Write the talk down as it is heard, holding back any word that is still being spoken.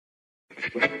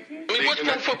I mean, what's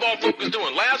pro football focus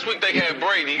doing? Last week they had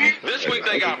Brady. This week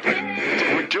they got Brady.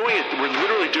 We're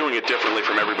literally doing it differently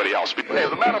from everybody else.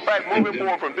 As a matter of fact, moving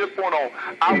forward from this point on,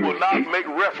 I will not make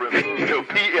reference to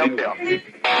PFF.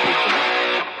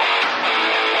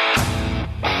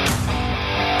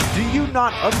 Do you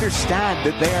not understand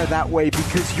that they are that way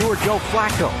because you're Joe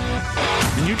Flacco?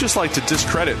 And you just like to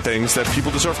discredit things that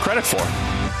people deserve credit for.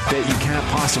 That you can't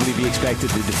possibly be expected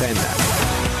to defend that.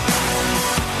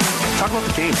 Talk about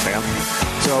the game, Sam.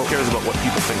 So who cares about what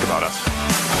people think about us?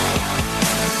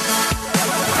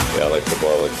 Yeah, I like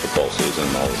football season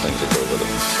and all the things that go with it.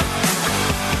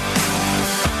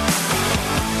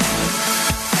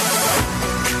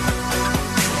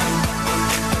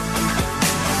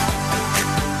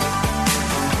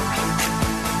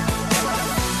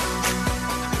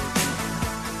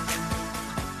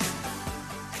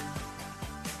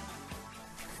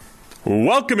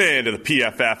 Welcome into the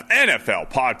PFF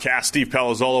NFL podcast. Steve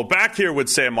Palazzolo back here with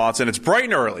Sam Monson. It's bright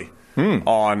and early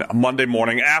on Monday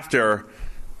morning after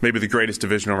maybe the greatest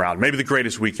divisional round, maybe the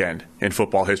greatest weekend in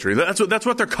football history. That's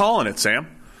what they're calling it, Sam.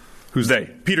 Who's they?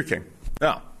 Peter King.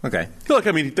 Oh, okay. Look,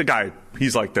 I mean, the guy,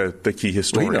 he's like the key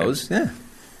historian. Well, he knows, yeah.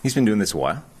 He's been doing this a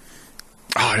while.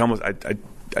 Oh,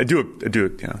 I do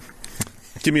it, you know.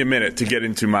 Give me a minute to get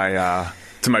into my...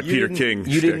 Peter King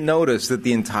You didn't notice that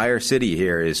the entire city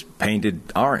here is painted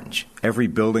orange. Every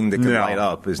building that can light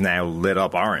up is now lit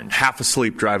up orange. Half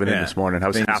asleep driving in this morning. I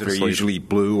was Things half that asleep. are usually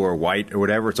blue or white or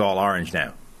whatever, it's all orange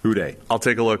now. Who day? I'll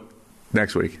take a look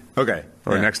next week. Okay.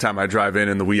 Or next time I drive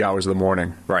in the wee hours of the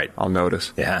morning. Right. I'll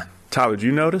notice. Yeah. Tyler, did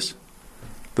you notice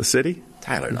the city?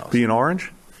 Tyler knows. Being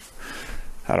orange?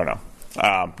 I don't know.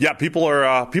 People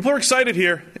are excited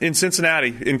here in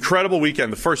Cincinnati. Incredible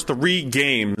weekend. The first 3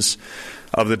 games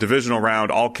of the divisional round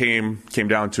all came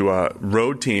down to a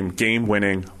road team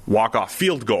game-winning walk-off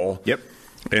field goal. Yep.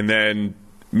 And then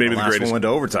maybe the greatest one went to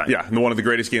overtime. Yeah, one of the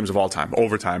greatest games of all time.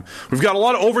 Overtime. We've got a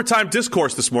lot of overtime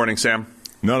discourse this morning, Sam.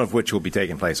 None of which will be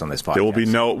taking place on this podcast. There will be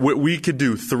we could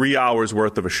do 3 hours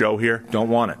worth of a show here. Don't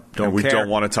want it. We don't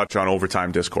want to touch on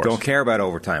overtime discourse. Don't care about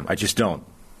overtime. I just don't.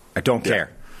 I don't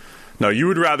care. No, you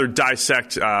would rather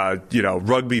dissect,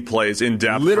 rugby plays in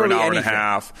depth Literally for an hour anything. and a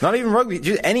half. Not even rugby,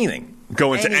 just anything.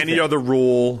 Go into any other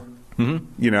rule.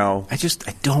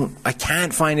 Mm-hmm. I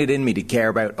can't find it in me to care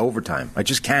about overtime. I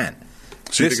just can't.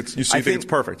 So you think it's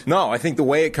perfect? No, I think the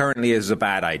way it currently is a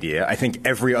bad idea. I think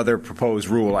every other proposed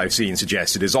rule I've seen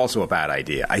suggested is also a bad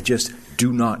idea. I just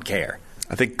do not care.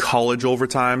 I think college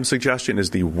overtime suggestion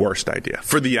is the worst idea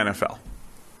for the NFL.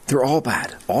 They're all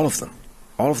bad. All of them.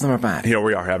 All of them are bad. Here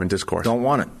we are having discourse. Don't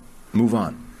want it. Move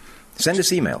on. Send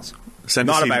us emails. Do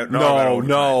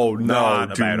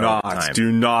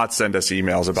not send us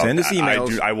emails about Send us that.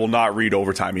 emails. I will not read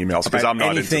overtime emails because I'm not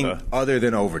anything into other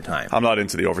than overtime. I'm not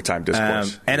into the overtime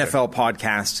discourse. NFL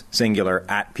podcast, singular,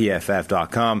 at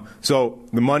pff.com. So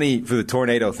the money for the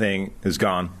tornado thing is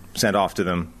gone. Sent off to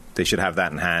them. They should have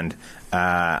that in hand.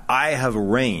 I have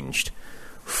arranged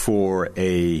for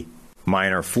a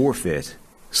minor forfeit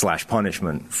 /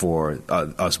 punishment for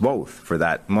us both for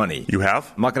that money. You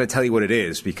have? I'm not going to tell you what it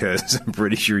is because I'm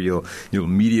pretty sure you'll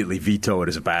immediately veto it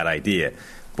as a bad idea.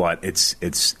 But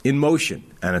it's in motion,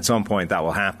 and at some point that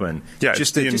will happen. Yeah,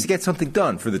 just to get something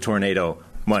done for the tornado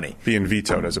money. Being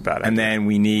vetoed as a bad idea. And then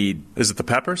we need... Is it the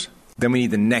peppers? Then we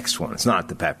need the next one. It's not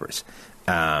the peppers.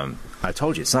 I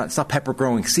told you, it's not pepper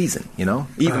growing season, you know?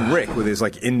 Even Rick with his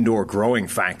indoor growing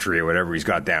factory or whatever he's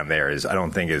got down there is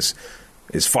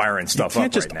firing stuff up right now. You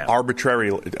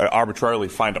can't just arbitrarily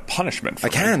find a punishment for I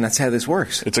can. That's how this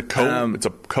works. It's a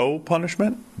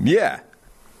co-punishment? Yeah.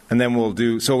 And then we'll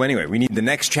do... So anyway, we need the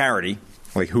next charity.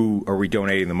 Like, who are we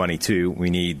donating the money to? We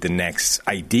need the next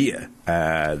idea,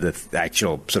 the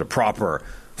actual sort of proper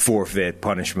forfeit,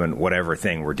 punishment, whatever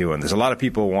thing we're doing. There's a lot of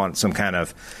people who want some kind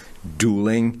of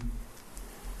dueling,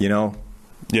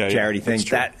 charity thing.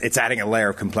 It's adding a layer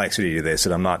of complexity to this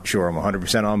that I'm not sure I'm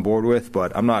 100% on board with,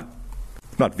 but I'm not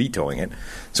vetoing it.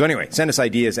 So anyway, send us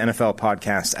ideas,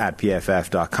 NFLpodcast at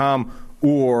pff.com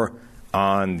or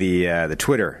on the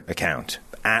Twitter account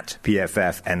at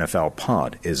PFF NFL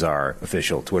Pod is our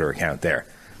official Twitter account there.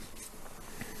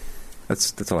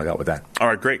 That's all I got with that. All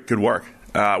right, great. Good work.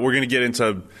 We're going to get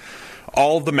into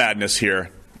all of the madness here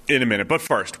in a minute. But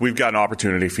first, we've got an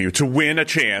opportunity for you to win a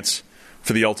chance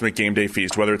for the ultimate game day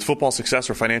feast. Whether it's football success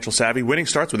or financial savvy, winning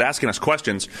starts with asking us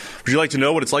questions. Would you like to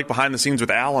know what it's like behind the scenes with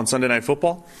Al on Sunday Night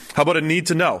Football? How about a need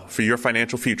to know for your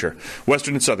financial future?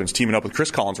 Western and Southern's teaming up with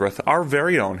Chris Collinsworth, our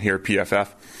very own here at PFF,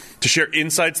 to share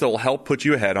insights that will help put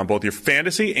you ahead on both your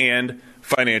fantasy and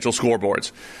financial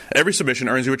scoreboards. Every submission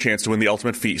earns you a chance to win the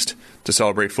ultimate feast to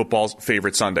celebrate football's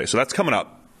favorite Sunday. So that's coming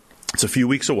up It's a few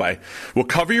weeks away. We'll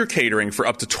cover your catering for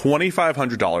up to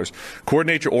 $2,500.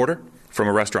 Coordinate your order from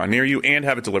a restaurant near you and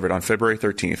have it delivered on February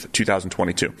 13th,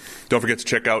 2022. Don't forget to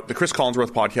check out the Chris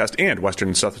Collinsworth podcast and Western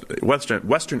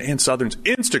and Southern's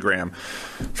Instagram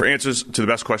for answers to the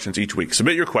best questions each week.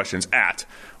 Submit your questions at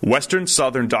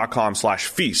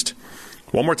westernsouthern.com/feast.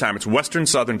 One more time, it's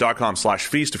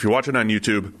westernsouthern.com/feast. If you're watching on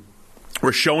YouTube,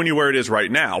 we're showing you where it is right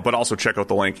now, but also check out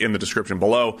the link in the description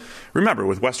below. Remember,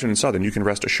 with Western and Southern, you can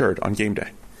rest assured on game day.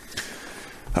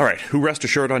 All right, who rest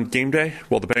assured on game day?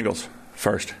 Well, the Bengals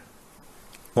first.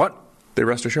 What? They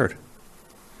rest assured.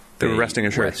 They were resting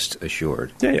assured. Rest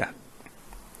assured. Yeah.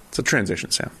 It's a transition,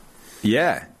 Sam.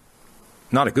 Yeah.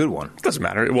 Not a good one. Doesn't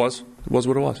matter. It was what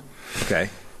it was. Okay.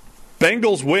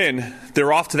 Bengals win.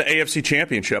 They're off to the AFC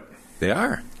Championship. They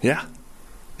are. Yeah.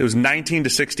 It was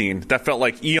 19-16. That felt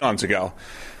like eons ago.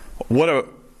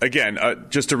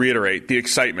 Just to reiterate, the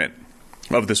excitement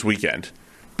of this weekend.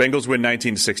 Bengals win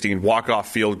 19-16. Walk-off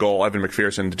field goal. Evan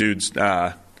McPherson, the dude's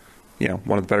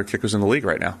one of the better kickers in the league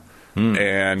right now.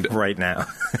 And right now.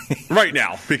 Right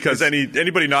now, because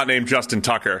anybody not named Justin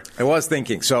Tucker. I was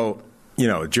thinking,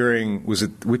 during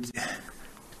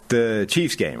the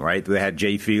Chiefs game, right? They had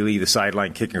Jay Feely, the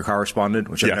sideline kicker correspondent,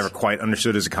 which I've never quite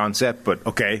understood as a concept, but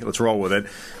okay, let's roll with it.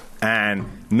 And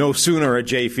no sooner had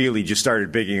Jay Feely just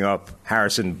started bigging up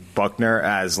Harrison Buckner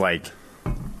as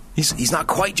he's not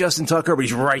quite Justin Tucker, but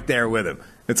he's right there with him.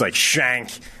 It's like shank,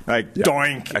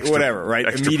 doink, whatever, right?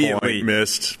 Immediately point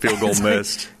missed, field goal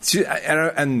missed.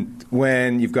 And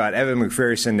when you've got Evan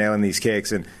McPherson nailing these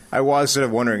kicks, and I was sort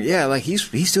of wondering,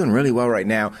 he's doing really well right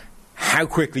now. How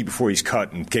quickly before he's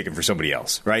cut and kicking for somebody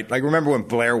else, right? Remember when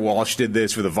Blair Walsh did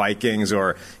this for the Vikings,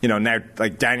 or now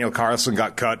Daniel Carlson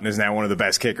got cut and is now one of the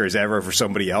best kickers ever for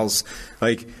somebody else.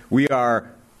 We are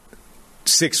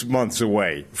 6 months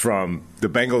away from the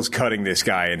Bengals cutting this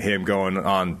guy and him going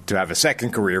on to have a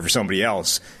second career for somebody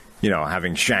else,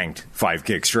 having shanked 5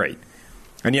 kicks straight.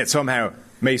 And yet somehow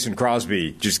Mason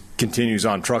Crosby just continues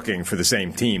on trucking for the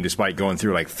same team despite going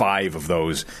through 5 of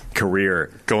those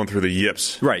going through the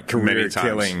yips. Right,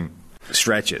 career-killing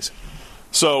stretches.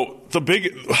 So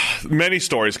many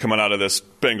stories coming out of this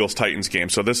Bengals-Titans game.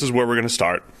 So this is where we're going to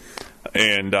start.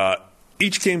 And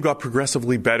each game got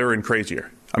progressively better and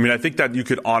crazier. I mean, I think that you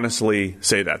could honestly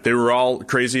say that. They were all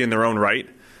crazy in their own right.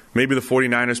 Maybe the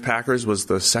 49ers-Packers was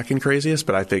the second craziest,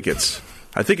 but this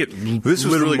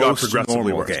literally got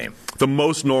progressively worse. Game. The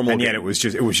most normal game. And yet it was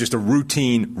just a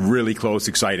routine, really close,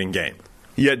 exciting game.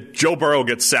 Yet Joe Burrow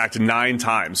gets sacked 9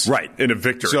 times in a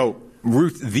victory. So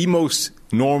the most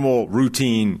normal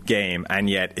routine game, and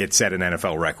yet it set an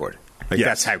NFL record.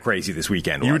 That's how crazy this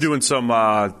weekend was. You were doing some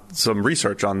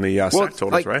research on the sack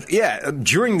totals, right? Yeah.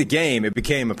 During the game, it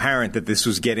became apparent that this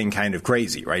was getting kind of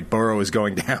crazy, right? Burrow is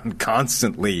going down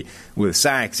constantly with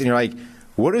sacks. And you're like,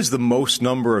 what is the most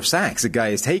number of sacks a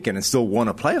guy has taken and still won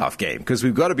a playoff game? Because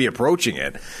we've got to be approaching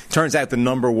it. Turns out the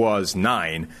number was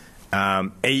 9.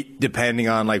 8 depending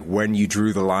on when you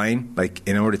drew the line.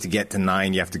 In order to get to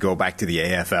 9, you have to go back to the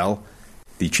AFL.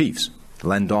 The Chiefs,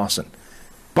 Len Dawson.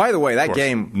 By the way, that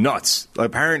game, nuts.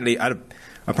 Apparently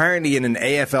in an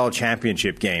AFL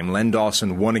championship game, Len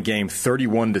Dawson won a game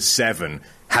 31-7,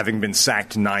 having been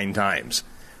sacked 9 times.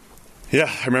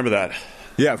 Yeah, I remember that.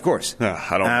 Yeah, of course. Yeah,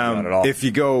 I don't remember that at all.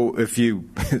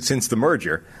 Since the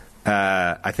merger,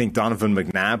 I think Donovan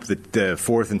McNabb, the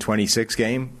 4th and 26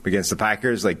 game against the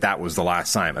Packers, that was the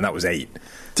last time, and that was 8.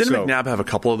 Didn't McNabb have a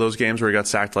couple of those games where he got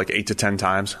sacked 8 to 10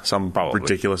 times? Some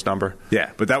ridiculous number. Yeah,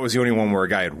 but that was the only one where a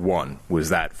guy had won, was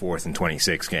that 4th and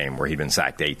 26 game where he'd been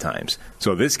sacked 8 times.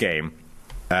 So this game,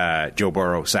 Joe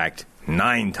Burrow sacked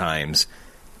 9 times,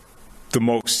 the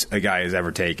most a guy has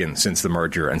ever taken since the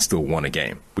merger, and still won a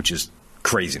game, which is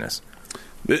craziness.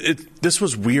 This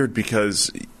was weird because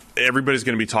everybody's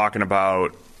going to be talking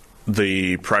about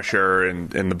the pressure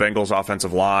and the Bengals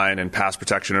offensive line and pass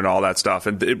protection and all that stuff.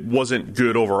 And it wasn't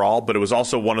good overall, but it was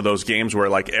also one of those games where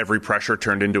every pressure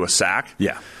turned into a sack.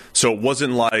 Yeah. So it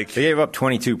wasn't they gave up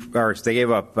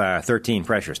 13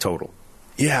 pressures total.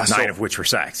 Yeah. 9 of which were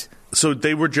sacks. So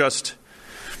they were just...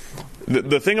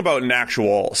 The thing about an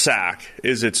actual sack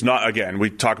is it's not, again,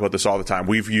 we talk about this all the time.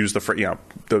 We've used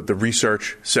the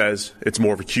research says it's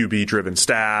more of a QB-driven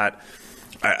stat.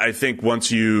 I think what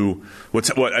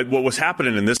was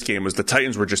happening in this game was the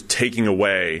Titans were just taking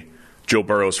away Joe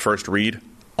Burrow's first read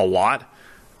a lot.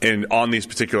 And on these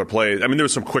particular plays, there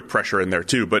was some quick pressure in there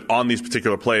too, but on these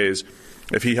particular plays,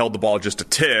 if he held the ball just a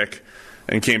tick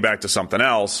and came back to something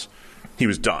else, he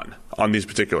was done on these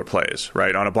particular plays,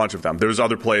 right? On a bunch of them. There was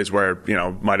other plays where,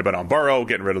 might have been on Burrow,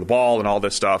 getting rid of the ball and all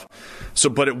this stuff. So,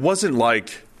 but it wasn't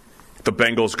like the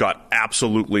Bengals got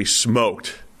absolutely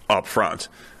smoked up front,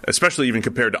 especially even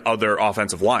compared to other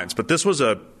offensive lines. But this was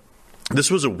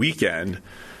a weekend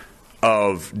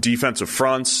of defensive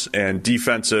fronts and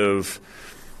defensive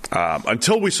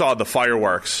until we saw the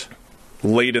fireworks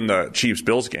late in the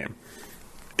Chiefs-Bills game.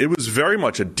 It was very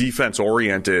much a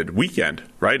defense-oriented weekend,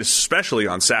 right? Especially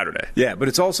on Saturday. Yeah, but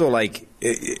it's also like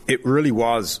it really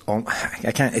was.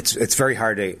 I can't. It's very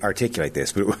hard to articulate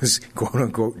this, but it was quote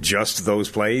unquote just those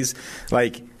plays.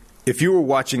 Like if you were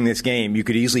watching this game, you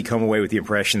could easily come away with the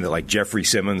impression that like Jeffrey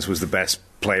Simmons was the best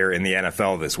player in the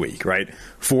NFL this week, right?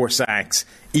 4 sacks.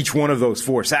 Each one of those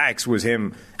 4 sacks was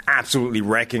him absolutely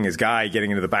wrecking his guy, getting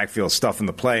into the backfield, stuffing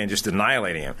the play, and just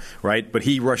annihilating him, right? But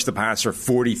he rushed the passer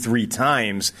 43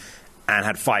 times and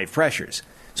had 5 pressures.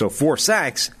 So 4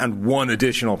 sacks and 1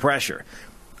 additional pressure,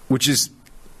 which is,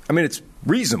 I mean, it's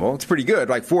reasonable. It's pretty good.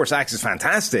 Like 4 sacks is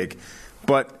fantastic.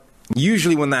 But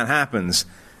usually when that happens,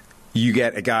 you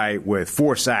get a guy with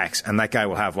 4 sacks, and that guy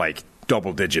will have like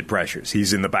double-digit pressures.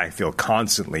 He's in the backfield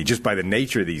constantly. Just by the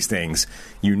nature of these things,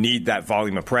 you need that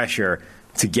volume of pressure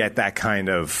to get that kind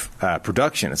of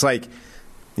production. It's like,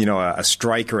 you know, a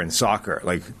striker in soccer.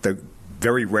 Like,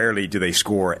 very rarely do they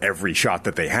score every shot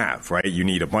that they have, right? You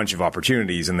need a bunch of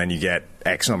opportunities, and then you get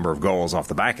X number of goals off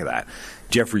the back of that.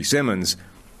 Jeffrey Simmons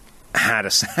had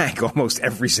a sack almost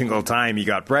every single time he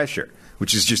got pressure,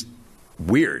 which is just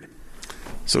weird.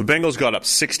 So the Bengals got up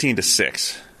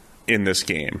 16-6 in this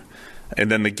game. And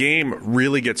then the game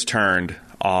really gets turned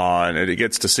on, and it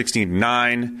gets to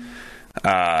 16-9.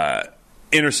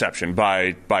 Interception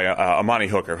by Amani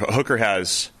Hooker. Hooker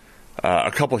has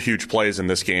a couple huge plays in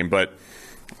this game, but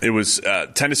it was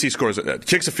Tennessee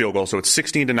kicks a field goal, so it's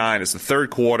 16-9. It's the third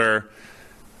quarter.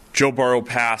 Joe Burrow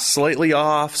pass slightly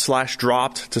off /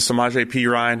 dropped to Samaje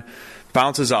Perine,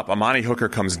 bounces up. Amani Hooker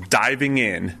comes diving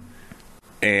in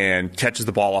and catches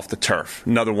the ball off the turf.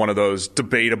 Another one of those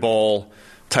debatable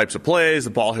types of plays. The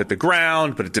ball hit the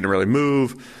ground, but it didn't really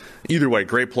move. Either way,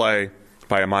 great play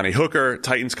by Amani Hooker.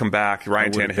 Titans come back.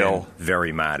 Ryan Tannehill.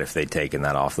 Very mad if they'd taken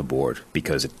that off the board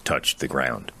because it touched the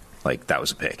ground. Like, that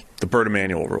was a pick. The Burt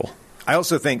Emanuel rule. I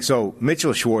also think, so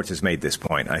Mitchell Schwartz has made this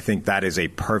point. I think that is a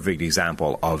perfect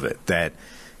example of it, that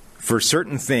for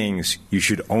certain things, you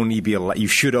should only be allowed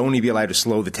to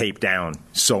slow the tape down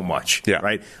so much,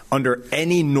 right? Under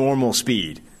any normal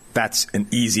speed, that's an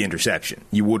easy interception.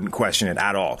 You wouldn't question it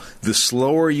at all. The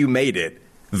slower you made it,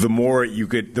 the more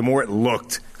it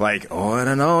looked like, oh, I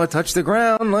don't know, it touched the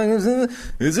ground. Like,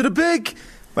 is it a pick?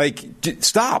 Like,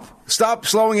 stop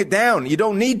slowing it down. You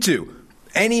don't need to.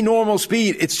 Any normal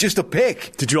speed, it's just a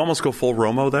pick. Did you almost go full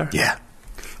Romo there? Yeah.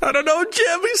 I don't know,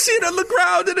 Jim. We see it on the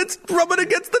ground, and it's rubbing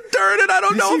against the dirt, and I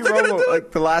don't know if they're going to do it.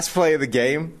 Like the last play of the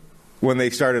game, when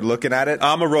they started looking at it.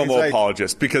 I'm a Romo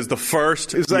apologist, because the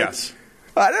first, yes.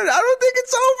 I don't think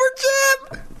it's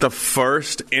over, Jim. The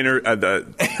first like,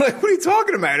 what are you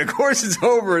talking about? Of course it's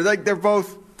over. Like, they're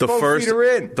both feet are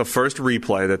in. The first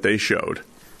replay that they showed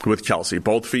with Kelsey,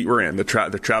 both feet were in. The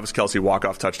Travis Kelsey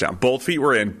walk-off touchdown. Both feet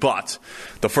were in, but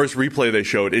the first replay they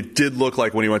showed, it did look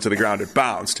like when he went to the ground, it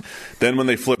bounced. Then when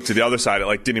they flipped to the other side,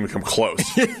 it didn't even come close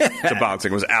to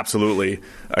bouncing. It was absolutely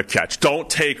a catch. Don't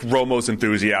take Romo's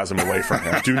enthusiasm away from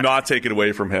him. Do not take it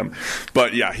away from him.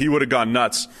 But, yeah, he would have gone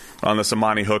nuts on the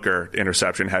Amani Hooker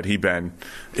interception had he been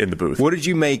in the booth. What did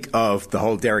you make of the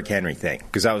whole Derrick Henry thing?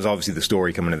 Because that was obviously the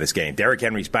story coming into this game. Derrick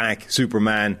Henry's back,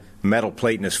 Superman, metal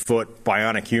plate in his foot,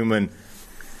 bionic human,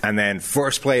 and then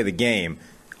first play of the game.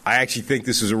 I actually think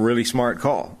this is a really smart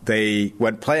call. They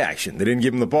went play action. They didn't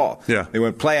give him the ball. Yeah. They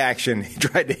went play action. He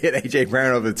tried to hit A.J.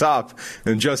 Brown over the top,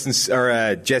 and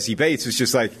Jesse Bates was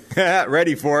just like,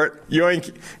 ready for it.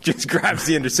 Yoink, just grabs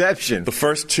the interception. The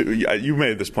first two, you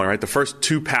made this point, right? The first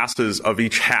 2 passes of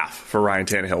each half for Ryan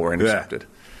Tannehill were intercepted.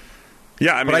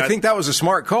 Yeah, I mean, but I think that was a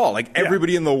smart call. Like,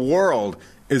 everybody in the world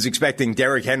is expecting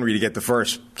Derrick Henry to get the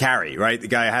first carry, right? The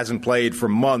guy hasn't played for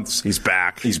months. He's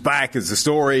back. He's back is the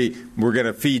story. We're going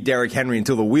to feed Derrick Henry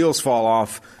until the wheels fall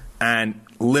off. And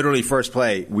literally first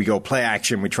play, we go play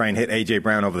action. We try and hit A.J.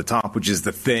 Brown over the top, which is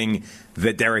the thing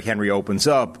that Derrick Henry opens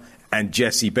up. And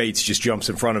Jesse Bates just jumps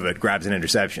in front of it, grabs an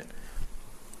interception.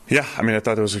 Yeah, I mean, I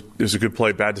thought it was a good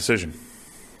play, bad decision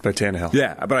by Tannehill.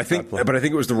 Yeah, but I think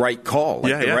it was the right call.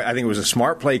 I think it was a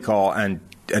smart play call, and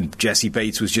Jesse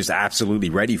Bates was just absolutely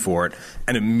ready for it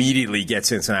and immediately get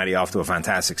Cincinnati off to a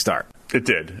fantastic start. It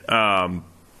did.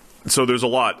 So there's a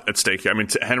lot at stake here. I mean,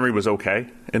 Henry was okay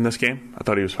in this game. I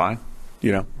thought he was fine.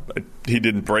 You know, he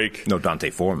didn't break. No Dante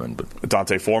Foreman. But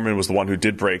Dante Foreman was the one who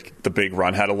did break the big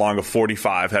run, had a long of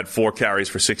 45, had 4 carries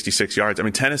for 66 yards. I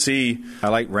mean, Tennessee I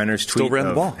like Renner's tweet still ran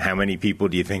the ball. How many people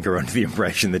do you think are under the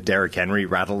impression that Derrick Henry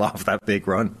rattled off that big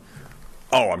run?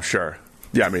 Oh, I'm sure.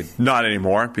 Yeah, I mean, not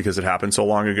anymore because it happened so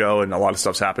long ago, and a lot of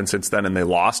stuff's happened since then, and they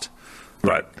lost.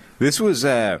 But this was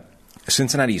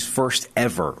Cincinnati's first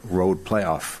ever road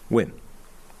playoff win.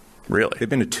 Really? They've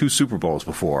been to 2 Super Bowls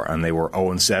before, and they were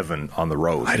 0-7 on the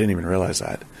road. I didn't even realize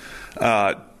that.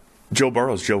 Joe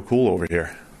Burrow's Joe Cool over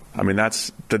here. I mean,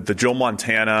 that's the Joe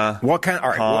Montana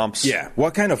comps.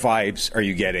 What kind of vibes are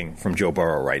you getting from Joe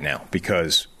Burrow right now?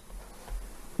 Because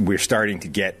we're starting to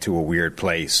get to a weird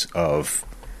place of,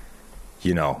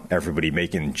 everybody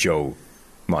making Joe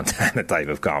Montana type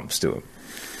of comps to him.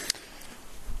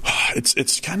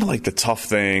 It's kind of like the tough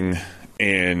thing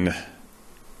in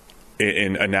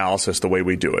analysis, the way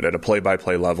we do it at a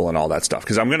play-by-play level and all that stuff.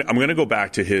 Because I'm gonna go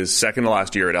back to his second to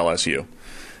last year at LSU,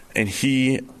 and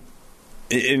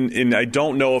I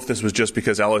don't know if this was just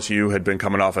because LSU had been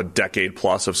coming off a decade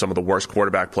plus of some of the worst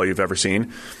quarterback play you've ever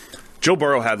seen. Joe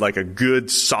Burrow had like a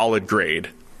good, solid grade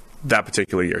that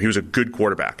particular year. He was a good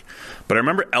quarterback. But I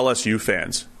remember LSU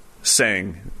fans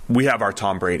saying, we have our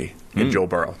Tom Brady in Joe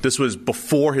Burrow. This was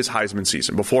before his Heisman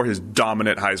season, before his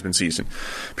dominant Heisman season,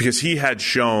 because he had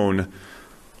shown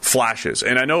flashes.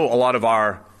 And I know a lot of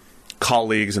our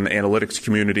colleagues in the analytics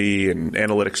community and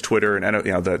analytics Twitter and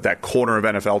that corner of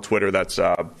NFL Twitter that's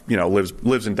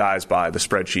lives and dies by the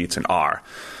spreadsheets and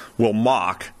will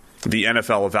mock the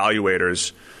NFL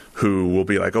evaluators who will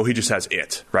be like, oh, he just has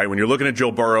it, right? When you're looking at Joe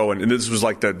Burrow, and this was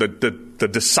like the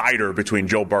decider between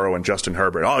Joe Burrow and Justin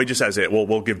Herbert. Oh, he just has it.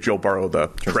 We'll give Joe Burrow the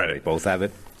credit. They both have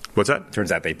it. What's that?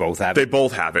 Turns out they both have it. They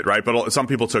both have it, right? But some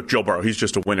people took Joe Burrow. He's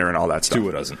just a winner and all that stuff.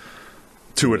 Tua doesn't.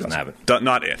 Tua doesn't have it.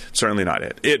 Not it. Certainly not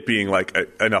it. It being like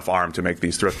enough arm to make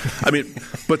these throws. I mean,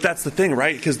 but that's the thing,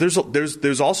 right? Because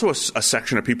there's also a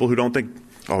section of people who don't think,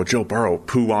 oh, Joe Burrow,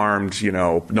 poo-armed,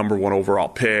 number 1 overall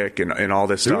pick and all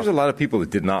this stuff. There was a lot of people that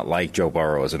did not like Joe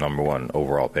Burrow as a number 1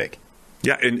 overall pick.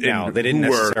 Yeah, and they didn't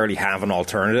necessarily have an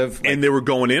alternative. And they were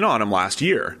going in on him last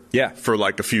year for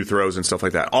like a few throws and stuff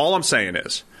like that. All I'm saying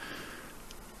is,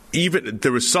 even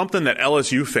there was something that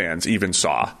LSU fans even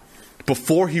saw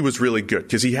before he was really good,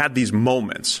 because he had these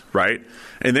moments, right?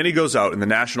 And then he goes out in the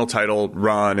national title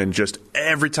run, and just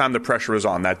every time the pressure was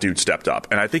on, that dude stepped up.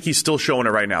 And I think he's still showing it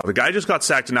right now. The guy just got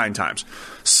sacked 9 times.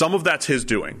 Some of that's his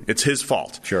doing. It's his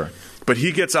fault. Sure. But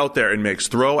he gets out there and makes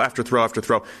throw after throw after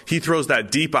throw. He throws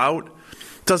that deep out.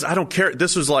 I don't care.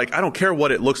 This was like, I don't care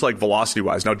what it looks like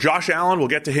velocity-wise. Now, Josh Allen, we'll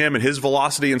get to him, and his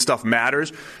velocity and stuff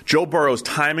matters. Joe Burrow's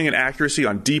timing and accuracy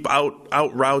on deep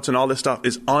out routes and all this stuff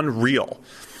is unreal.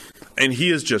 And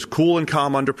he is just cool and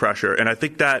calm under pressure. And I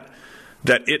think that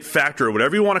it factor,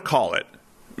 whatever you want to call it,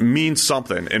 means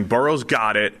something. And Burrow's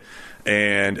got it.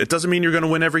 And it doesn't mean you're going to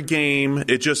win every game.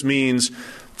 It just means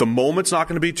the moment's not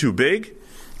going to be too big.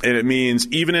 And it means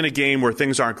even in a game where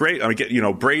things aren't great,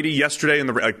 Brady yesterday,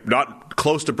 not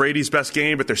close to Brady's best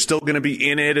game, but they're still going to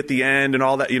be in it at the end and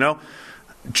all that,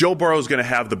 Joe Burrow's going to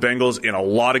have the Bengals in a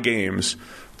lot of games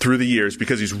through the years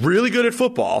because he's really good at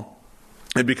football.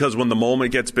 And because when the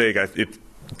moment gets big, it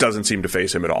doesn't seem to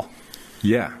faze him at all.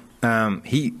 Yeah.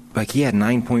 He had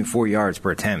 9.4 yards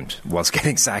per attempt whilst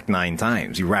getting sacked 9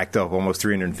 times. He racked up almost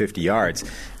 350 yards.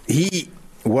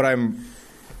 What I'm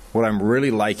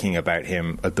really liking about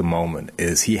him at the moment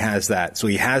is he has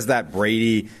that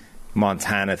Brady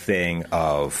Montana thing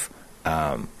of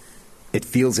it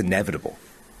feels inevitable,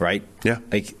 right? Yeah.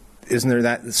 Like, isn't there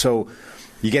that? So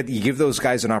you give those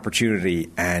guys an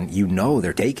opportunity, and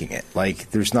they're taking it.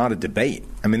 Like, there's not a debate.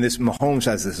 I mean, Mahomes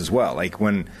has this as well. Like,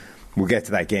 when we'll get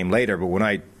to that game later, but when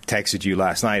I texted you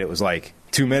last night, it was like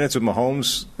 2 minutes with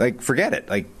Mahomes. Like, forget it.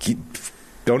 Like,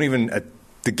 don't even.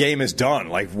 The game is done.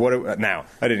 Like, what? Now,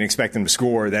 I didn't expect him to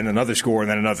score, then another score, and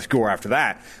then another score after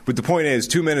that. But the point is,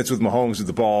 2 minutes with Mahomes with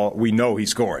the ball, we know he's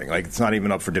scoring. Like, it's not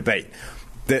even up for debate.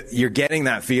 That you're getting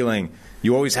that feeling.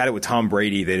 You always had it with Tom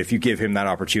Brady that if you give him that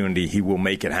opportunity, he will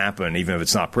make it happen, even if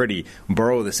it's not pretty.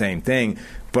 Burrow, the same thing.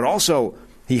 But also,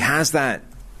 he has that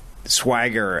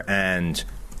swagger and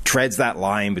treads that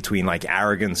line between, like,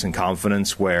 arrogance and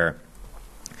confidence where,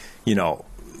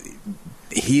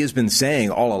 he has been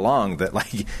saying all along that,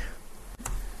 like,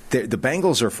 the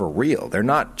Bengals are for real. They're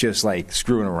not just, like,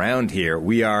 screwing around here.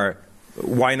 We are,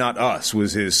 why not us,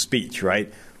 was his speech,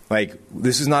 right? Like,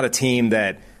 this is not a team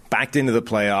that backed into the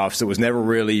playoffs, that was never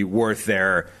really worth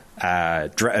their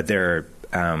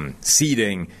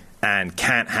seeding and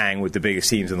can't hang with the biggest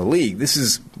teams in the league.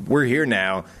 We're here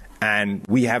now, and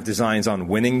we have designs on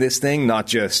winning this thing, not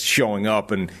just showing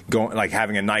up and going, like,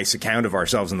 having a nice account of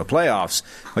ourselves in the playoffs.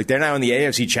 Like, they're now in the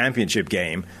AFC Championship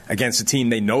game against a team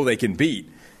they know they can beat.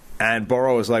 And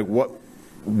Burrow is like,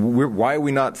 why are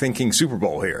we not thinking Super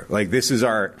Bowl here? Like, this is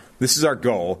our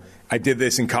goal. I did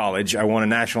this in college. I won a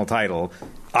national title.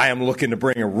 I am looking to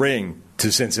bring a ring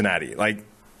to Cincinnati. Like,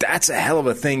 that's a hell of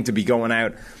a thing to be going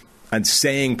out and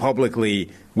saying publicly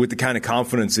with the kind of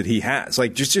confidence that he has.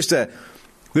 Like,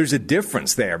 there's a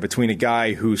difference there between a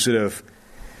guy who sort of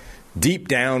deep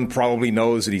down probably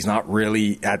knows that he's not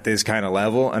really at this kind of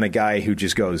level and a guy who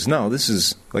just goes, no,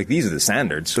 these are the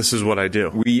standards. This is what I do.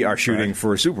 We are shooting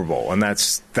for a Super Bowl, and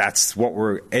that's what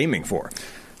we're aiming for.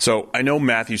 So I know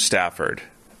Matthew Stafford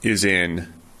is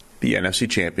in the NFC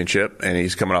Championship, and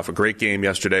he's coming off a great game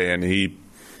yesterday, and he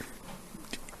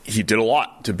did a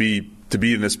lot to be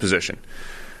in this position.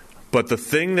 But the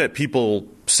thing that people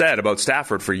said about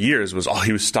Stafford for years was,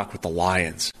 he was stuck with the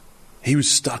Lions. He was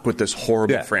stuck with this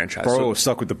horrible franchise. Burrow was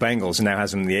stuck with the Bengals and now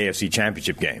has him in the AFC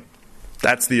Championship game.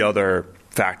 That's the other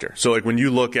factor. So, like, when you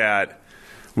look at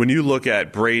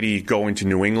Brady going to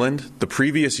New England, the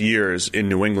previous years in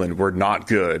New England were not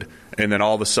good, and then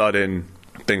all of a sudden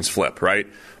things flip, right?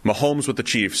 Mahomes with the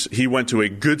Chiefs, he went to a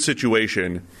good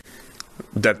situation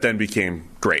that then became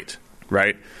great,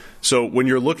 right? So when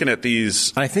you're looking at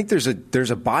these, I think there's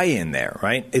a buy-in there,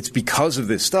 right? It's because of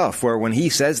this stuff where when he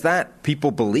says that, people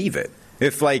believe it.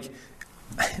 If, like,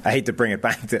 I hate to bring it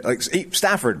back to, like,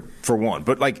 Stafford for one,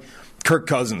 but, like, Kirk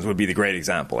Cousins would be the great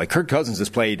example. Like, Kirk Cousins has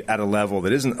played at a level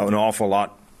that isn't an awful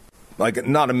lot, like,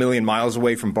 not a million miles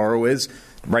away from Burrow is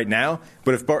right now.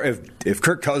 But if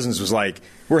Kirk Cousins was like,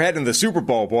 we're heading to the Super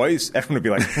Bowl, boys, everyone would be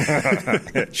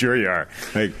like, sure you are.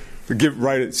 Like,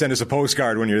 send us a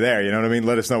postcard when you're there, you know what I mean?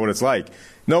 Let us know what it's like.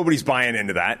 Nobody's buying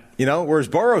into that, you know? Whereas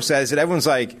Burrow says it, everyone's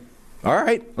like, all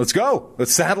right, let's go.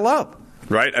 Let's saddle up.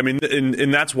 Right? I mean,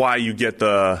 and that's why you get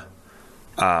the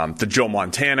Joe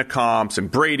Montana comps,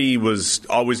 and Brady was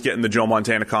always getting the Joe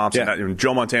Montana comps, and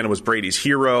Joe Montana was Brady's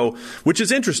hero, which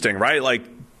is interesting, right? Like,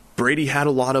 Brady had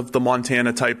a lot of the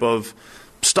Montana type of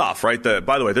stuff, right?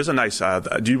 By the way, there's a nice...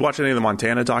 do you watch any of the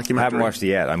Montana documentary? I haven't watched it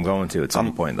yet. I'm going to at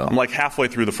some point, though. I'm like halfway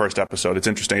through the first episode. It's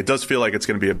interesting. It does feel like it's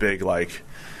going to be a big, like,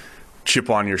 chip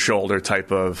on your shoulder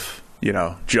type of, you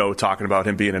know, Joe talking about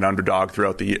him being an underdog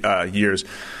throughout the years.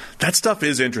 That stuff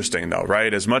is interesting, though,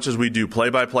 right? As much as we do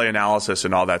play-by-play analysis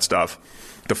and all that stuff,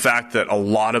 the fact that a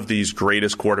lot of these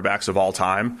greatest quarterbacks of all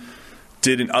time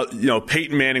didn't...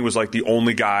 Peyton Manning was like the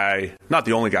only guy... Not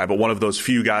the only guy, but one of those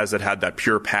few guys that had that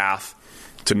pure path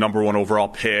to number one overall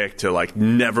pick, to, like,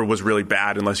 never was really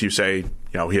bad unless you say, you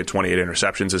know, he had 28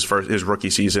 interceptions his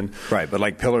rookie season. Right, but,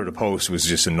 like, pillar to post was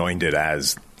just anointed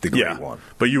as the great one.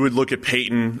 But you would look at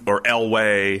Peyton or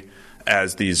Elway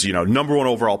as these, you know, number one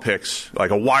overall picks, like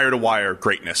a wire-to-wire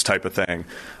greatness type of thing.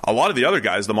 A lot of the other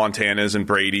guys, the Montanas and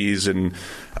Bradys and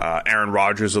Aaron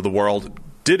Rodgers of the world,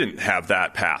 didn't have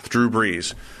that path. Drew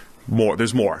Brees,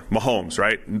 there's more. Mahomes,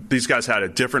 right? These guys had a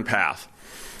different path.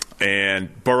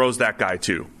 And Burrow's that guy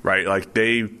too, right? Like,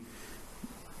 they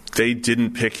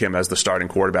didn't pick him as the starting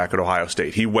quarterback at Ohio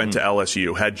State. He went to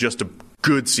LSU, had just a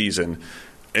good season,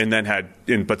 and then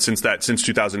but since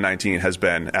 2019 has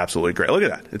been absolutely great. Look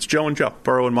at that. It's Joe and Joe,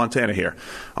 Burrow and Montana here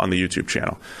on the YouTube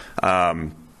channel.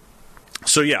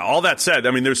 So yeah, all that said,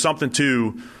 I mean, there's something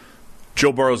to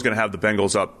Joe Burrow's going to have the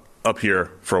Bengals up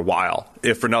here for a while.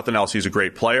 If for nothing else, he's a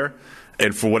great player.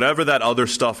 And for whatever that other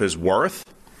stuff is worth,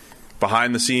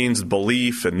 behind the scenes,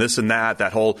 belief and this and that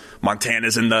whole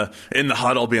Montana's in the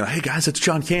huddle being like, hey guys, it's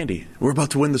John Candy. We're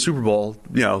about to win the Super Bowl.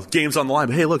 You know, game's on the line,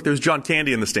 but hey, look, there's John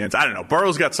Candy in the stands. I don't know.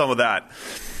 Burrow's got some of that,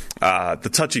 the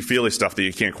touchy-feely stuff that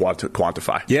you can't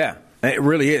quantify. Yeah, it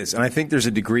really is. And I think there's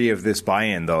a degree of this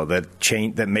buy-in, though,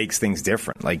 that makes things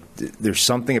different. Like, there's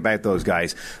something about those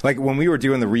guys. Like, when we were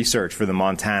doing the research for the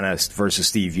Montana versus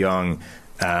Steve Young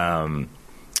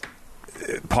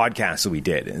podcast that we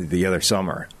did the other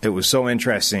summer, it was so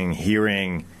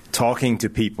interesting talking to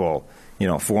people, you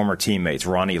know, former teammates,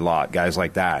 Ronnie Lott, guys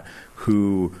like that,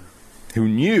 who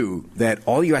knew that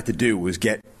all you had to do was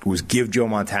give Joe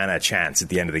Montana a chance at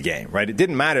the end of the game, right? It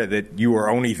didn't matter that you were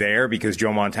only there because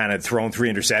Joe Montana had thrown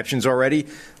 3 interceptions already.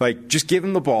 Like, just give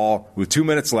him the ball with 2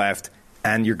 minutes left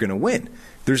and you're going to win.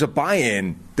 There's a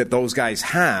buy-in that those guys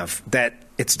have that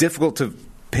it's difficult to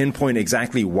pinpoint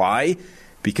exactly why.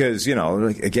 Because, you know,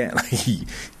 like, again,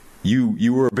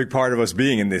 you were a big part of us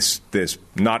being in this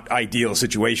not ideal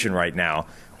situation right now.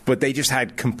 But they just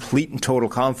had complete and total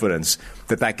confidence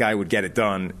that guy would get it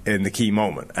done in the key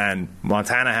moment. And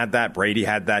Montana had that. Brady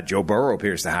had that. Joe Burrow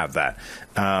appears to have that.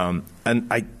 And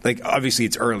obviously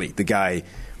it's early. The guy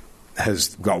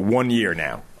has got 1 year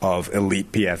now of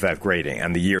elite PFF grading,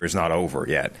 and the year is not over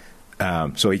yet.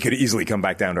 So he could easily come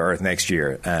back down to earth next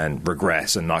year and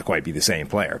regress and not quite be the same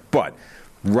player. But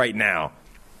right now,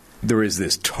 there is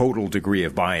this total degree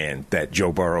of buy-in that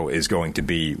Joe Burrow is going to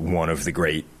be one of the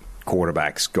great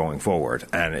quarterbacks going forward,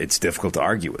 and it's difficult to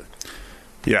argue with.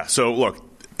 Yeah, so look,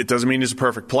 It doesn't mean he's a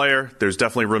perfect player. There's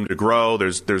definitely room to grow.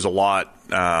 There's a lot.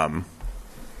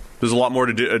 There's a lot more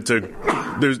to do.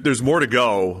 There's more to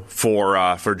go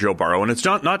for Joe Burrow, and it's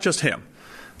not just him.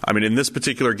 I mean, in this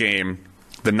particular game,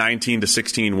 the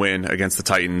 19-16 win against the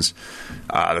Titans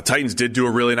did do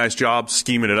a really nice job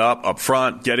scheming it up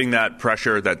front, getting that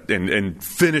pressure and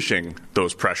finishing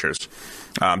those pressures.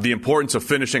 The importance of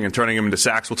finishing and turning them into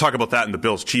sacks. We'll talk about that in the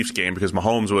Bills-Chiefs game because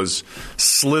Mahomes was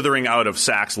slithering out of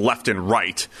sacks left and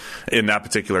right in that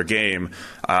particular game.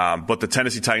 But the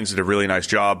Tennessee Titans did a really nice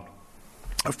job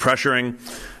of pressuring.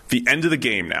 The end of the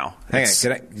game now. Hang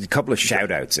on, a couple of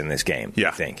shout-outs in this game, I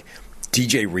think.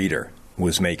 DJ Reader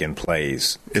was making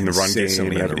plays in the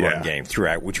run game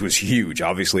throughout, which was huge.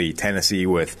 Obviously, Tennessee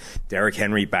with Derrick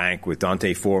Henry back, with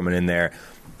Dante Foreman in there.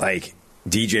 Like,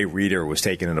 DJ Reader was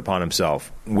taking it upon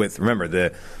himself. Remember,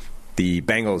 the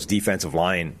Bengals defensive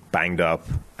line banged up,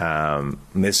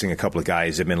 missing a couple of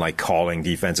guys. They've been like calling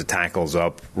defensive tackles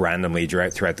up randomly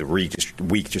throughout the week,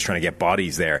 just trying to get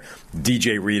bodies there.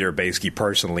 DJ Reader basically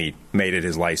personally made it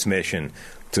his life's mission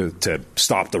to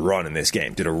stop the run in this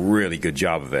game. Did a really good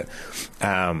job of it.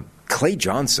 Clay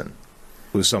Johnson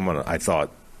was someone I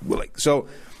thought, so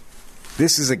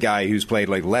this is a guy who's played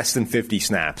like less than 50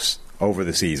 snaps over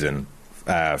the season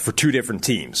for two different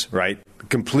teams, right?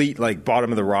 Complete like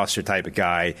bottom of the roster type of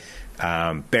guy,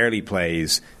 barely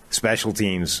plays, special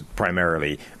teams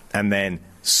primarily, and then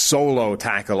solo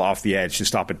tackle off the edge to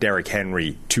stop a Derrick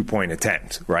Henry 2-point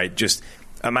attempt, right? Just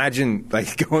imagine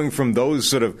like going from those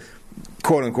sort of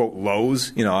quote unquote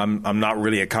lows, I'm not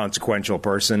really a consequential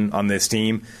person on this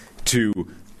team, to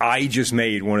I just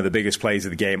made one of the biggest plays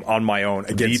of the game on my own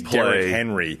against Derrick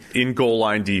Henry in goal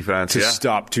line defense to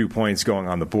stop 2 points going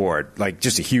on the board. Like,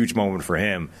 just a huge moment for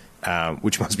him,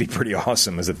 which must be pretty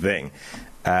awesome as a thing.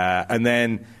 And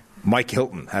then Mike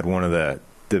Hilton had one of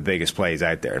the biggest plays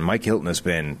out there, and Mike Hilton has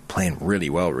been playing really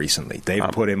well recently.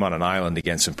 They've put him on an island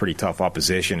against some pretty tough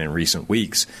opposition in recent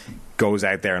weeks. Goes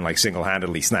out there and like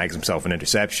single-handedly snags himself an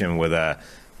interception with a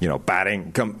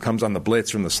batting, comes on the blitz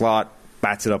from the slot,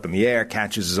 bats it up in the air,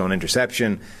 catches his own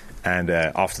interception, and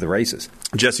off to the races.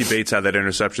 Jesse Bates had that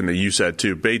interception that you said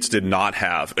too. Bates did not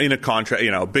have in a contract,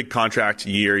 a big contract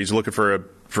year. He's looking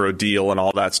for a deal and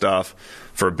all that stuff,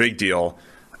 for a big deal.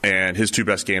 And his two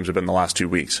best games have been the last 2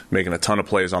 weeks, making a ton of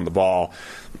plays on the ball.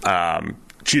 Chidobe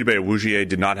Awuzie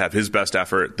did not have his best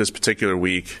effort this particular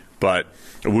week, but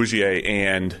Awuzie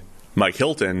and Mike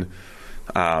Hilton,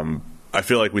 I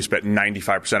feel like we spent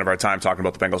 95% of our time talking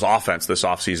about the Bengals offense this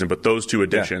offseason, but those two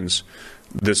additions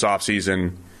this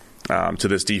offseason to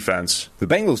this defense. The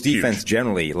Bengals defense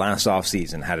generally last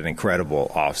offseason had an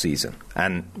incredible offseason,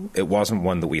 and it wasn't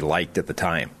one that we liked at the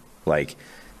time. Like,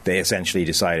 they essentially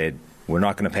decided, we're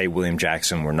not going to pay William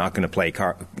Jackson, we're not going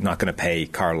to pay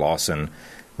Carl Lawson,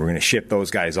 we're going to ship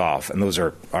those guys off, and those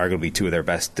are arguably two of their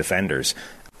best defenders,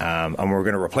 and we're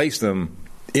going to replace them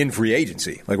in free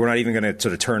agency. Like, we're not even going to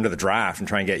sort of turn to the draft and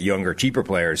try and get younger, cheaper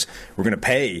players. We're going to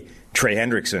pay Trey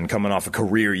Hendrickson, coming off a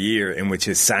career year in which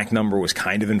his sack number was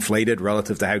kind of inflated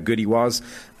relative to how good he was.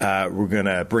 We're going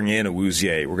to bring in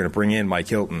Awuzie. We're going to bring in Mike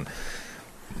Hilton.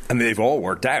 And they've all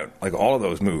worked out. Like, all of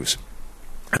those moves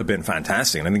have been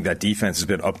fantastic. And I think that defense has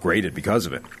been upgraded because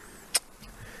of it.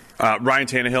 Ryan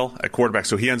Tannehill at quarterback,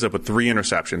 so he ends up with 3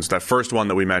 interceptions. That first one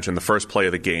that we mentioned, the first play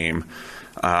of the game,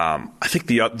 I think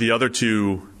the other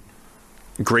two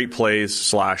great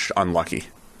plays / unlucky.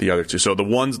 The other two. So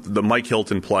the Mike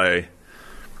Hilton play,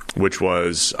 which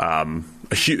was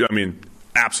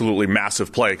absolutely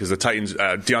massive play because the Titans,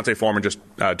 Dante Foreman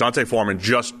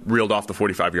just reeled off the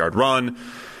 45-yard run.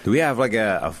 Do we have like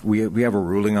we have a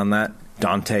ruling on that?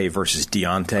 Dante versus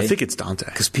Deontay? I think it's Dante.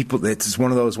 Because it's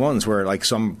one of those ones where like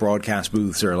some broadcast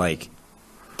booths are like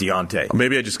Deontay.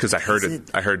 Maybe because I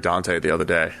heard Dante the other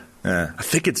day. I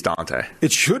think it's Dante.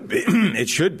 It should be. It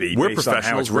should be. We're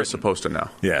professionals. We're supposed to know.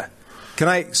 Yeah.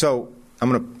 So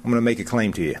I'm gonna make a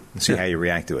claim to you and see how you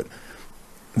react to it.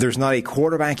 There's not a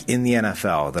quarterback in the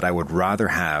NFL that I would rather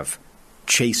have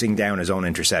chasing down his own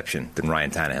interception than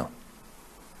Ryan Tannehill.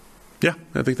 Yeah,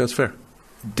 I think that's fair.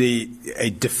 A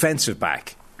defensive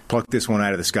back plucked this one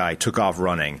out of the sky, took off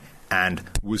running, and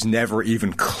was never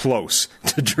even close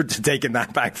to taking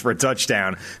that back for a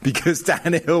touchdown because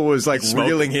Tannehill was like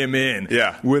reeling him in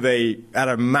at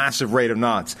a massive rate of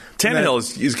knots.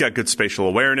 Tannehill, he's got good spatial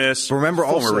awareness. Remember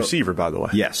also, former receiver, by the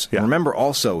way. Yes. Yeah. Remember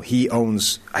also, he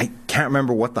owns, I can't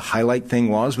remember what the highlight thing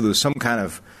was, but there was some kind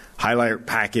of highlight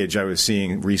package I was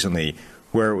seeing recently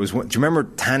where it was, do you remember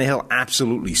Tannehill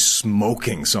absolutely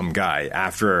smoking some guy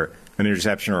after an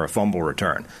interception or a fumble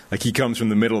return? Like, he comes from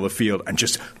the middle of the field and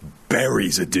just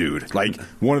buries a dude. Like,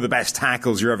 one of the best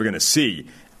tackles you're ever going to see.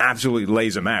 absolutely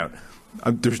lays him out.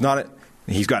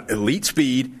 He's got elite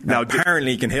speed. Now,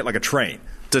 apparently he can hit like a train.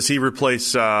 Does he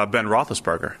replace Ben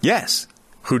Roethlisberger? Yes.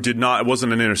 Who did not, it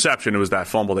wasn't an interception, it was that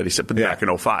fumble that he set back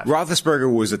in 05.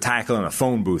 Roethlisberger was a tackle in a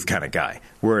phone booth kind of guy,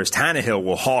 whereas Tannehill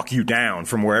will hawk you down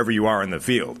from wherever you are in the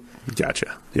field.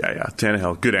 Gotcha. Yeah.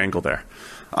 Tannehill, good angle there.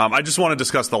 I just want to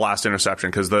discuss the last interception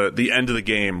because the end of the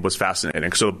game was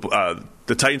fascinating. So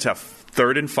the Titans have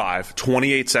 3rd and 5,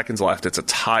 28 seconds left. It's a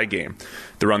tie game.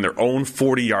 They're on their own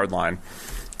 40-yard line,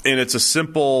 and it's a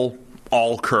simple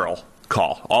all-curl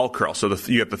call, all-curl. So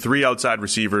you got the 3 outside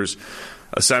receivers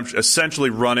essentially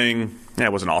running,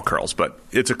 it wasn't all curls, but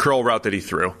it's a curl route that he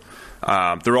threw.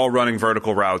 They're all running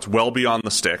vertical routes well beyond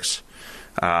the sticks.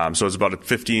 So it's about a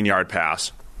 15-yard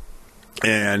pass.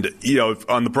 And,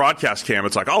 on the broadcast cam,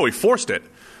 it's like, oh, he forced it.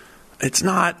 It's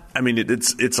not. I mean,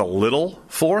 it's a little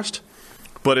forced,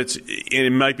 but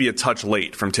it might be a touch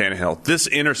late from Tannehill. This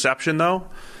interception, though,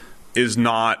 is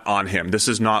not on him. This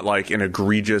is not like an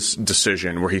egregious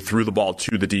decision where he threw the ball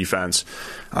to the defense.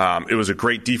 It was a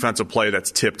great defensive play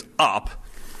that's tipped up,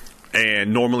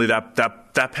 and normally that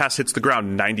pass hits the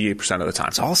ground 98% of the time.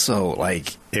 It's also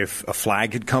like if a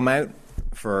flag had come out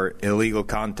for illegal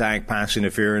contact, pass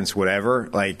interference, whatever,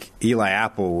 like Eli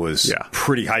Apple was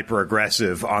pretty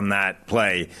hyper-aggressive on that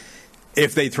play.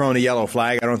 If they'd thrown a yellow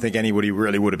flag, I don't think anybody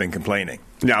really would have been complaining.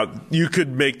 Now, you could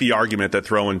make the argument that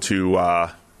throwing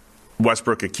to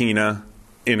Westbrook-Akina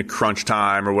in a crunch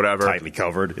time or whatever. Tightly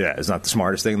covered. Yeah, it's not the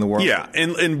smartest thing in the world. Yeah,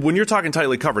 and when you're talking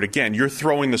tightly covered, again, you're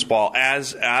throwing this ball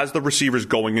as the receiver's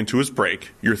going into his break,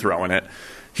 you're throwing it.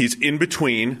 He's in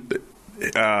between.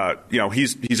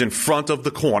 He's in front of the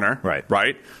corner,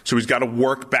 right? So he's got to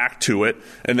work back to it,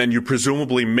 and then you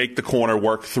presumably make the corner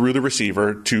work through the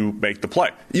receiver to make the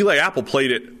play. Eli Apple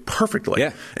played it perfectly.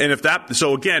 Yeah. And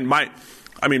so again, my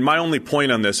only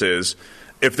point on this is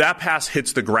if that pass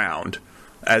hits the ground,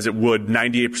 as it would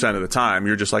 98% of the time,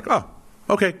 you're just like, oh,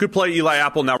 okay, good play, Eli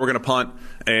Apple. Now we're going to punt,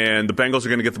 and the Bengals are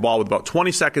going to get the ball with about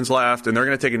 20 seconds left, and they're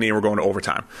going to take a knee, and we're going to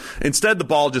overtime. Instead, the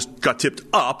ball just got tipped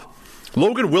up.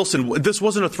 Logan Wilson, this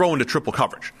wasn't a throw into triple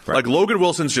coverage. Right. Like, Logan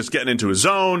Wilson's just getting into his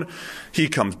zone. He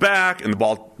comes back, and the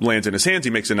ball lands in his hands.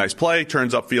 He makes a nice play,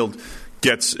 turns upfield,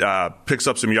 picks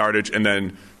up some yardage, and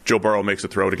then Joe Burrow makes a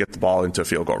throw to get the ball into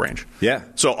field goal range. Yeah.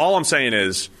 So all I'm saying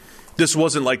is this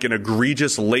wasn't like an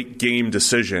egregious late-game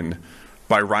decision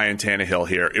by Ryan Tannehill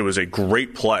here. It was a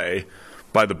great play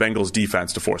by the Bengals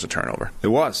defense to force a turnover. It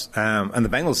was. And the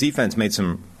Bengals defense made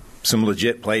some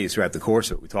legit plays throughout the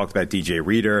course of it. We talked about DJ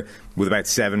Reader. With about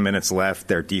 7 minutes left,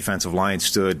 their defensive line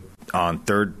stood on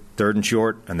third and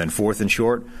short and then 4th and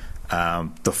short.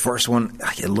 The first one,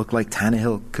 it looked like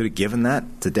Tannehill could have given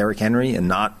that to Derrick Henry and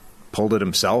not pulled it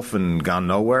himself and gone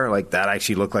nowhere. Like, that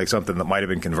actually looked like something that might have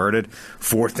been converted.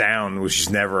 4th down was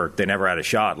just they never had a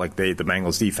shot. Like, the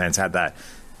Bengals defense had that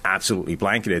absolutely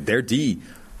blanketed. Their D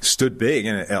stood big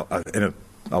in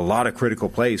a lot of critical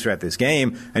plays throughout this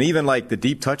game. And even like the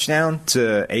deep touchdown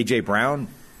to A.J. Brown,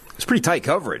 it's pretty tight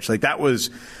coverage. Like, that was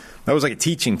like a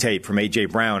teaching tape from A.J.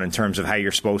 Brown in terms of how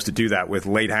you're supposed to do that with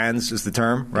late hands is the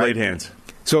term, right? Late hands.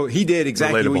 So he did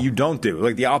exactly what you don't do,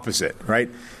 like the opposite, right?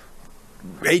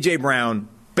 A.J. Brown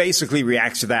basically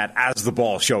reacts to that as the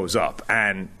ball shows up.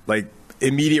 And like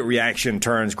immediate reaction,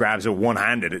 turns, grabs it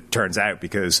one-handed, it turns out,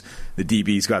 because the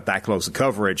DB's got that close to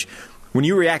coverage. When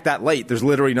you react that late, there's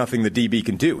literally nothing the DB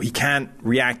can do. He can't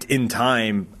react in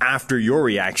time after your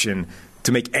reaction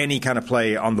to make any kind of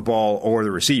play on the ball or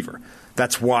the receiver.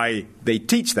 That's why they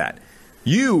teach that.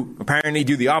 You apparently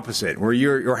do the opposite, where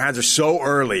your hands are so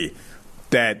early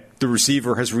that the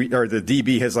receiver has or the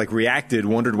DB has like reacted,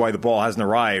 wondered why the ball hasn't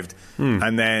arrived,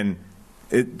 and then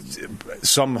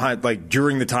somehow like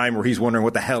during the time where he's wondering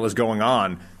what the hell is going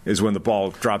on is when the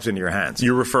ball drops into your hands.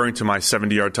 You're referring to my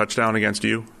 70-yard touchdown against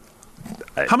you?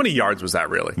 How many yards was that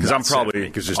really? Because I'm probably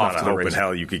because there's not a hope in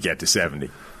hell you could get to 70.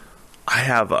 I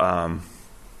have I'll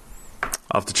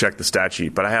have to check the stat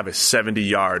sheet, but I have a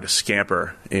 70-yard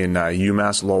scamper in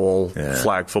UMass Lowell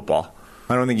flag football.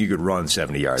 I don't think you could run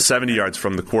 70 yards. 70 yards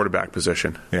from the quarterback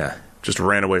position. Yeah. Just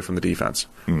ran away from the defense.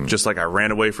 Just like I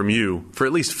ran away from you for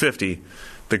at least 50.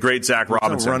 The great Zach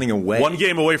Robinson. Running away. One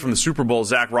game away from the Super Bowl,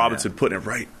 Zach Robinson putting it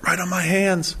right on my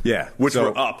hands. Yeah. Which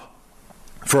were up.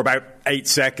 For about 8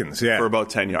 seconds, yeah. For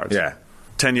about 10 yards. Yeah.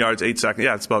 10 yards, 8 seconds.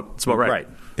 Yeah, it's about right. Right.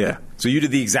 Yeah. So you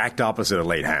did the exact opposite of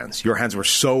late hands. Your hands were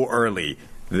so early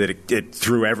that it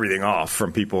threw everything off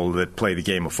from people that play the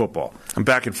game of football. I'm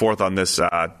back and forth on this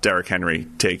Derrick Henry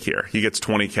take here. He gets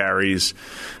 20 carries,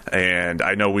 and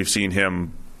I know we've seen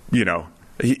him,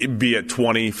 be at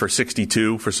 20 for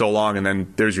 62 for so long, and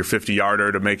then there's your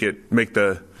 50-yarder to make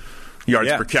the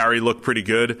yards per carry look pretty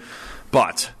good.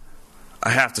 But I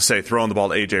have to say, throwing the ball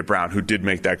to A.J. Brown, who did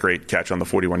make that great catch on the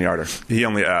 41-yarder.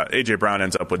 A.J. Brown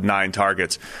ends up with 9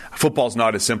 targets. Football's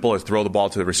not as simple as throw the ball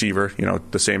to the receiver,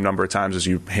 the same number of times as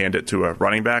you hand it to a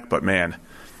running back. But, man,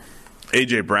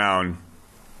 A.J. Brown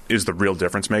is the real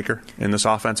difference maker in this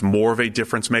offense. More of a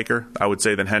difference maker, I would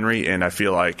say, than Henry. And I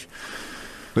feel like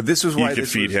you could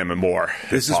feed him more.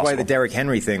 This is why the Derrick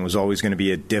Henry thing was always going to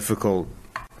be a difficult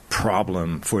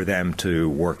problem for them to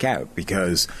work out,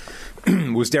 because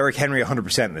was Derrick Henry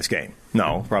 100% in this game?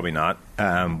 No, probably not.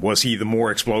 Was he the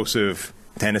more explosive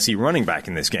Tennessee running back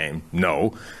in this game?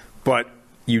 No. But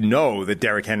that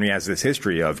Derrick Henry has this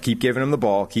history of keep giving him the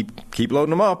ball, keep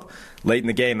loading him up. Late in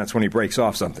the game, that's when he breaks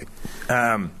off something.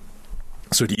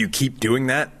 So do you keep doing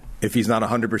that if he's not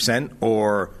 100%,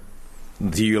 or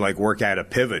do you work out a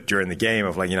pivot during the game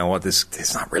of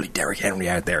it's not really Derrick Henry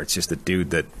out there, it's just a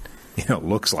dude that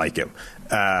looks like him,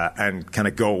 and kind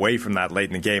of go away from that late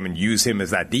in the game and use him as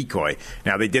that decoy.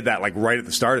 Now, they did that right at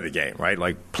the start of the game,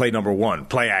 right? Play number 1,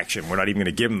 play action. We're not even going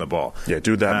to give him the ball. Yeah,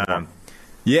 do that.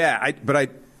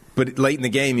 But late in the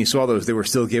game, you saw they were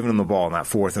still giving him the ball in that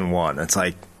 4th and 1. It's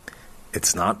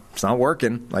it's not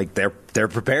working. They're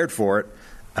prepared for it.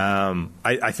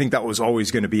 I think that was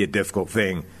always going to be a difficult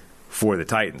thing for the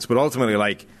Titans. But ultimately,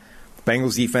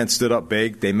 Bengals defense stood up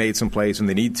big. They made some plays when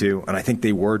they need to, and I think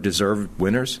they were deserved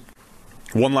winners.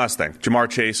 One last thing. Jamar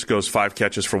Chase goes 5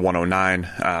 catches for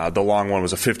 109. The long one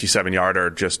was a 57-yarder,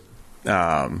 just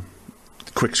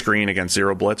quick screen against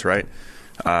zero blitz, right?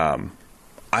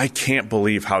 I can't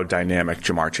believe how dynamic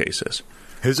Jamar Chase is.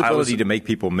 His ability to make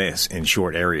people miss in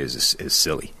short areas is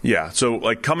silly. Yeah,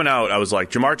 so coming out, I was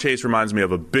Jamar Chase reminds me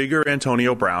of a bigger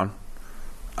Antonio Brown.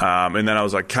 And then I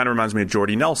was kind of reminds me of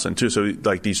Jordy Nelson, too. So,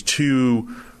 these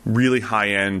two really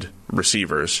high-end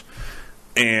receivers.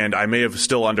 And I may have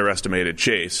still underestimated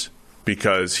Chase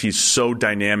because he's so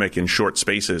dynamic in short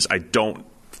spaces. I don't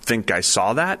think I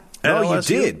saw that at No, LSU.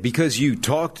 You did, because you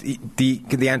talked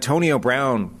the Antonio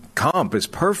Brown comp is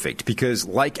perfect, because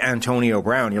like Antonio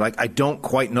Brown, you're I don't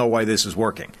quite know why this is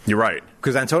working. You're right.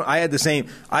 Because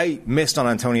I missed on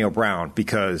Antonio Brown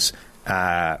because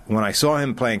when I saw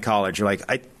him play in college, you're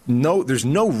there's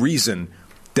no reason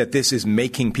that this is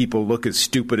making people look as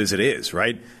stupid as it is,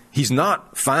 right? He's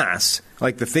not fast.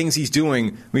 The things he's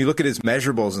doing, when you look at his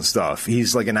measurables and stuff,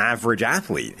 he's an average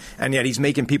athlete. And yet he's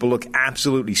making people look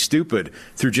absolutely stupid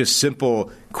through just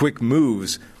simple, quick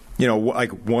moves.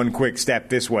 One quick step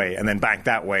this way and then back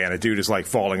that way, and a dude is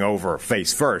falling over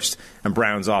face first, and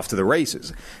Brown's off to the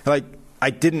races. I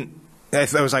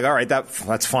was all right,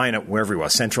 that's fine at wherever he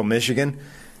was, Central Michigan.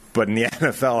 But in the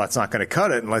NFL, that's not going to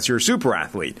cut it unless you're a super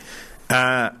athlete.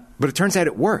 But it turns out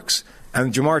it works.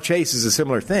 And Jamar Chase is a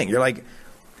similar thing. You're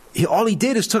all he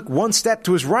did is took one step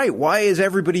to his right. Why is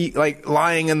everybody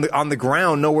lying on the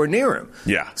ground nowhere near him?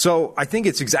 Yeah. So I think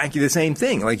it's exactly the same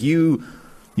thing.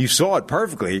 You saw it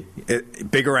perfectly,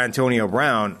 bigger Antonio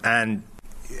Brown, and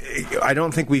I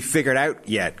don't think we've figured out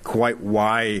yet quite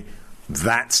why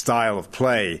that style of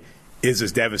play is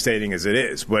as devastating as it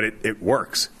is, but it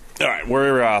works. All right,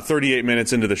 we're 38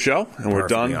 minutes into the show, and we're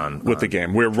done with the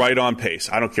game. We're right on pace.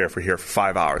 I don't care if we're here for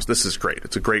 5 hours. This is great.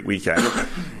 It's a great weekend.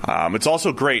 It's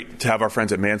also great to have our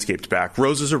friends at Manscaped back.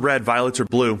 Roses are red, violets are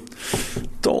blue.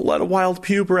 Don't let a wild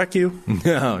pube wreck you.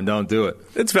 No, don't do it.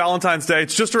 It's Valentine's Day.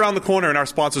 It's just around the corner, and our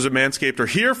sponsors at Manscaped are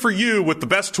here for you with the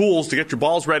best tools to get your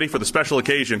balls ready for the special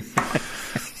occasion.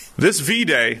 This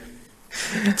V-Day,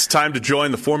 it's time to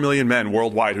join the 4 million men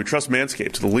worldwide who trust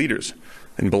Manscaped, the leaders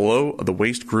in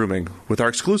below-the-waist grooming. With our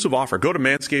exclusive offer, go to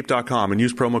manscaped.com and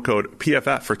use promo code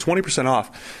PFF for 20%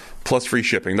 off plus free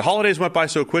shipping. The holidays went by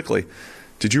so quickly.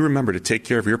 Did you remember to take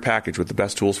care of your package with the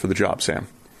best tools for the job, Sam?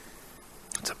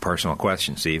 It's a personal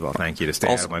question, Steve. I'll thank you to stay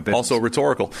out of my business. Also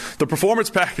rhetorical. The Performance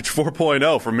Package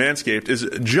 4.0 from Manscaped is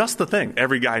just the thing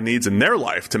every guy needs in their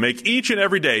life to make each and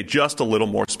every day just a little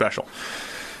more special.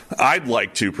 I'd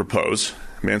like to propose,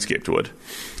 Manscaped would,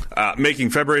 making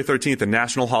February 13th a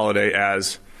national holiday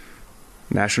as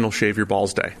National Shave Your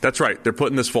Balls Day. That's right. They're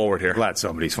putting this forward here. Glad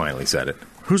somebody's finally said it.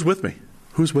 Who's with me?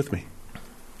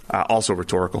 Also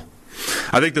rhetorical.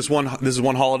 I think this is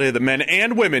one holiday that men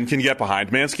and women can get behind.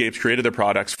 Manscaped created their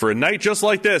products for a night just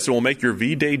like this. It will make your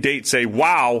V-Day date say,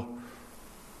 wow,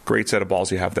 great set of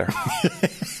balls you have there.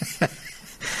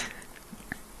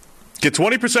 Get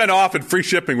 20% off and free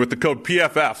shipping with the code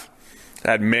PFF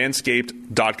at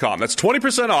manscaped.com. That's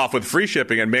 20% off with free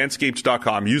shipping at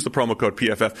manscaped.com. Use the promo code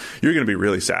PFF. You're going to be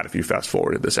really sad if you fast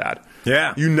forwarded this ad.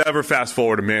 Yeah. You never fast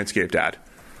forward a Manscaped ad.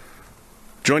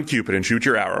 Join Cupid and shoot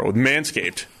your arrow with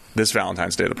Manscaped this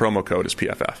Valentine's Day. The promo code is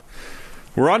PFF.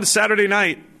 We're on to Saturday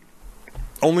night.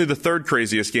 only the third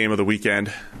craziest game of the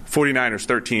weekend. 49ers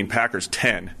 13, Packers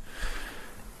 10.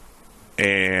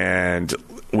 And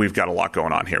we've got a lot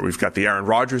going on here. We've got the Aaron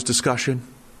Rodgers discussion,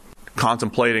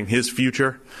 contemplating his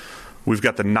future. We've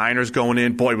got the Niners going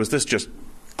in. Boy, was this just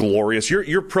glorious.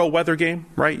 You're pro-weather game,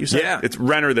 right? You said? Yeah. It's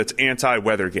Renner that's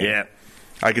anti-weather game. Yeah.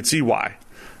 I could see why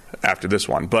after this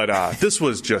one. But this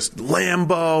was just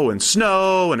Lambeau and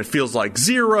snow, and it feels like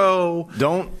zero.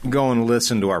 Don't go and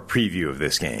listen to our preview of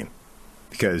this game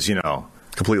because,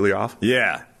 Completely off?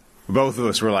 Yeah. Both of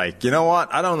us were like, you know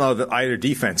what? I don't know that either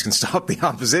defense can stop the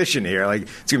opposition here. Like,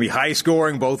 it's going to be high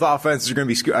scoring. Both offenses are going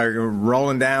to be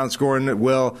rolling down, scoring at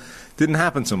will. Didn't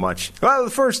happen so much. Well, the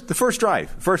first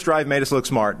drive. First drive made us look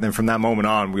smart. And then from that moment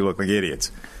on, we looked like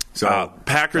idiots. So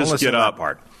Packers get up.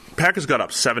 Part. Packers got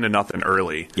up 7-0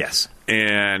 early. Yes.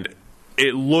 And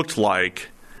it looked like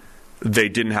they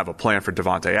didn't have a plan for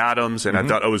Davante Adams. And I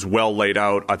thought it was well laid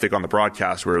out, I think, on the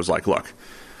broadcast where it was like, look,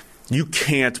 you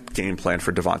can't game plan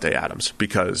for Davante Adams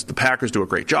because the Packers do a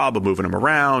great job of moving him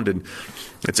around, and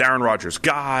it's Aaron Rodgers'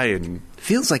 guy. And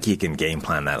feels like you can game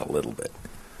plan that a little bit,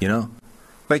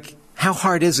 Like, how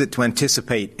hard is it to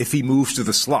anticipate if he moves to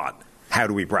the slot? How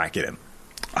do we bracket him?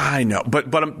 I know,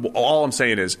 but all I'm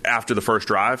saying is after the first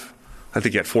drive, I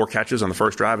think he had 4 catches on the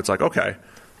first drive. It's like, okay,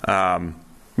 they're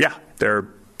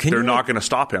not going to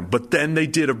stop him. But then they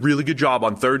did a really good job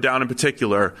on third down in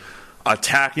particular,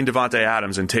 attacking Davante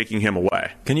Adams and taking him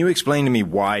away. Can you explain to me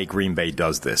why Green Bay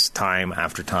does this time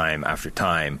after time after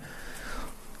time?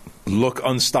 Look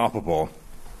unstoppable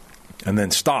and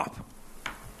then stop.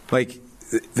 Like,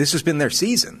 this has been their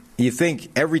season. You think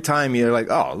every time you're like,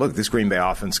 oh, look, this Green Bay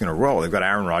offense is going to roll. They've got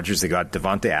Aaron Rodgers. They've got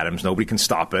Davante Adams. Nobody can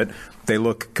stop it. They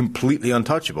look completely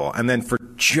untouchable. And then for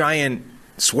giant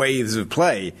swathes of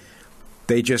play,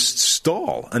 they just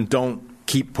stall and don't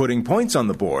keep putting points on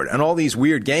the board. And all these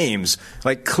weird games,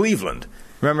 like Cleveland.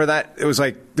 Remember that? It was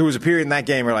like there was a period in that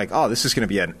game where like, oh, this is going to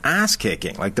be an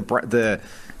ass-kicking. Like the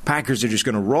Packers are just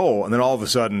going to roll. And then all of a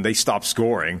sudden they stop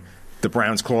scoring. The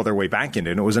Browns claw their way back into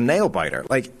it, and it was a nail-biter.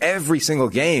 Like, every single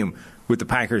game with the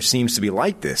Packers seems to be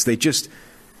like this. They just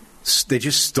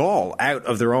stall out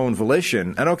of their own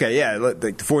volition. And, okay, yeah,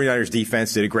 the 49ers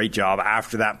defense did a great job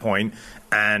after that point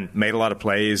and made a lot of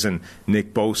plays, and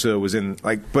Nick Bosa was in,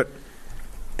 but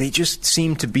they just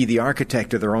seem to be the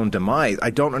architect of their own demise.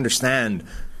 I don't understand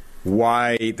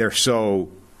why they're so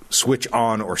switch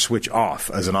on or switch off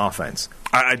as an offense.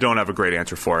 I don't have a great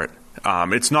answer for it.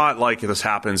 It's not like this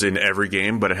happens in every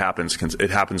game, but it happens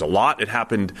a lot. It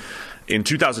happened in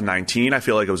 2019. I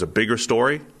feel like it was a bigger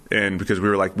story, and because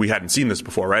we hadn't seen this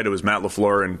before, right? It was Matt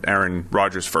LaFleur and Aaron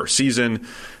Rodgers' first season,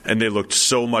 and they looked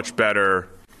so much better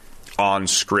on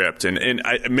script. And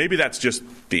maybe that's just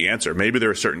the answer. Maybe there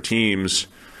are certain teams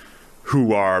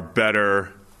who are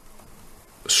better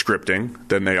scripting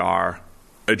than they are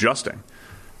adjusting.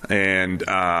 And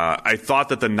I thought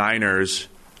that the Niners,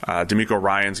 D'Amico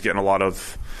Ryan's getting a lot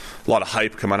of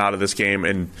hype coming out of this game,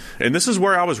 and this is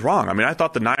where I was wrong. I mean, I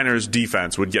thought the Niners'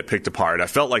 defense would get picked apart. I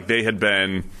felt like they had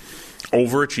been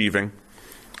overachieving.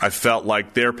 I felt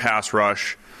like their pass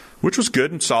rush, which was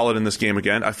good and solid in this game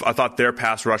again, I thought their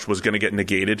pass rush was going to get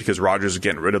negated because Rodgers is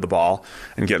getting rid of the ball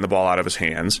and getting the ball out of his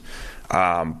hands.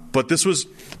 But this was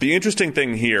the interesting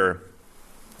thing here.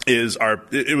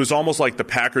 It was almost like the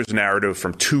Packers narrative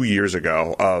from 2 years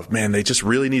ago of, man, they just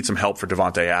really need some help for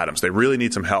Davante Adams. They really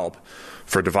need some help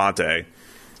for Davante.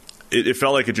 It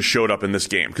felt like it just showed up in this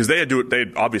game because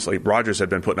obviously Rodgers had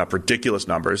been putting up ridiculous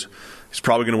numbers. He's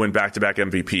probably going to win back-to-back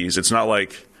MVPs. It's not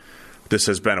like this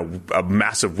has been a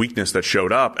massive weakness that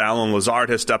showed up. Alan Lazard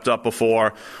has stepped up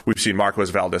before. We've seen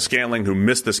Marquez Valdez-Scantling, who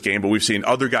missed this game, but we've seen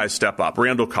other guys step up.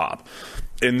 Randall Cobb.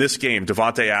 In this game,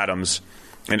 Davante Adams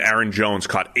and Aaron Jones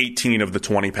caught 18 of the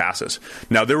 20 passes.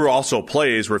 Now, there were also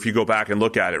plays where if you go back and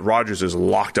look at it, Rodgers is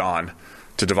locked on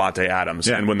to Davante Adams.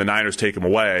 Yeah. And when the Niners take him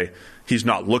away, he's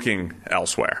not looking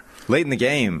elsewhere. Late in the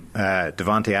game,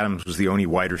 Davante Adams was the only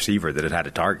wide receiver that had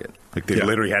a target. Like, they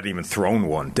literally hadn't even thrown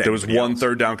one. There was one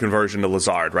third down conversion to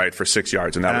Lazard, right, for 6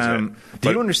 yards, and that was it.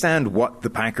 Do you understand what the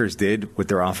Packers did with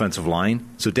their offensive line?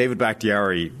 So David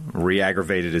Bakhtiari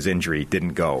re-aggravated his injury,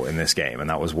 didn't go in this game, and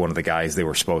that was one of the guys they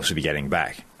were supposed to be getting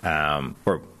back.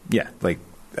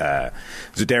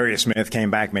 Zadarius Smith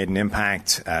came back, made an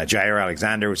impact. Jair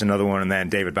Alexander was another one, and then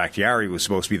David Bakhtiari was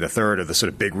supposed to be the third of the sort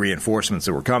of big reinforcements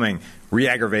that were coming.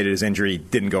 Re-aggravated his injury,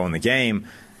 didn't go in the game.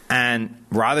 And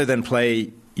rather than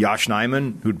play Josh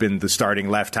Nijman, who'd been the starting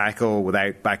left tackle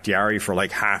without Bakhtiari for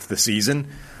like half the season,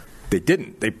 they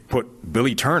didn't. They put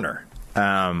Billy Turner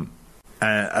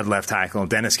at left tackle, and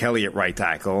Dennis Kelly at right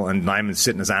tackle, and Nijman's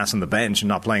sitting his ass on the bench and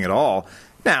not playing at all.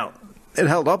 Now, it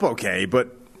held up okay,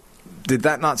 but did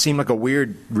that not seem like a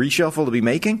weird reshuffle to be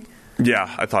making?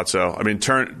 Yeah, I thought so. I mean,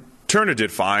 Turner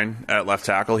did fine at left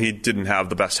tackle. He didn't have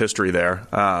the best history there.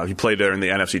 He played there in the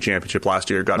NFC Championship last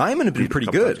year. Nyman had been pretty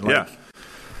good. Yeah.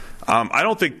 I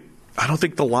don't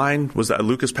think the line was that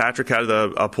Lucas Patrick had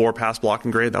a poor pass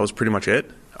blocking grade. That was pretty much it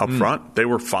up front. They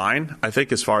were fine, I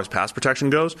think, as far as pass protection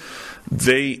goes.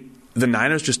 The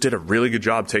Niners just did a really good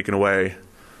job taking away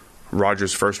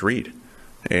Rodgers' first read,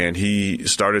 and he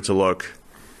started to look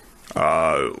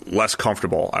less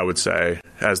comfortable, I would say,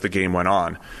 as the game went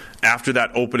on. After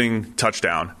that opening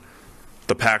touchdown,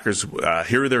 the Packers,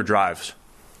 here are their drives: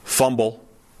 fumble,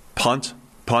 punt,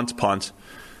 punt, punt.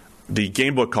 The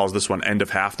game book calls this one end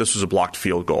of half. This was a blocked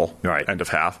field goal, right? End of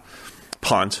half.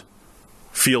 Punt,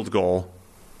 field goal,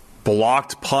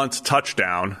 blocked punt,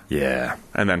 touchdown. Yeah.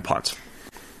 And then punt.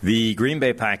 The Green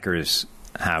Bay Packers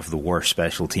have the worst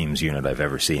special teams unit I've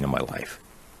ever seen in my life.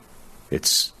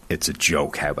 It's a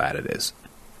joke how bad it is.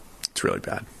 It's really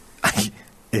bad.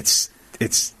 It's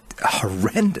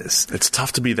horrendous. It's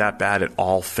tough to be that bad at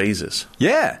all phases.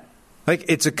 Yeah. Like,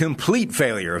 it's a complete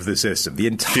failure of the system. The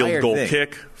entire field goal thing.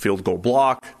 Kick, field goal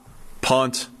block,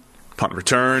 punt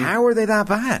return. How are they that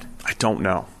bad? I don't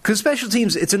know. Because special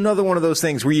teams, it's another one of those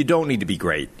things where you don't need to be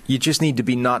great. You just need to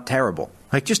be not terrible.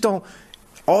 Like, just don't.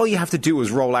 All you have to do is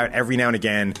roll out every now and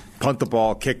again, punt the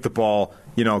ball, kick the ball,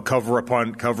 cover a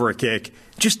punt, cover a kick.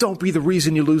 Just don't be the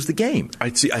reason you lose the game.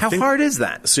 How hard is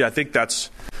that? See, I think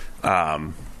that's.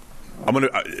 I'm going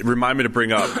to remind me to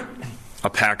bring up a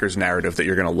Packers narrative that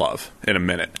you're going to love in a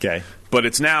minute. Okay. But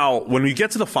it's now, when we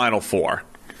get to the Final Four,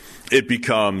 it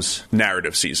becomes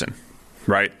narrative season,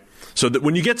 right? So that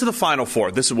when you get to the Final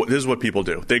Four, this is what people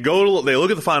do. They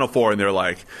look at the Final Four and they're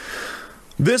like,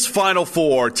 this Final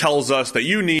Four tells us that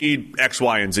you need X,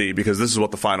 Y, and Z because this is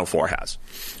what the Final Four has.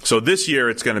 So this year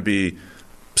it's going to be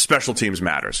special teams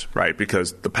matters, right?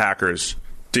 Because the Packers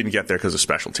didn't get there because of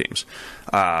special teams.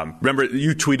 Remember,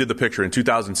 you tweeted the picture in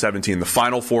 2017. The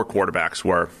Final Four quarterbacks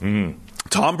were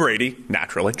Tom Brady,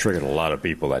 naturally. Triggered a lot of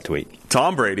people, that tweet.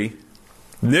 Tom Brady,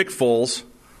 Nick Foles,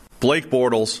 Blake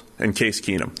Bortles, and Case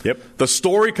Keenum. Yep. The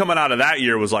story coming out of that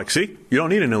year was like, see, you don't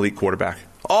need an elite quarterback.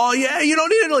 Oh, yeah, you don't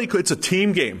need an elite. It's a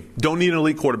team game. Don't need an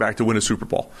elite quarterback to win a Super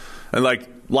Bowl. And like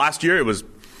last year, it was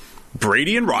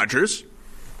Brady and Rodgers,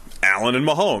 Allen and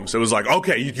Mahomes. It was like,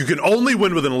 okay, you can only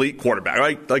win with an elite quarterback,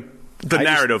 right? Like the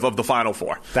narrative of the Final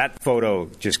Four. That photo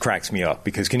just cracks me up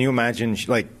because can you imagine,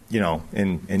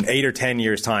 in 8 or 10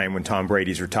 years' time when Tom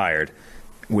Brady's retired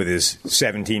with his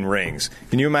 17 rings,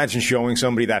 can you imagine showing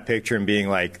somebody that picture and being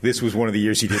like, this was one of the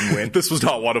years he didn't win? This was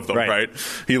not one of them, right?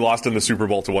 He lost in the Super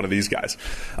Bowl to one of these guys.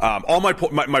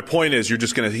 My point is, you're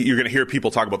gonna hear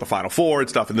people talk about the Final Four and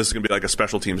stuff, and this is gonna be like a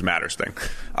special teams matters thing.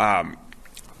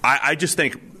 I just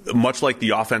think, much like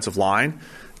the offensive line,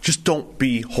 just don't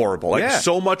be horrible.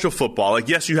 So much of football,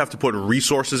 yes, you have to put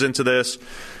resources into this.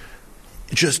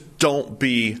 Just don't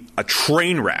be a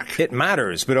train wreck. It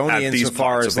matters, but only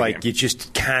insofar as you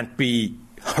just can't be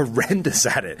horrendous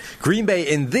at it. Green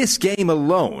Bay in this game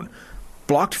alone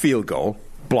blocked field goal,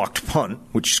 blocked punt,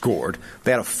 which scored.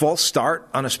 They had a false start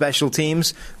on a special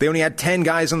teams. They only had 10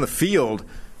 guys on the field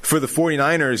for the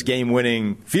 49ers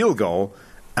game-winning field goal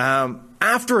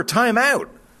after a timeout.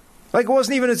 It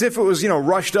wasn't even as if it was,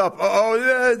 rushed up.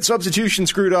 Substitution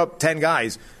screwed up 10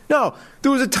 guys. No,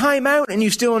 there was a timeout, and you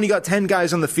still only got 10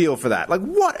 guys on the field for that.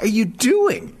 What are you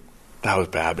doing? That was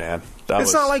bad, man.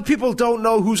 It's not like people don't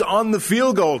know who's on the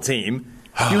field goal team.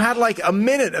 You had a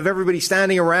minute of everybody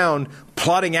standing around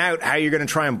plotting out how you're going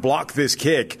to try and block this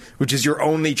kick, which is your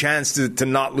only chance to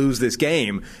not lose this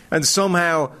game. And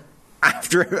somehow,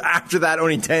 after that,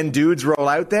 only 10 dudes roll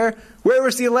out there. Where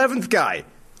was the 11th guy?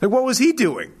 What was he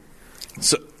doing?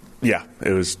 So, yeah,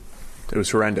 it was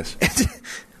horrendous.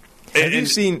 Have you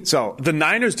seen? So the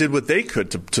Niners did what they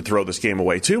could to throw this game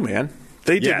away too, man.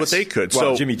 They did what they could.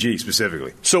 Well, Jimmy G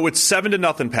specifically. So it's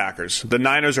 7-0 Packers. The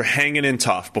Niners are hanging in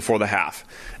tough before the half.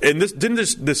 And didn't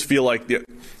this feel like the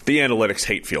analytics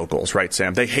hate field goals, right,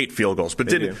 Sam? They hate field goals,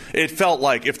 but it felt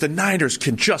like if the Niners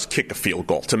can just kick a field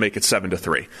goal to make it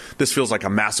 7-3, this feels like a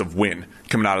massive win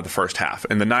coming out of the first half.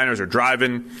 And the Niners are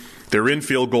driving. They're in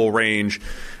field goal range,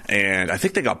 and I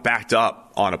think they got backed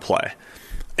up on a play.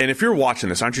 And if you're watching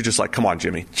this, aren't you just like, come on,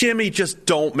 Jimmy? Jimmy, just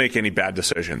don't make any bad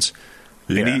decisions.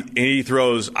 Yeah. And he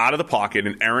throws out of the pocket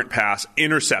an errant pass,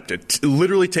 intercepted. It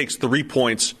literally takes 3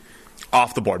 points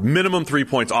off the board. Minimum 3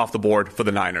 points off the board for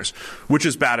the Niners, which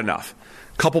is bad enough.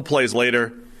 Couple plays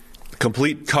later,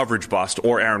 complete coverage bust,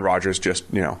 or Aaron Rodgers just,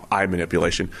 eye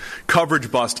manipulation.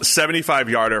 Coverage bust,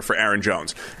 75-yarder for Aaron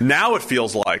Jones. Now it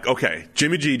feels like, okay,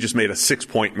 Jimmy G just made a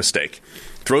 6-point mistake.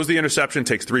 Throws the interception,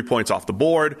 takes 3 points off the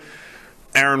board.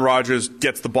 Aaron Rodgers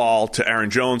gets the ball to Aaron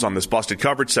Jones on this busted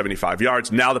coverage, 75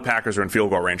 yards. Now the Packers are in field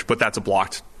goal range, but that's a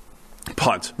blocked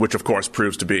punt, which of course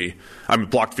proves to be,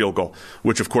 blocked field goal,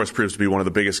 which of course proves to be one of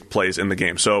the biggest plays in the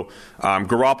game. So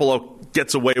Garoppolo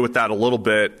gets away with that a little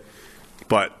bit,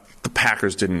 but the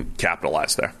Packers didn't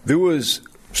capitalize there.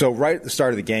 Right at the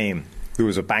start of the game, there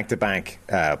was a back-to-back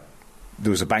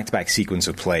sequence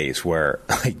of plays where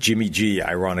Jimmy G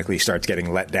ironically starts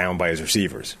getting let down by his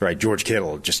receivers. Right, George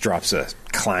Kittle just drops a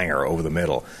clanger over the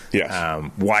middle.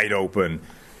 Yes. Wide open.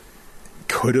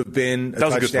 Could have been a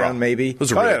touchdown, maybe. It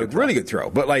was a really good throw.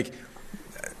 But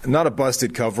not a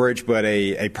busted coverage, but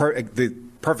the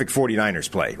perfect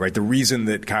 49ers play. Right, the reason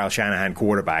that Kyle Shanahan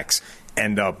quarterbacks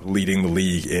end up leading the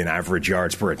league in average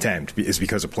yards per attempt is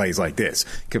because of plays like this.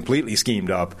 Completely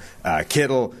schemed up.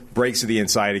 Kittle breaks to the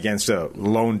inside against a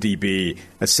lone DB.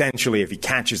 Essentially, if he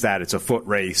catches that, it's a foot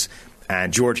race.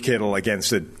 And George Kittle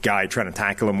against a guy trying to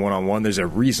tackle him one-on-one, there's a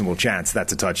reasonable chance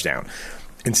that's a touchdown.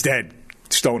 Instead,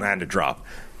 stone-handed drop.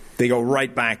 They go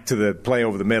right back to the play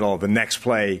over the middle. The next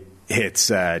play hits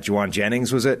Juwan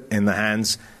Jennings, was it, in the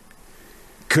hands?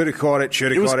 Could have caught it,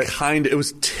 should have caught it. It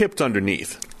was tipped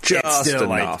underneath. Just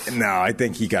enough. No, I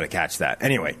think he got to catch that.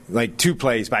 Anyway, 2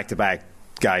 plays back-to-back,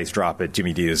 guys drop it,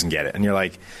 Jimmy D doesn't get it. And you're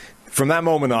like, from that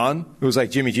moment on, it was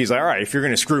like Jimmy G's like, all right, if you're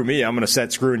going to screw me, I'm going to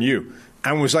set screwing you.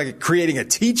 And it was like creating a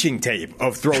teaching tape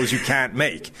of throws you can't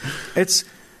make. It's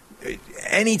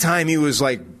anytime he was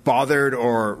bothered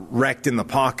or wrecked in the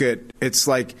pocket, it's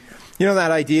like,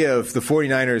 that idea of the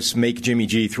 49ers make Jimmy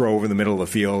G throw over the middle of the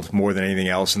field more than anything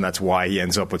else, and that's why he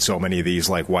ends up with so many of these,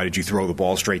 why did you throw the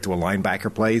ball straight to a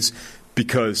linebacker plays?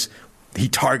 Because he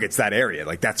targets that area.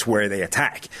 That's where they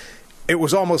attack. It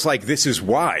was almost like this is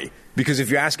why. Because if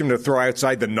you ask him to throw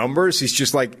outside the numbers, he's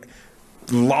just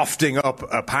lofting up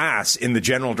a pass in the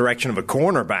general direction of a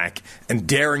cornerback and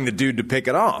daring the dude to pick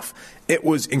it off. It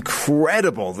was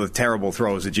incredible, the terrible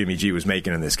throws that Jimmy G was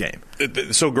making in this game.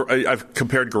 So I've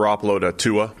compared Garoppolo to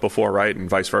Tua before, right, and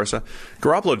vice versa.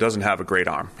 Garoppolo doesn't have a great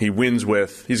arm. He wins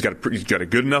with he's got a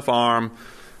good enough arm,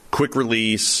 quick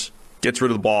release, gets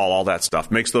rid of the ball, all that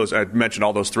stuff. Makes those. I mentioned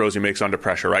all those throws he makes under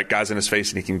pressure, right? Guys in his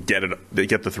face, and he can get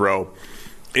the throw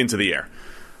into the air.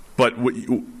 But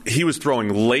he was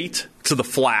throwing late to the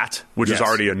flat, which is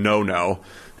already a no-no.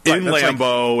 In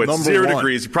Lambeau, it's 0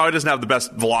 degrees. He probably doesn't have the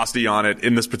best velocity on it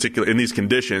in these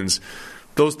conditions.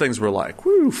 Those things were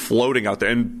floating out there,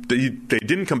 and they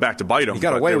didn't come back to bite him. He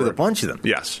got away with a bunch of them.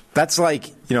 Yes, that's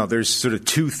there's sort of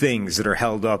 2 things that are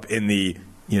held up in the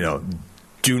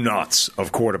do nots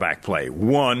of quarterback play.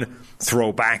 One,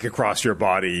 throw back across your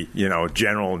body,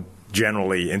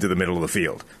 generally into the middle of the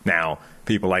field. Now,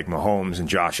 people like Mahomes and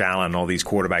Josh Allen and all these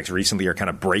quarterbacks recently are kind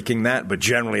of breaking that, but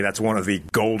generally that's one of the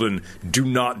golden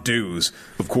do-not-dos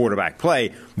of quarterback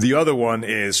play. The other one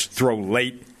is throw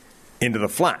late into the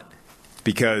flat,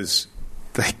 because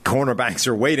the cornerbacks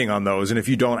are waiting on those, and if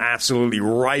you don't absolutely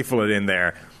rifle it in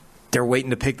there, they're waiting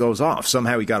to pick those off.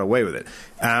 Somehow he got away with it.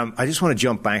 I just want to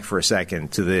jump back for a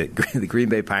second to the Green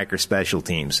Bay Packers special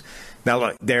teams. Now,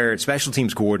 look, their special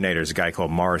teams coordinator is a guy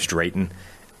called Morris Drayton,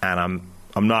 and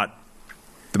I'm not...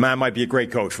 The man might be a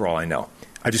great coach for all I know.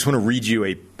 I just want to read you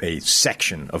a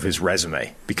section of his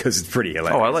resume because it's pretty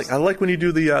hilarious. I like when you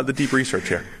do the deep research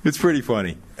here. It's pretty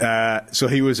funny. So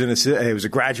he was a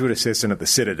graduate assistant at the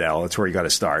Citadel. That's where he got to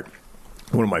start.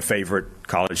 One of my favorite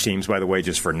college teams, by the way,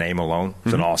 just for name alone.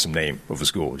 It's an awesome name of a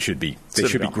school. They should be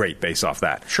great based off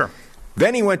that. Sure.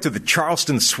 Then he went to the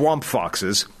Charleston Swamp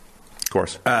Foxes. Of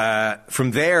course.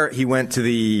 From there, he went to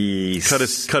the...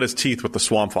 Cut his teeth with the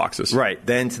Swamp Foxes. Right.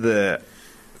 Then to the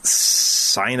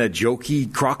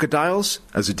Sinajoki Crocodiles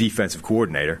as a defensive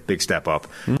coordinator. Big step up.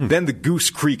 Then the Goose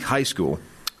Creek High School.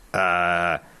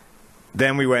 Then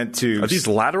we went to... Are these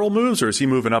lateral moves, or is he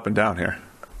moving up and down here?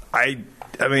 I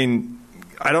mean,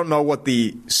 I don't know what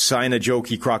the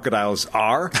Sinajoki Crocodiles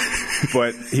are,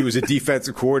 but he was a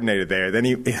defensive coordinator there. Then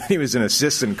he was an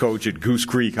assistant coach at Goose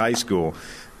Creek High School.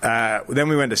 Then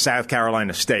we went to South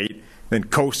Carolina State, then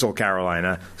Coastal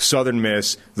Carolina, Southern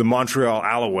Miss, the Montreal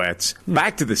Alouettes,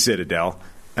 back to the Citadel.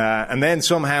 And then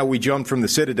somehow we jumped from the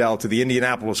Citadel to the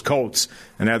Indianapolis Colts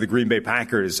and now the Green Bay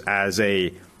Packers as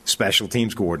a special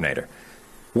teams coordinator.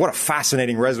 What a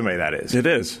fascinating resume that is. It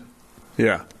is.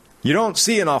 Yeah. You don't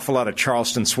see an awful lot of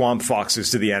Charleston Swamp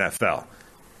Foxes to the NFL.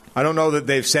 I don't know that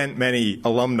they've sent many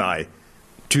alumni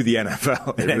to the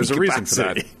NFL. There's a reason for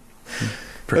that.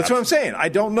 That's what I'm saying. I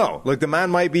don't know. Look, the man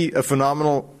might be a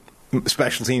phenomenal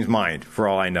special teams mind, for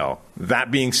all I know.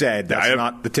 That being said, that's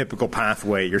not the typical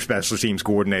pathway your special teams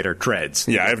coordinator treads.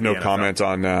 Yeah, I have no comment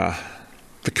on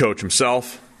the coach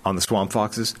himself. On the Swamp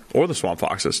Foxes? Or the Swamp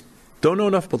Foxes. Don't know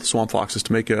enough about the swamp foxes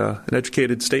to make an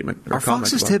educated statement or Are comment.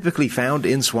 foxes about. typically found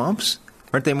in swamps?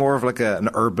 Aren't they more of like an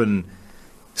urban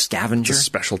scavenger? It's a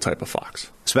special type of fox.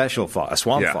 Special fox, a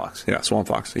swamp fox. Yeah, swamp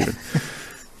fox even.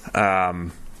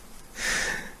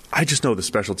 I just know the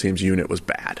special teams unit was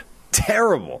bad.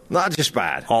 Terrible. Not just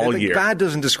bad. All year. Bad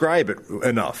doesn't describe it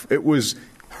enough. It was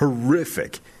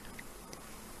horrific.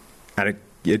 And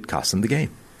it cost them the game.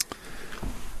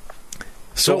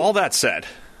 So all that said,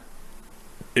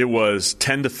 it was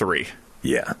 10-3.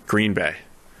 Yeah. Green Bay.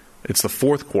 It's the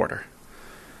fourth quarter.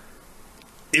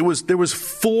 There was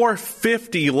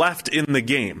 4:50 left in the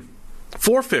game.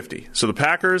 4:50. So the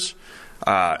Packers,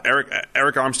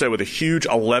 Eric Armstead with a huge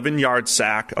 11-yard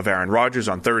sack of Aaron Rodgers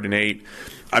on 3rd and 8.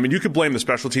 I mean, you could blame the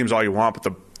special teams all you want,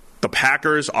 but the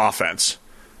Packers offense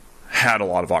had a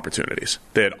lot of opportunities.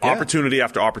 They had opportunity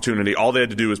after opportunity. All they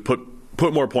had to do was put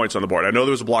more points on the board. I know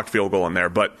there was a blocked field goal in there,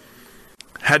 but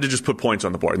had to just put points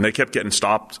on the board. And they kept getting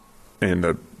stopped, and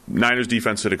the Niners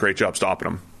defense did a great job stopping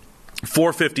them.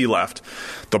 4:50 left.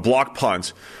 The block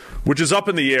punt, which is up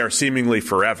in the air seemingly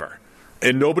forever,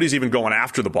 and nobody's even going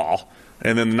after the ball.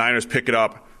 And then the Niners pick it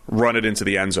up, run it into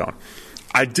the end zone.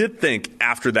 I did think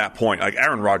after that point, like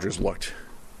Aaron Rodgers looked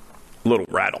a little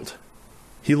rattled.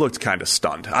 He looked kind of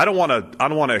stunned. I don't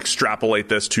want to extrapolate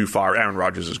this too far. Aaron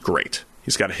Rodgers is great.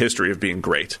 He's got a history of being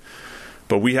great.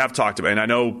 But we have talked about, and I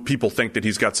know people think that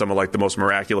he's got some of like the most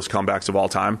miraculous comebacks of all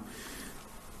time.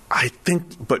 I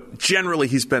think, but generally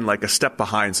he's been like a step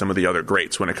behind some of the other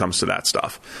greats when it comes to that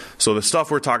stuff. So the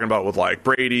stuff we're talking about with like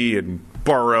Brady and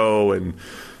Burrow, and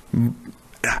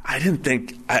I didn't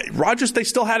think Rodgers, they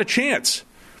still had a chance.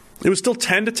 It was still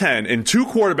 10-10, and two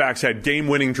quarterbacks had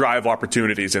game-winning drive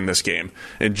opportunities in this game,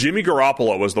 and Jimmy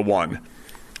Garoppolo was the one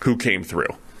who came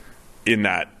through in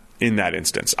that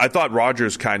instance. I thought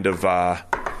Rodgers kind of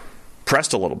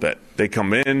pressed a little bit. They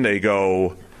come in, he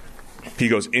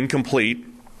goes incomplete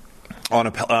on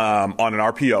an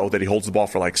RPO that he holds the ball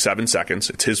for like 7 seconds.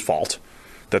 It's his fault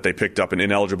that they picked up an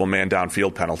ineligible man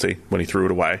downfield penalty when he threw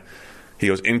it away. He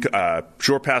goes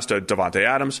short pass to Davante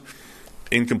Adams,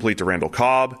 incomplete to Randall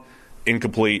Cobb,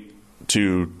 incomplete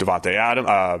to Davante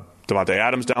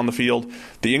Adams down the field.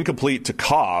 The incomplete to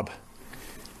Cobb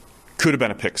could have been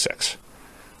a pick six.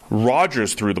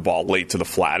 Rodgers threw the ball late to the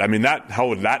flat. I mean, how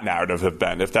would that narrative have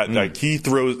been if that like he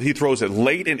throws it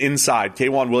late and inside?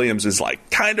 K'Wan Williams is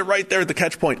like kind of right there at the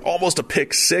catch point, almost a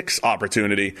pick six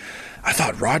opportunity. I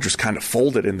thought Rodgers kind of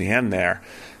folded in the end there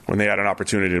when they had an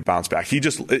opportunity to bounce back. He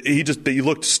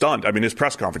looked stunned. I mean, his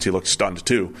press conference, he looked stunned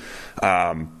too.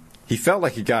 He felt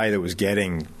like a guy that was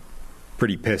getting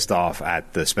pretty pissed off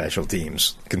at the special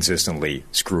teams consistently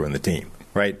screwing the team,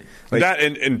 right? Like, that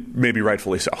and maybe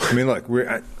rightfully so. I mean, look,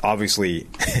 we're obviously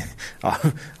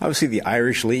the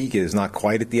Irish League is not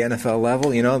quite at the NFL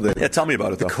level. You know, tell me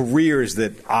about it. The careers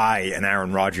that I and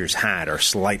Aaron Rodgers had are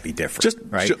slightly different. Just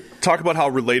talk about how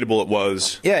relatable it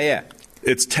was. Yeah.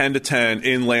 It's 10-10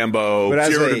 in Lambeau,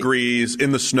 0 degrees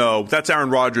in the snow. That's Aaron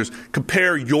Rodgers.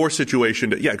 Compare your situation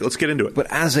to let's get into it. But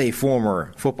as a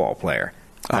former football player,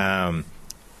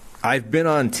 I've been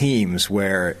on teams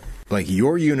where like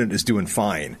your unit is doing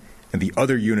fine and the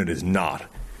other unit is not.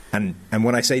 And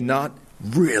when I say not,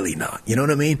 really not. You know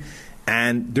what I mean?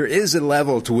 And there is a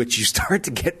level to which you start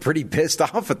to get pretty pissed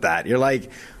off at that. You're like,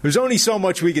 there's only so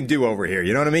much we can do over here.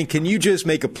 You know what I mean? Can you just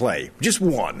make a play? Just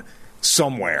one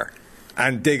somewhere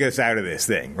and dig us out of this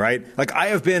thing, right? Like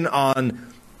I've been on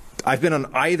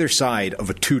either side of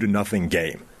a 2-0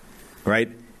 game,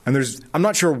 right? And I'm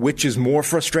not sure which is more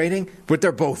frustrating, but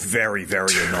they're both very,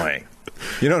 very annoying.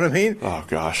 You know what I mean? Oh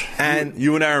gosh! And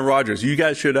you and Aaron Rodgers, you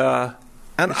guys should. What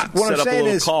set I'm up saying a little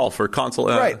is call for console.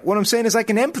 Right. What I'm saying is I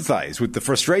can empathize with the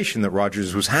frustration that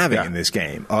Rodgers was having in this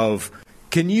game. Of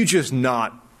can you just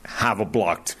not have a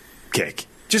blocked kick?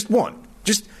 Just one.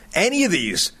 Just any of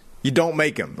these. You don't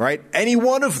make them, right? Any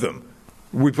one of them,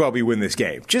 we probably win this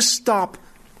game. Just stop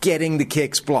getting the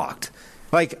kicks blocked.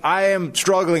 Like, I am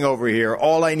struggling over here.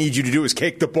 All I need you to do is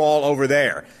kick the ball over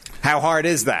there. How hard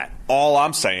is that? All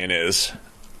I'm saying is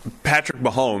Patrick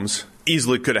Mahomes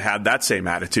easily could have had that same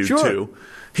attitude, too.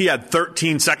 He had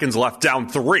 13 seconds left down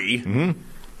 3 in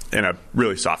a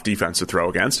really soft defense to throw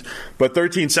against. But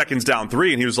 13 seconds down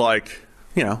 3, and he was like,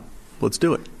 let's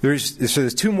do it.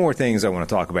 There's two more things I want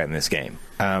to talk about in this game.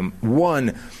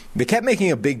 One, they kept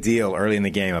making a big deal early in the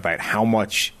game about how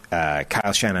much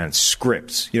Kyle Shanahan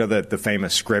scripts. You know, the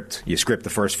famous script. You script the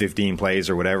first 15 plays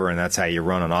or whatever, and that's how you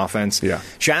run on offense. Yeah.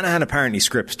 Shanahan apparently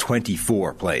scripts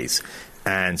 24 plays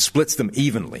and splits them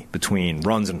evenly between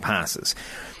runs and passes.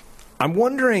 I'm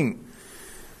wondering,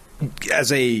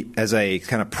 as a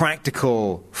kind of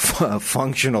practical,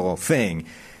 functional thing,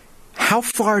 how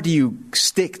far do you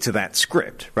stick to that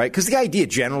script, right? Because the idea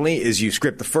generally is you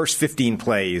script the first 15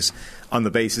 plays on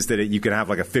the basis that you can have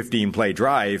like a 15-play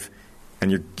drive,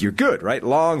 and you're good, right?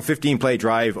 Long 15-play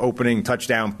drive, opening,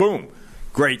 touchdown, boom.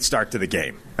 Great start to the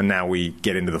game. And now we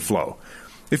get into the flow.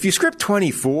 If you script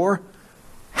 24,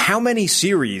 how many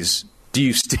series do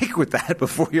you stick with that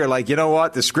before you're like, you know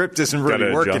what, the script isn't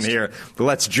really working here, but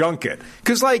let's junk it?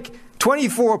 Because,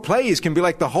 24 plays can be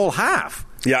like the whole half.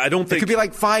 Yeah, I don't think... It could be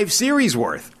like 5 series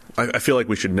worth. I feel like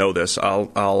we should know this.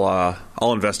 I'll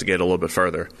investigate a little bit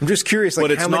further. I'm just curious, how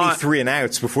many 3 and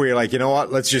outs before you're like, you know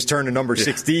what, let's just turn to number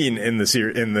 16 in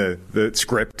the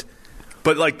script.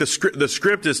 But the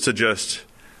script is to just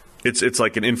it's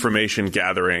like an information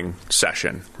gathering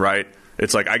session, right?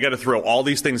 It's like I got to throw all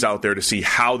these things out there to see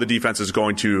how the defense is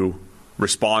going to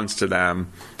respond to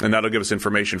them, and that'll give us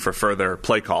information for further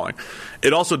play calling.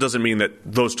 It also doesn't mean that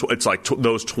those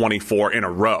 24 in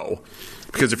a row,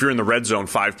 because if you're in the red zone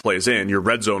 5 plays in, your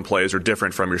red zone plays are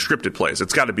different from your scripted plays.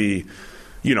 It's got to be,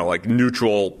 like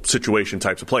neutral situation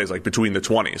types of plays, like between the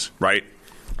 20s, right?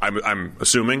 I'm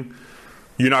assuming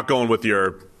you're not going with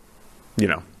your,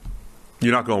 you're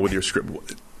not going with your script.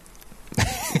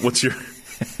 What's your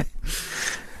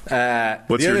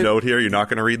note here? You're not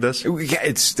going to read this? I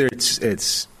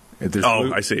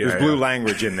see. There's blue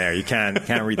language in there. You can't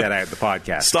read that out of the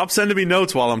podcast. Stop sending me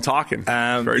notes while I'm talking.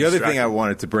 The other thing I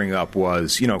wanted to bring up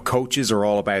was, coaches are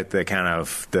all about the kind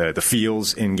of the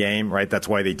feels in game, right? That's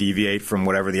why they deviate from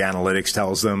whatever the analytics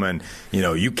tells them. And,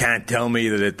 you can't tell me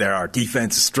that our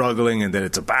defense is struggling and that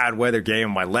it's a bad weather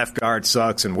game. My left guard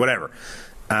sucks and whatever.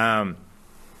 And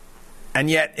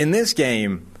yet in this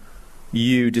game,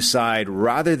 you decide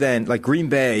rather than, Green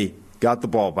Bay got the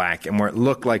ball back, and where it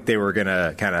looked like they were going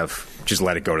to kind of just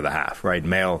let it go to the half, right?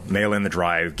 Mail in the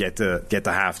drive, get to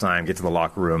halftime, get to the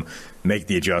locker room, make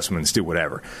the adjustments, do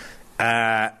whatever.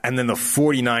 And then the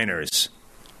 49ers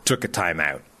took a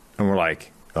timeout, and we're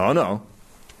like, oh, no.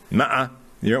 Nuh-uh.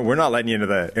 We're not letting you into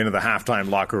the halftime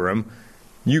locker room.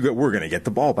 We're going to get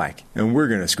the ball back, and we're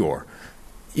going to score.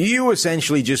 You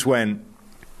essentially just went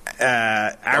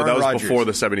Aaron that was Rodgers. Before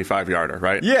the 75-yarder,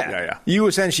 right? Yeah. You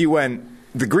essentially went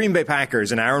the Green Bay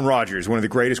Packers and Aaron Rodgers, one of the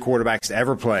greatest quarterbacks to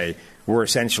ever play, were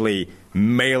essentially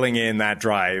mailing in that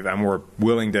drive and were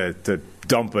willing to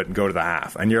dump it and go to the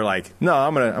half. And you're like, no,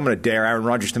 I'm gonna dare Aaron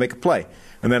Rodgers to make a play.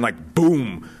 And then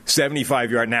boom,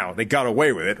 75-yard. Now, they got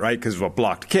away with it, right, because of a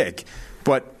blocked kick.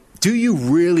 But do you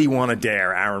really want to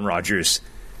dare Aaron Rodgers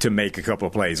to make a couple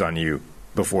of plays on you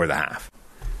before the half?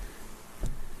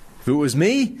 If it was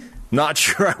me, not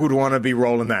sure I would want to be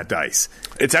rolling that dice.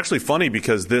 It's actually funny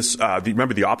because this,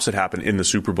 remember the opposite happened in the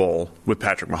Super Bowl with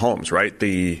Patrick Mahomes, right?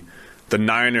 The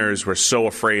Niners were so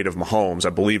afraid of Mahomes,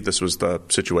 I believe this was the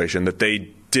situation, that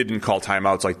they didn't call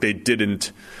timeouts,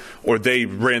 they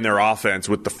ran their offense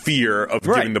with the fear of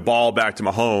giving the ball back to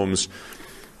Mahomes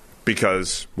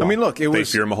because, they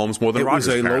fear Mahomes more than Rodgers.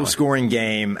 It was a low-scoring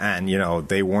game, and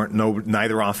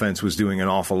neither offense was doing an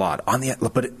awful lot.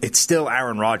 But it's still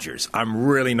Aaron Rodgers. I'm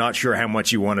really not sure how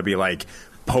much you want to be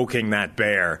poking that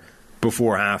bear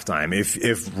before halftime.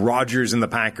 If Rodgers and the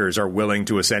Packers are willing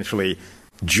to essentially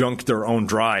junk their own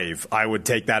drive, I would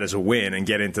take that as a win and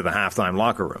get into the halftime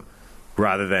locker room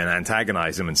rather than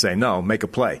antagonize them and say, no, make a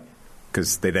play,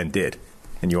 because they then did,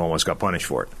 and you almost got punished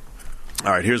for it.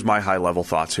 All right, here's my high-level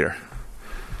thoughts here.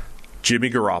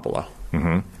 Jimmy Garoppolo.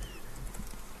 Mm-hmm.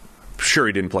 Sure,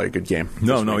 he didn't play a good game.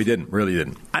 No, he didn't. Really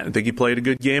didn't. I didn't think he played a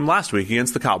good game last week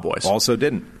against the Cowboys. Also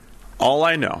didn't. All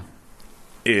I know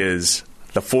is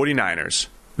the 49ers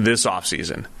this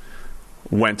offseason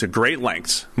went to great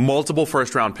lengths, multiple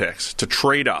first-round picks, to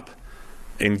trade up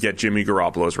and get Jimmy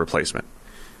Garoppolo's replacement.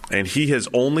 And he has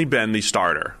only been the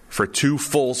starter for 2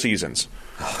 full seasons.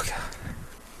 Oh, God.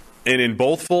 And in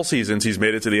both full seasons, he's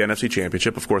made it to the NFC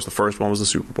Championship. Of course, the first one was the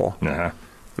Super Bowl. Uh-huh.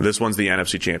 This one's the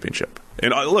NFC Championship.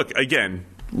 And look, again,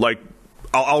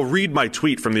 I'll read my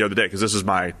tweet from the other day because this is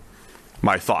my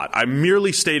thought. I'm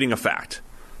merely stating a fact.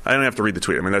 I don't have to read the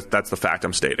tweet. I mean, that's the fact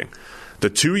I'm stating. The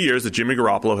 2 years that Jimmy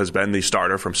Garoppolo has been the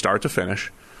starter from start to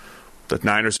finish, the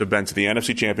Niners have been to the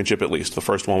NFC Championship at least. The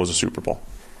first one was a Super Bowl.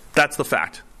 That's the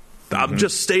fact. Mm-hmm. I'm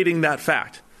just stating that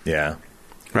fact. Yeah.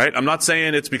 Right? I'm not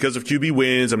saying it's because of QB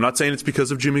wins. I'm not saying it's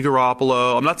because of Jimmy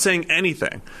Garoppolo. I'm not saying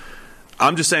anything.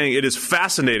 I'm just saying it is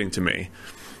fascinating to me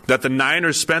that the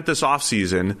Niners spent this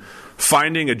offseason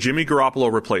finding a Jimmy Garoppolo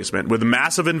replacement with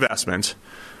massive investment,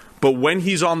 but when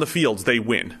he's on the field, they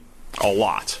win a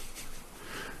lot.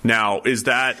 Now, is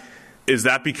that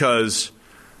because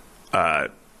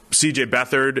C.J.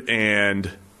 Beathard and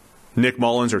Nick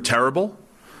Mullins are terrible?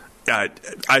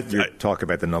 You talk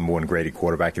about the number one graded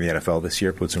quarterback in the NFL this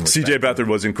year. Put some respect. C.J. Beathard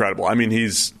was incredible. I mean, he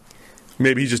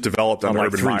just developed under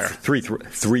Urban Meyer. Three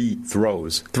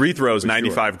throws. 3 throws,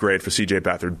 95 grade for C.J.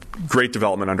 Beathard. Great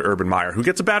development under Urban Meyer, who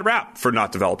gets a bad rap for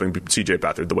not developing C.J.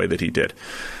 Beathard the way that he did.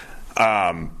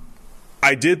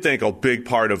 I did think a big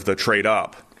part of the trade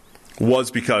up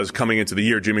was because coming into the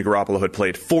year, Jimmy Garoppolo had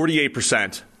played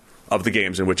 48% of the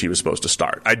games in which he was supposed to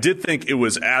start. I did think it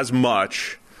was as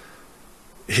much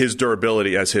his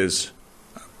durability as his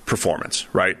performance,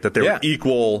 right? That they were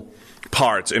equal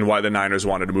parts in why the Niners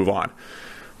wanted to move on.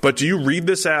 But do you read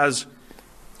this as,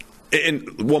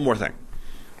 and one more thing,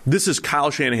 this is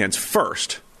Kyle Shanahan's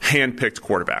first hand-picked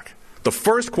quarterback. The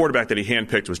first quarterback that he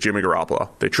handpicked was Jimmy Garoppolo.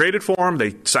 They traded for him.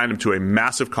 They signed him to a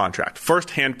massive contract. First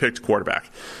handpicked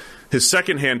quarterback. His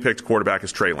second handpicked quarterback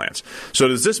is Trey Lance. So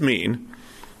does this mean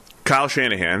Kyle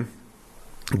Shanahan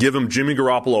give him Jimmy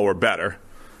Garoppolo or better,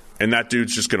 and that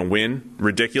dude's just going to win?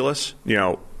 Ridiculous,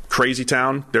 crazy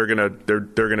town. They're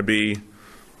gonna be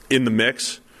in the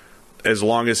mix as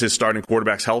long as his starting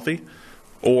quarterback's healthy,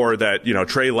 or that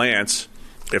Trey Lance,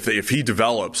 if he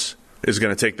develops, is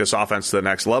going to take this offense to the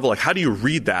next level. Like, how do you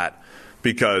read that?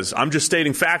 Because I'm just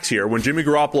stating facts here. When Jimmy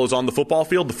Garoppolo is on the football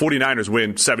field, the 49ers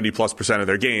win 70+% of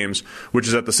their games, which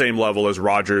is at the same level as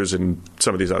Rodgers and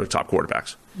some of these other top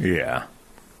quarterbacks. Yeah.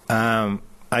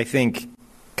 I think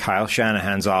Kyle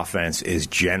Shanahan's offense is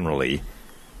generally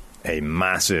a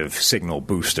massive signal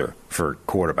booster for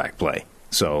quarterback play.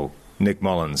 So Nick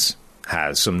Mullins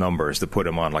has some numbers to put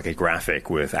him on like a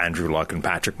graphic with Andrew Luck and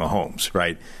Patrick Mahomes,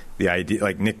 right? The idea,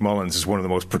 like, Nick Mullins is one of the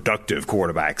most productive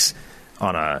quarterbacks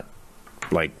on a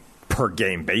per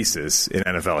game basis in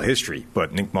NFL history,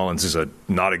 but Nick Mullins is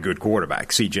not a good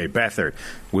quarterback. C.J. Beathard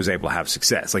was able to have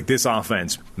success. Like, this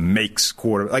offense makes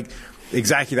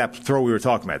exactly that throw we were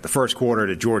talking about, the first quarter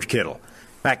to George Kittle.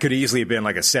 That could easily have been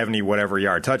like a 70-whatever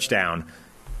yard touchdown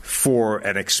for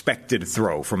an expected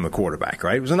throw from the quarterback,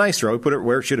 right? It was a nice throw. He put it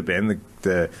where it should have been.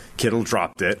 The Kittle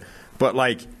dropped it. But,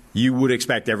 you would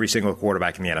expect every single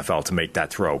quarterback in the NFL to make that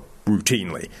throw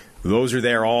routinely. Those are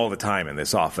there all the time in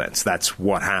this offense. That's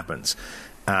what happens.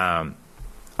 I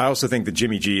also think that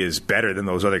Jimmy G is better than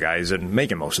those other guys and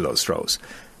making most of those throws.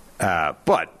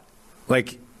 But,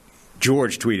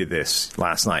 George tweeted this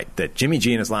last night, that Jimmy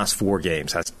G in his last 4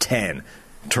 games has 10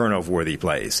 turnover-worthy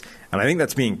plays. And I think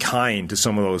that's being kind to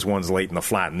some of those ones late in the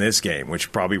flat in this game,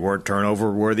 which probably weren't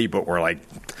turnover-worthy, but were,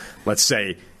 let's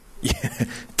say,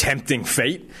 tempting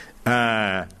fate,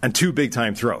 and 2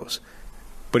 big-time throws.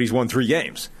 But he's won 3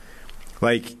 games.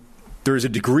 There's a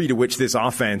degree to which this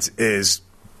offense is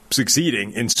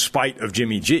succeeding in spite of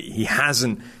Jimmy G. He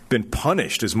hasn't been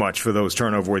punished as much for those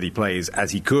turnover-worthy plays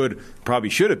as he probably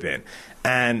should have been.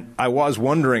 And I was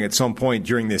wondering at some point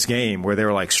during this game where they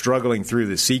were struggling through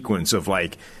the sequence of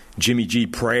Jimmy G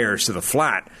prayers to the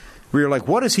flat, we were like,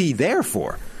 what is he there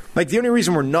for? The only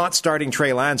reason we're not starting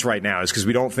Trey Lance right now is because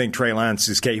we don't think Trey Lance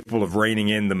is capable of reining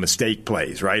in the mistake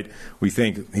plays, right? We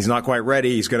think he's not quite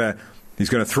ready. He's gonna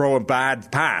throw a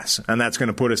bad pass, and that's going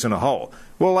to put us in a hole.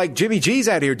 Well, Jimmy G's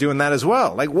out here doing that as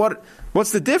well.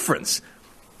 What's the difference?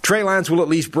 Trey Lance will at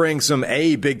least bring some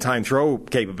A, big-time throw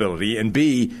capability, and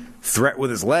B, threat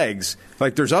with his legs.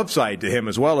 There's upside to him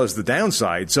as well as the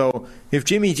downside. So if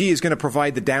Jimmy G is going to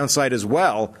provide the downside as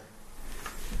well,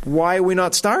 why are we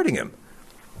not starting him?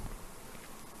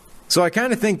 So I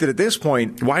kind of think that at this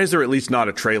point... Why is there at least not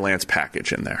a Trey Lance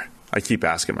package in there? I keep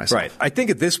asking myself. Right. I think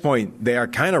at this point they are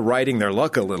kind of riding their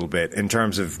luck a little bit in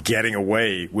terms of getting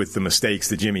away with the mistakes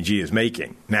that Jimmy G is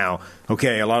making. Now,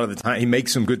 okay, a lot of the time he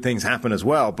makes some good things happen as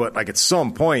well, but at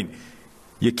some point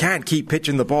you can't keep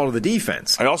pitching the ball to the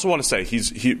defense. I also want to say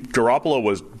Garoppolo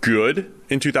was good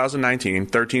in 2019,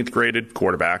 13th graded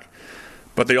quarterback,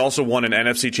 but they also won an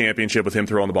NFC championship with him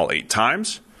throwing the ball 8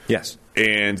 times. Yes.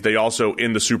 And they also,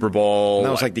 in the Super Bowl... And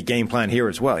that was the game plan here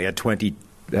as well. He had 23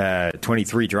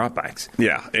 dropbacks.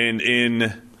 Yeah, and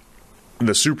in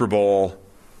the Super Bowl,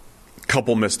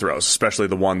 couple missed throws, especially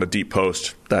the deep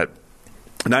post that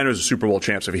Niners are Super Bowl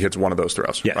champs if he hits one of those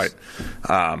throws, yes.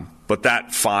 Right? But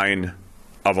that fine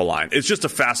of a line. It's just a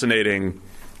fascinating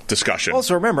discussion.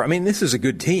 Also, remember, this is a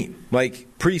good team.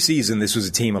 Preseason, this was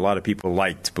a team a lot of people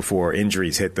liked before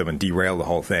injuries hit them and derailed the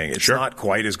whole thing. It's not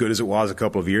quite as good as it was a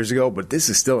couple of years ago, but this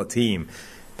is still a team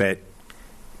that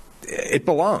it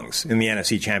belongs in the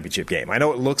NFC Championship game. I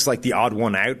know it looks like the odd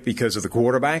one out because of the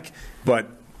quarterback, but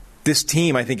this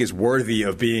team, I think, is worthy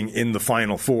of being in the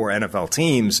Final 4 NFL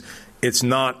teams. It's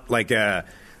not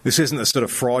this isn't a sort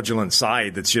of fraudulent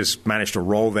side that's just managed to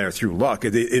roll there through luck.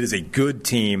 It is a good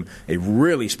team, a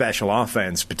really special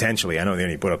offense, potentially. I know they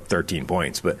only put up 13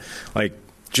 points, but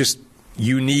just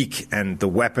unique and the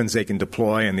weapons they can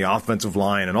deploy and the offensive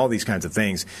line and all these kinds of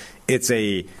things. It's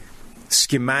a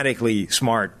schematically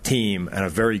smart team and a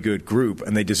very good group,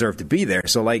 and they deserve to be there.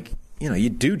 So, you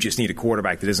do just need a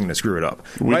quarterback that isn't going to screw it up.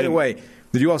 By the way,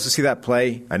 did you also see that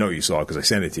play? I know you saw it because I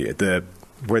sent it to you.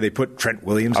 Where they put Trent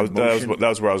Williams in motion. That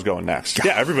was where I was going next. God.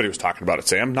 Yeah, everybody was talking about it,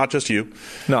 Sam, not just you.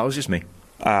 No, it was just me.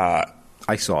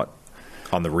 I saw it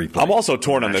on the replay. I'm also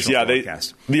torn on this. Yeah,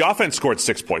 broadcast. The offense scored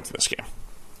 6 points in this game.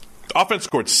 The offense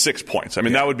scored 6 points. I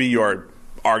mean, that would be your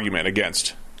argument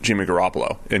against Jimmy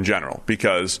Garoppolo in general,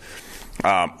 because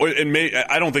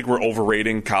I don't think we're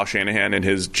overrating Kyle Shanahan and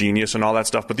his genius and all that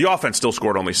stuff, but the offense still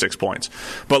scored only 6 points.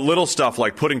 But little stuff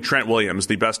like putting Trent Williams,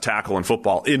 the best tackle in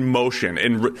football, in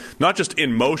motion, not just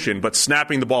in motion, but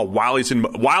snapping the ball while he's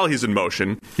in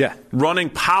motion, running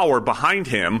power behind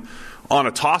him on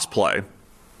a toss play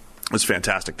was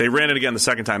fantastic. They ran it again the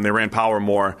second time. They ran power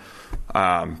more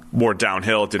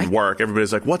downhill. It didn't work.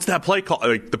 Everybody's like, what's that play call?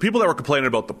 Like, the people that were complaining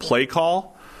about the play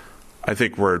call, I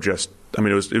think were just, it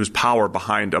was power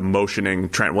behind a motioning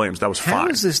Trent Williams. That was fine. How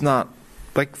is this not,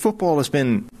 football has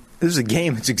been, this is a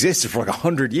game that's existed for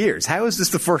 100 years. How is this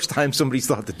the first time somebody's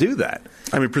thought to do that?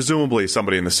 I mean, presumably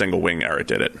somebody in the single wing era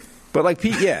did it. But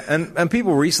and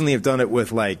people recently have done it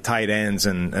with tight ends,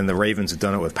 and the Ravens have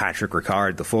done it with Patrick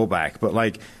Ricard, the fullback.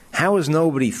 But how has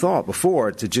nobody thought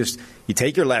before to just, you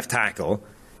take your left tackle,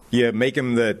 you make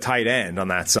him the tight end on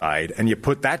that side, and you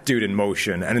put that dude in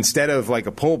motion, and instead of a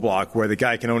pull block where the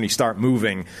guy can only start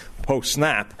moving post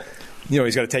snap,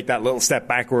 he's got to take that little step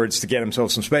backwards to get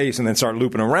himself some space and then start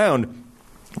looping around.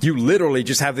 You literally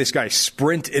just have this guy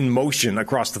sprint in motion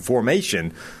across the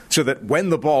formation so that when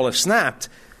the ball is snapped,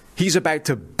 he's about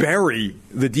to bury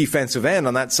the defensive end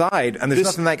on that side, and there's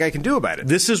nothing that guy can do about it.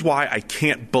 This is why I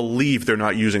can't believe they're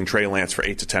not using Trey Lance for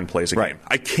 8 to 10 plays a game.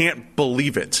 I can't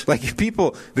believe it.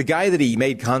 The guy that he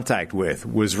made contact with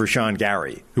was Rashawn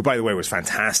Gary, who, by the way, was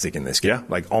fantastic in this game,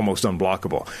 almost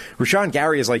unblockable. Rashawn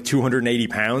Gary is 280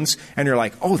 pounds, and you're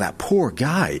like, oh, that poor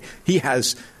guy. He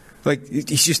has,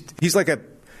 he's like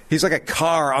a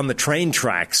car on the train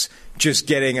tracks, just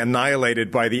getting annihilated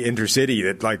by the intercity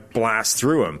that blasts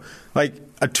through him.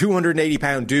 A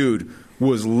 280-pound dude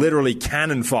was literally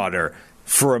cannon fodder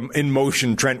for in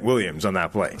motion Trent Williams on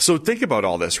that play. So think about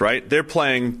all this, right? They're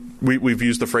playing, we've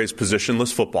used the phrase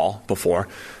positionless football before.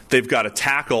 They've got a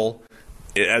tackle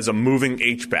as a moving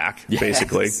H-back,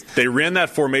 basically. Yes. They ran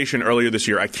that formation earlier this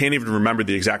year. I can't even remember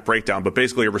the exact breakdown, but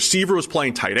basically a receiver was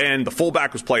playing tight end, the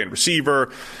fullback was playing receiver,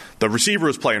 the receiver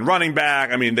was playing running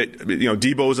back. I mean,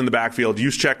 Debo was in the backfield,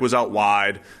 Juszczyk was out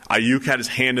wide, Ayuk had his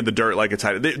hand in the dirt like a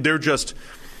tight end.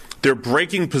 They're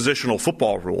breaking positional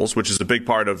football rules, which is a big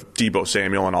part of Debo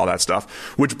Samuel and all that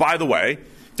stuff, which, by the way,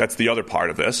 that's the other part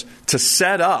of this. To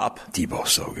set up...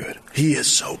 Debo's so good. He is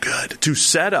so good. To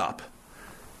set up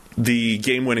the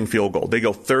game-winning field goal. They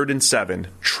go 3rd and 7,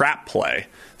 trap play.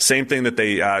 Same thing that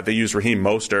they used Raheem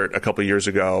Mostert a couple years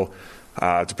ago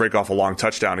to break off a long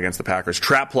touchdown against the Packers.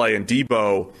 Trap play, and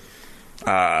Debo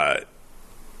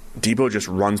just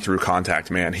runs through contact,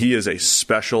 man. He is a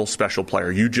special, special player.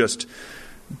 You just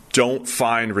don't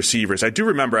find receivers. I do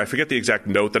remember, I forget the exact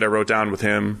note that I wrote down with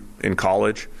him in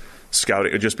college,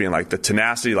 scouting, just being the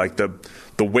tenacity,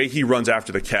 the way he runs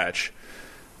after the catch,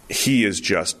 he is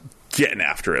just getting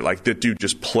after it. The dude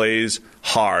just plays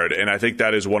hard, and I think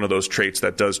that is one of those traits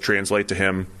that does translate to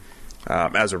him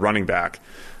as a running back.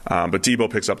 But Debo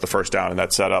picks up the first down, and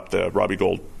that set up the Robbie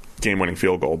Gould game-winning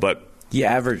field goal. But he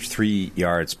averaged 3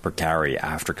 yards per carry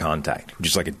after contact, which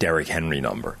is like a Derrick Henry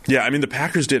number. Yeah, I mean, the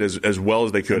Packers did as well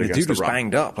as they could against the run. The dude was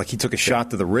banged up. He took a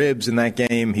shot to the ribs in that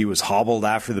game. He was hobbled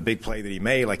after the big play that he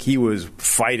made. He was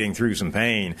fighting through some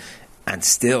pain and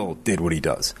still did what he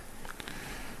does.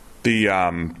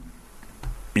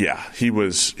 Yeah, he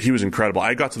was incredible.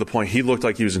 I got to the point he looked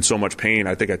like he was in so much pain.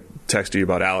 I think I texted you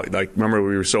about Alex. Remember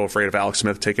we were so afraid of Alex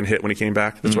Smith taking a hit when he came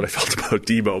back? That's what I felt about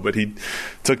Debo, but he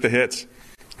took the hits.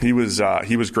 He was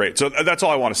great. So that's all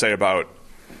I want to say about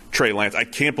Trey Lance. I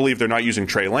can't believe they're not using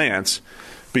Trey Lance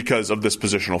because of this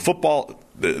positional football,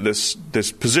 this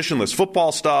positionless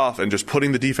football stuff, and just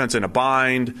putting the defense in a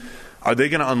bind. Are they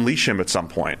going to unleash him at some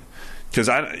point? Because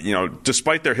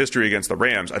despite their history against the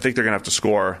Rams, I think they're going to have to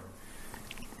score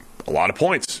a lot of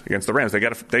points against the Rams. They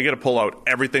got to pull out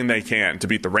everything they can to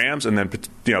beat the Rams, and then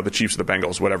the Chiefs or the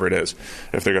Bengals, whatever it is,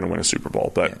 if they're going to win a Super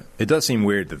Bowl. But it does seem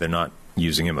weird that they're not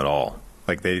using him at all.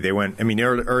 They went. I mean,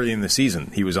 early in the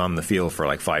season, he was on the field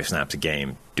for 5 snaps a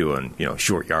game, doing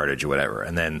short yardage or whatever,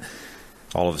 and then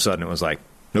all of a sudden it was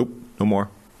nope, no more.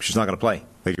 She's not going to play.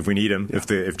 If we need him,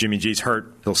 if Jimmy G's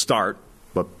hurt, he'll start.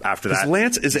 But after that,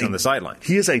 Lance is he's on the sideline.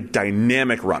 He is a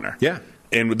dynamic runner. Yeah,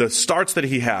 and the starts that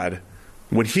he had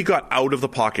when he got out of the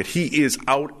pocket, he is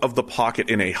out of the pocket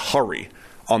in a hurry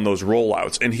on those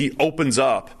rollouts, and he opens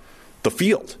up the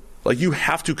field. Like, you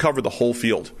have to cover the whole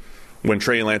field when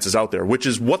Trey Lance is out there, which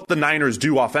is what the Niners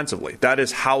do offensively. That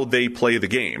is how they play the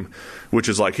game, which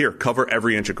is like, here, cover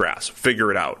every inch of grass, figure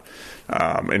it out.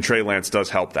 And Trey Lance does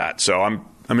help that. So I'm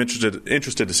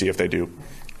interested to see if they do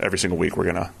every single week. We're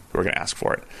gonna ask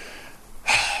for it.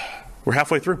 We're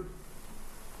halfway through.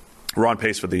 We're on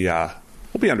pace for the.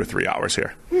 We'll be under 3 hours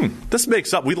here. This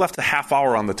makes up. We left a half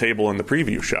hour on the table in the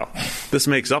preview show. This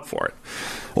makes up for it.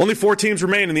 Only 4 teams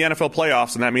remain in the NFL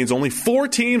playoffs, and that means only 4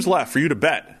 teams left for you to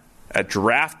bet at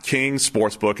DraftKings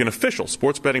Sportsbook, an official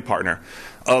sports betting partner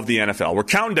of the NFL. We're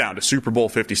counting down to Super Bowl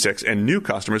 56, and new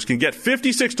customers can get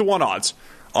 56-1 odds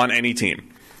on any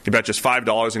team. You bet just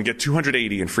 $5 and get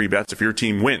 $280 in free bets if your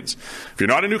team wins. If you're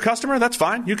not a new customer, that's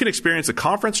fine. You can experience the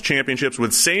conference championships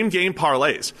with same-game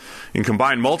parlays. You can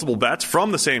combine multiple bets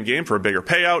from the same game for a bigger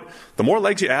payout. The more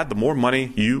legs you add, the more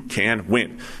money you can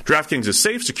win. DraftKings is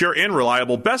safe, secure, and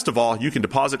reliable. Best of all, you can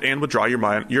deposit and withdraw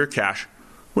your cash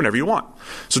whenever you want.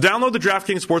 So download the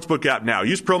DraftKings Sportsbook app now.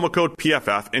 Use promo code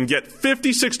PFF and get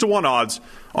 56-1 odds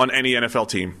on any NFL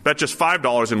team. Bet just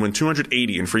 $5 and win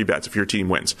 $280 in free bets if your team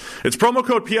wins. It's promo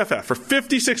code PFF for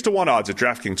 56-1 odds at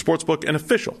DraftKings Sportsbook, an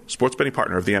official sports betting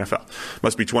partner of the NFL.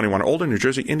 Must be 21 or older. New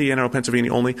Jersey, Indiana, or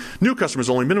Pennsylvania only. New customers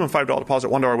only. Minimum $5 deposit,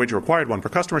 $1 wager required. 1 per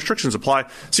customer. Restrictions apply.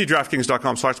 See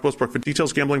DraftKings.com/sportsbook for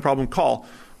details. Gambling problem? Call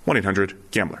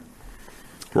 1-800-GAMBLER.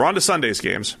 We're on to Sunday's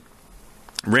games.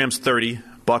 Rams 30.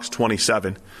 Bucks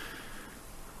 27.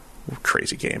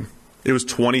 Crazy game. It was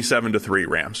 27-3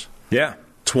 Rams. Yeah.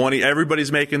 20.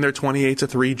 Everybody's making their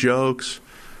 28-3 jokes.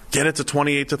 Get it to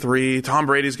 28-3. Tom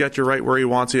Brady's got you right where he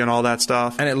wants you and all that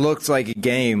stuff. And it looks like a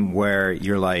game where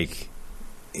you're like,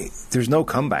 there's no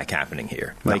comeback happening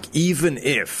here. No. Like, even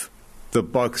if the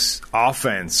Bucks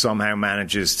offense somehow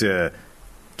manages to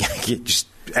just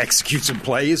execute some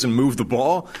plays and move the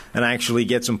ball and actually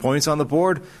get some points on the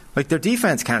board, like, their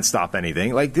defense can't stop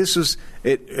anything. Like, this was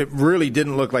it really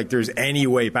didn't look like there's any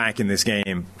way back in this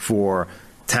game for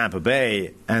Tampa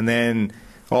Bay. And then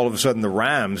all of a sudden the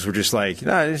Rams were just like,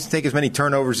 no, just take as many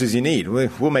turnovers as you need.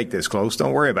 We'll make this close.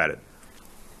 Don't worry about it.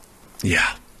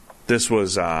 Yeah. This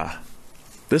was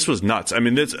nuts. I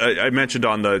mean, I mentioned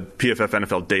on the PFF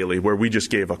NFL Daily where we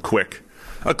just gave a quick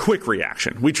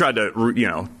reaction. We tried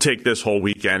to, take this whole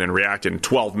weekend and react in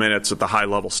 12 minutes at the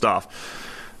high-level stuff.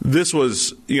 This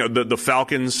was, the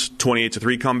Falcons'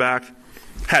 28-3 comeback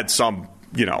had some,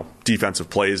 defensive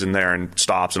plays in there and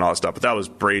stops and all that stuff, but that was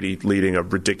Brady leading a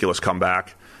ridiculous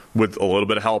comeback with a little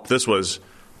bit of help. This was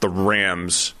the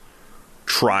Rams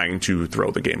trying to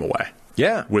throw the game away.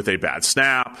 Yeah. With a bad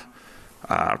snap.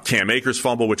 Cam Akers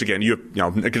fumble, which again,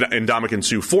 Ndamukong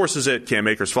Suh forces it. Cam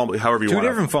Akers fumble, however you want. 2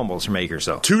 different fumbles from Akers,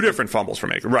 though. 2 different fumbles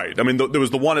from Akers, right. I mean, there was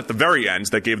the one at the very end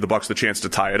that gave the Bucs the chance to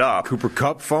tie it up. Cooper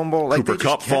Kupp fumble. Cooper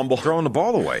Kupp fumble. Throwing the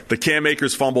ball away. The Cam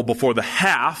Akers fumble before the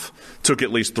half took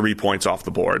at least 3 points off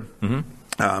the board.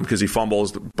 Because he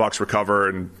fumbles, the Bucs recover,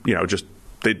 and,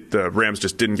 the Rams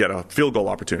just didn't get a field goal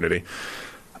opportunity.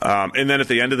 And then at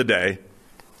the end of the day,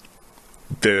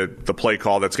 the play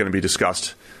call that's going to be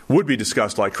discussed would be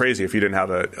discussed like crazy if you didn't have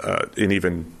an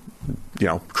even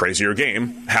crazier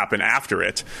game happen after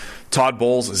it. Todd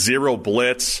Bowles, 0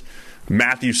 blitz.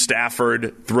 Matthew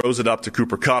Stafford throws it up to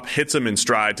Cooper Kupp, hits him in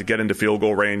stride to get into field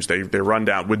goal range. They run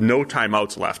down with no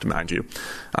timeouts left, mind you.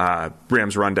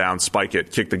 Rams run down, spike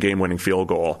it, kick the game-winning field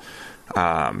goal.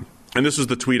 And this was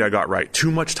the tweet I got right.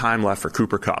 Too much time left for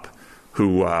Cooper Kupp,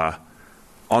 who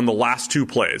on the last 2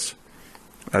 plays,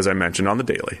 as I mentioned on the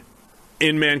Daily,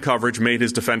 in-man coverage made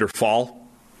his defender fall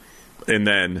and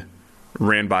then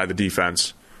ran by the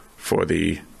defense for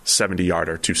the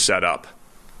 70-yarder to set up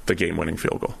the game-winning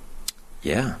field goal.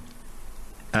 Yeah.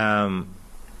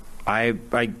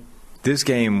 This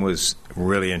game was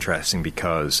really interesting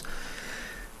because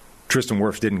Tristan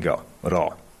Wirfs didn't go at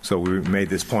all. So we made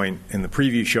this point in the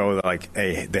preview show that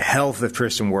the health of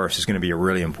Tristan Wirfs is going to be a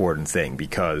really important thing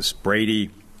because Brady,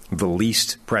 the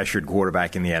least pressured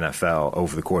quarterback in the NFL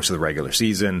over the course of the regular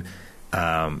season.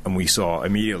 And we saw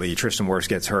immediately Tristan Wirfs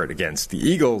gets hurt against the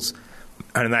Eagles.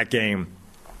 And in that game,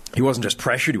 he wasn't just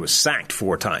pressured, he was sacked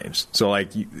 4 times. So,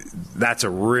 that's a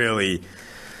really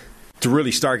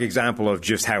stark example of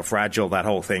just how fragile that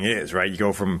whole thing is, right? You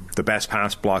go from the best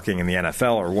pass blocking in the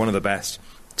NFL, or one of the best,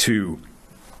 to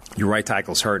your right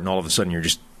tackle's hurt, and all of a sudden you're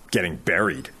just getting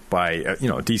buried by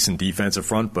a decent defensive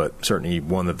front, but certainly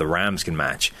one that the Rams can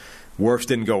match. Wirfs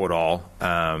didn't go at all.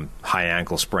 High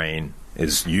ankle sprain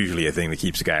is usually a thing that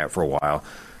keeps a guy out for a while.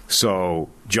 So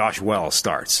Josh Wells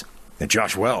starts. And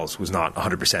Josh Wells was not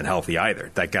 100% healthy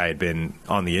either. That guy had been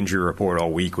on the injury report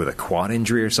all week with a quad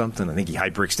injury or something. I think he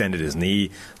hyperextended his knee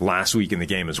last week in the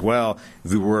game as well.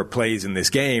 There were plays in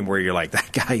this game where you're like,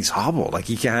 that guy's hobbled. Like,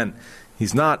 he can't.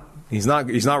 He's not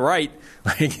right.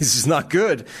 Like, this is not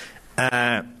good.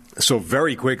 So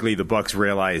very quickly, the Bucs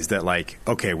realized that, like,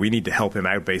 okay, we need to help him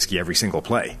out basically every single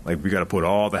play. Like, we got to put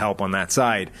all the help on that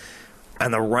side.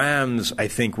 And the Rams, I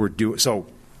think, were doing so.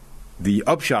 The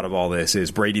upshot of all this is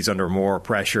Brady's under more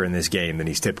pressure in this game than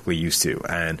he's typically used to.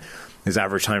 And his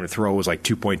average time to throw was like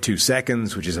 2.2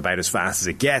 seconds, which is about as fast as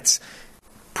it gets.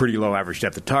 Pretty low average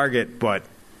depth of target, but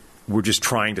we're just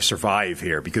trying to survive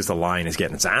here because the line is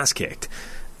getting its ass kicked.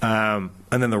 And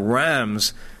then the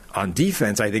Rams, on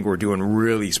defense, I think were doing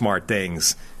really smart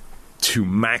things to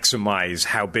maximize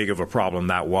how big of a problem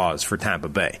that was for Tampa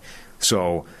Bay.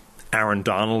 So Aaron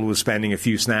Donald was spending a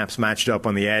few snaps matched up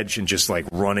on the edge and just like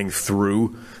running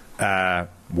through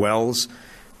Wells.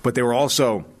 But they were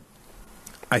also,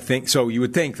 I think, so you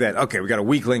would think that, okay, we got a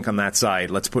weak link on that side.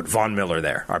 Let's put Von Miller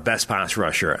there, our best pass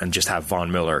rusher, and just have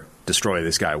Von Miller destroy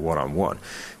this guy one-on-one.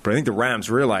 But I think the Rams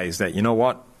realized that, you know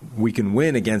what, we can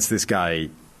win against this guy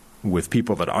with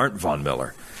people that aren't Von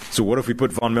Miller. So what if we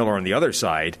put Von Miller on the other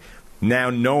side,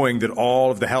 now knowing that all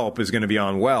of the help is going to be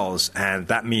on Wells, and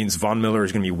that means Von Miller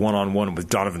is going to be one-on-one with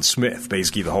Donovan Smith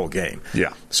basically the whole game.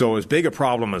 Yeah. So as big a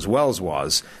problem as Wells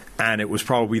was, and it was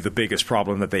probably the biggest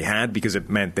problem that they had because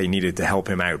it meant they needed to help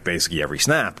him out basically every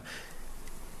snap,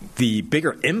 the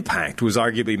bigger impact was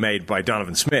arguably made by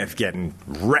Donovan Smith getting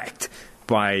wrecked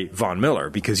by Von Miller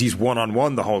because he's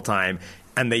one-on-one the whole time,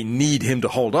 and they need him to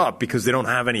hold up because they don't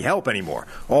have any help anymore.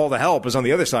 All the help is on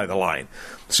the other side of the line.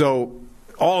 So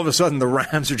all of a sudden, the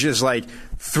Rams are just like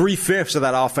 3/5 of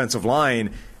that offensive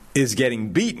line is getting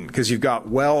beaten because you've got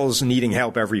Wells needing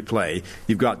help every play.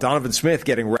 You've got Donovan Smith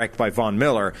getting wrecked by Von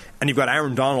Miller. And you've got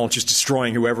Aaron Donald just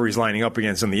destroying whoever he's lining up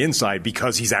against on the inside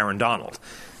because he's Aaron Donald.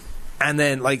 And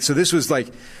then, like, so this was like,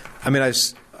 I mean, I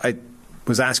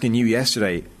was asking you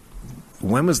yesterday,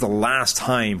 when was the last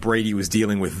time Brady was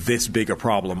dealing with this big a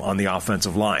problem on the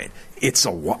offensive line? It's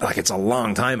a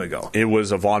long time ago. It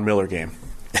was a Von Miller game.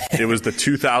 It was the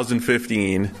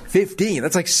 2015. 15?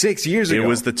 That's like 6 years ago. It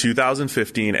was the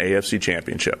 2015 AFC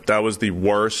Championship. That was the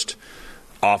worst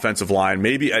offensive line.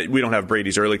 Maybe we don't have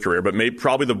Brady's early career, but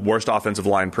probably the worst offensive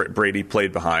line Brady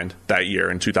played behind that year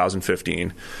in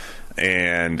 2015.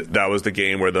 And that was the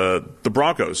game where the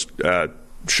Broncos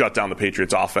shut down the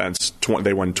Patriots' offense.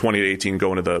 They won 20-18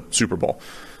 going to the Super Bowl.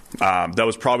 That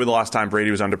was probably the last time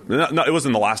Brady was under. No, it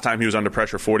wasn't the last time he was under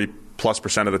pressure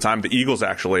 40+% of the time. The Eagles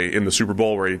actually in the Super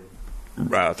Bowl where he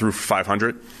threw for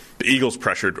 500. The Eagles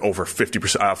pressured over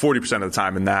 40% of the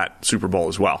time in that Super Bowl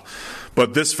as well.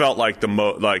 But this felt like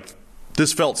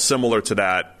this felt similar to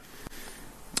that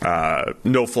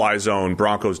no-fly zone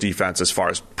Broncos defense as far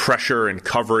as pressure and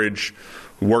coverage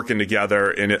working together.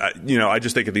 And I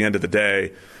just think at the end of the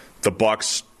day, the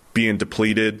Bucs being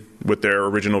depleted with their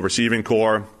original receiving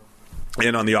core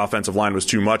and on the offensive line was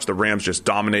too much. The Rams just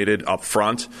dominated up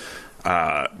front.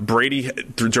 Brady,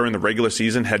 during the regular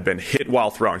season, had been hit while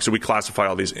throwing. So we classify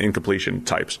all these incompletion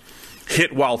types.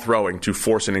 Hit while throwing to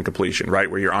force an incompletion, right,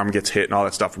 where your arm gets hit and all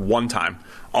that stuff one time,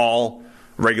 all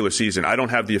regular season. I don't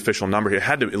have the official number here. It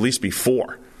had to at least be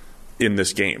 4 in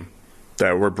this game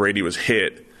where Brady was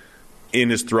hit in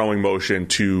his throwing motion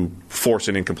to force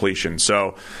an incompletion.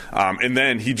 So, and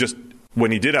then he just,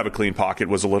 when he did have a clean pocket,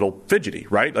 was a little fidgety,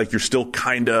 right? Like, you're still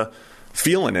kind of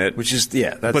feeling it. Which is,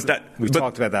 yeah, we've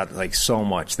talked about that like so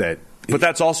much that. But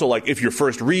that's also like, if your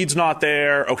first read's not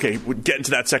there, okay, getting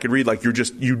to that second read, like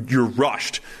you're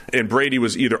rushed. And Brady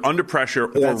was either under pressure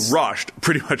or rushed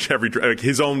pretty much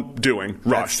his own doing,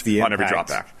 rushed on every drop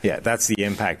back. Yeah, that's the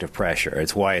impact of pressure.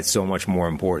 It's why it's so much more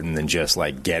important than just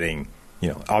like getting,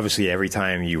 obviously every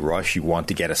time you rush, you want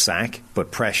to get a sack,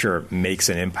 but pressure makes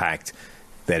an impact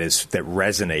that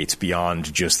resonates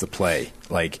beyond just the play.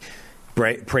 Like,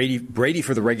 Brady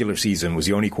for the regular season was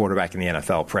the only quarterback in the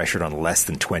NFL pressured on less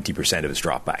than 20% of his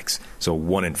dropbacks. So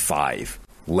 1 in 5,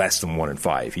 less than 1 in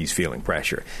 5, he's feeling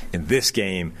pressure. In this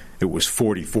game, it was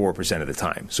 44% of the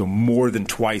time. So more than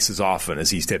twice as often as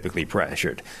he's typically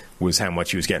pressured was how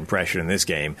much he was getting pressured in this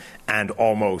game, and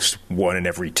almost 1 in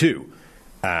every 2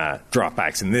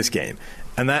 dropbacks in this game.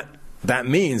 And that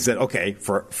means that, okay,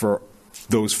 for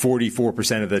those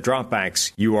 44% of the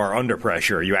dropbacks, you are under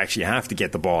pressure. You actually have to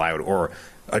get the ball out or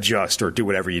adjust or do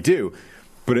whatever you do.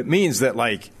 But it means that,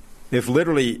 like, if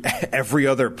literally every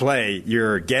other play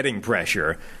you're getting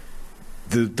pressure,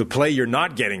 the play you're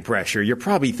not getting pressure, you're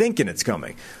probably thinking it's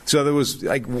coming. So there was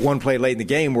like one play late in the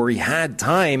game where he had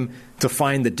time to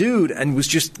find the dude and was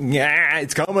just,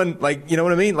 it's coming. Like, you know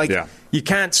what I mean? Like, you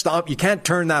can't stop. You can't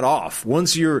turn that off.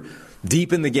 Once you're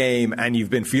deep in the game and you've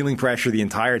been feeling pressure the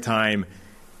entire time,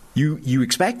 you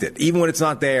expect it. Even when it's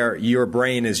not there, your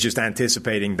brain is just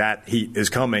anticipating that heat is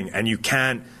coming, and you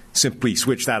can't simply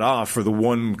switch that off for the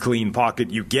one clean pocket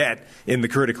you get in the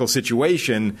critical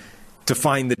situation to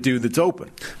find the dude that's open.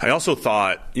 I also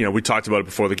thought, we talked about it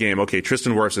before the game. Okay,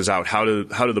 Tristan Wirfs is out. How do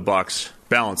the Bucs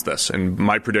balance this? And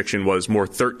my prediction was more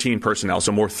 13 personnel,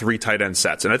 so more 3 tight end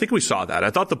sets. And I think we saw that. I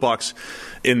thought the Bucs,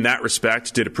 in that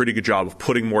respect, did a pretty good job of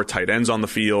putting more tight ends on the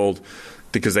field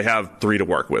because they have 3 to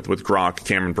work with Gronk,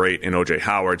 Cameron Brate, and O.J.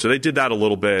 Howard. So they did that a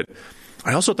little bit.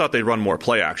 I also thought they'd run more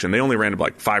play action. They only ran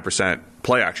like 5%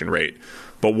 play action rate.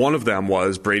 But one of them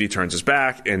was Brady turns his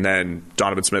back, and then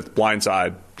Donovan Smith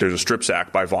blindside. There's a strip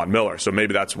sack by Von Miller. So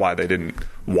maybe that's why they didn't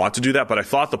want to do that. But I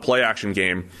thought the play action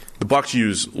game, the Bucs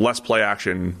use less play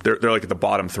action. They're like at the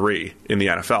bottom 3 in the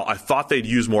NFL. I thought they'd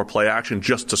use more play action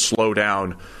just to slow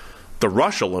down the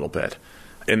rush a little bit.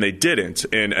 And they didn't.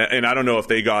 And I don't know if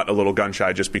they got a little gun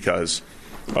shy just because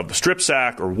of the strip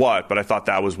sack or what, but I thought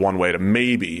that was one way to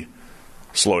maybe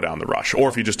slow down the rush. Or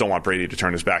if you just don't want Brady to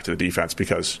turn his back to the defense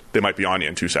because they might be on you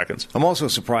in 2 seconds. I'm also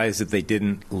surprised that they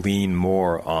didn't lean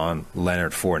more on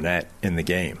Leonard Fournette in the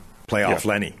game. Playoff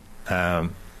Lenny.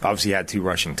 Obviously he had 2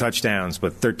 rushing touchdowns,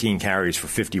 but 13 carries for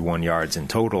 51 yards in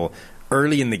total.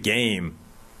 Early in the game,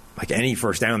 like any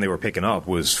first down they were picking up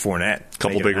was Fournette.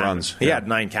 Couple big runs. He had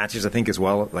 9 catches, I think, as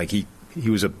well. Like he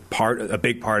was a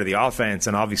big part of the offense,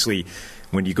 and obviously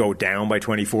when you go down by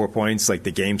 24 points, like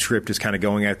the game script is kind of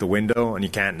going out the window, and you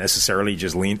can't necessarily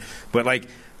just lean. But like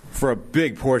for a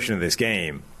big portion of this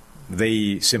game,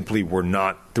 they simply were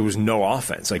not. There was no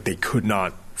offense. Like they could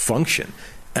not function,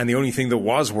 and the only thing that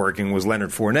was working was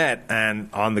Leonard Fournette. And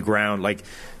on the ground, like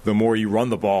the more you run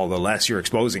the ball, the less you're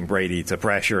exposing Brady to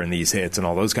pressure and these hits and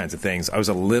all those kinds of things. I was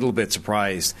a little bit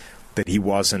surprised that he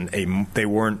wasn't they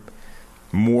weren't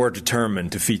more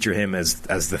determined to feature him as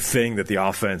the thing that the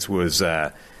offense was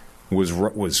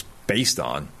based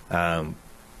on.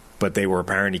 But they were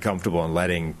apparently comfortable in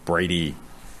letting Brady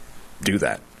do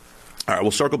that. All right,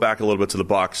 we'll circle back a little bit to the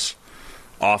Bucs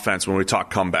offense when we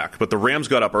talk comeback. But the Rams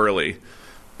got up early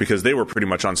because they were pretty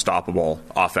much unstoppable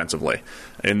offensively.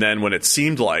 And then when it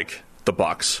seemed like the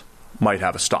Bucs might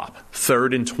have a stop,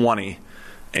 3rd and 20,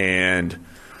 and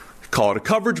call it a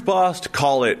coverage bust,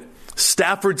 call it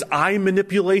Stafford's eye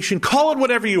manipulation, call it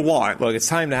whatever you want. Look, it's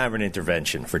time to have an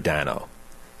intervention for Dano.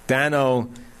 Dano,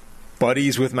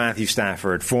 buddies with Matthew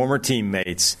Stafford, former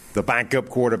teammates, the backup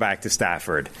quarterback to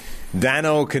Stafford.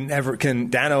 Dano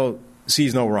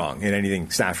sees no wrong in anything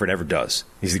Stafford ever does.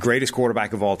 He's the greatest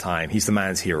quarterback of all time. He's the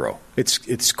man's hero. It's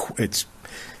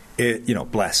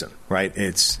bless him, right?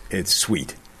 It's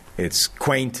sweet. It's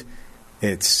quaint.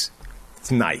 It's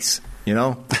nice,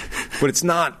 but it's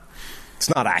not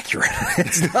accurate.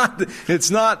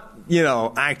 It's not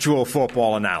actual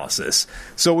football analysis.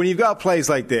 So when you've got plays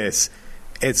like this,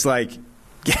 it's like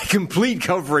complete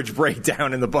coverage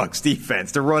breakdown in the Bucs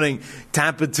defense. They're running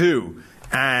Tampa 2,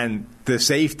 and the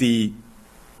safety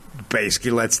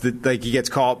basically he gets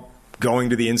caught going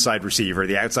to the inside receiver.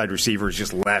 The outside receiver is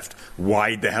just left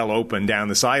wide the hell open down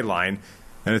the sideline,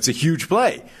 and it's a huge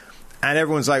play. And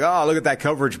everyone's like, oh, look at that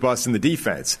coverage bust in the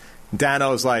defense.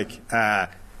 Dano's like,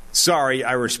 sorry,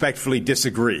 I respectfully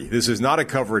disagree. This is not a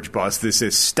coverage bust. This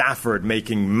is Stafford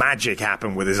making magic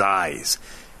happen with his eyes.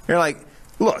 You're like,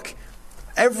 look,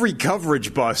 every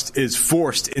coverage bust is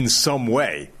forced in some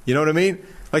way. You know what I mean?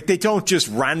 Like, they don't just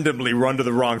randomly run to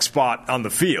the wrong spot on the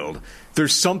field.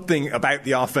 There's something about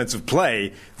the offensive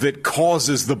play that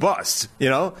causes the bust,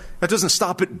 That doesn't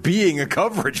stop it being a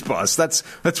coverage bust. That's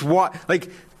what,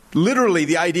 literally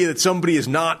the idea that somebody is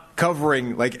not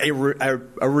covering,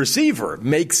 a receiver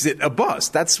makes it a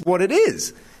bust. That's what it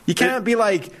is. You can't be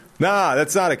like, nah,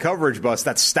 that's not a coverage bust.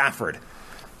 That's Stafford.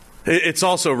 It's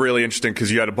also really interesting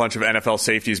because you had a bunch of NFL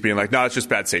safeties being like, no, it's just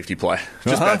bad safety play.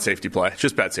 Bad safety play.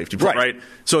 Just bad safety play, right?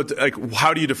 So,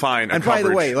 how do you define a coverage? And by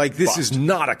the way, this bust? is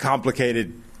not a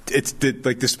complicated... It's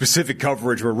the specific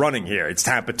coverage we're running here. It's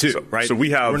Tampa 2, right? So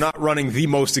we're not running the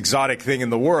most exotic thing in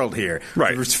the world here.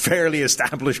 Right. There's fairly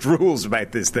established rules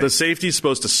about this thing. The safety's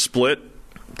supposed to split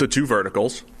the 2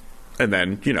 verticals, and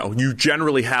then, you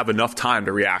generally have enough time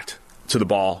to react to the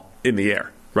ball in the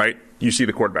air, right? You see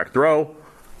the quarterback throw,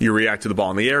 you react to the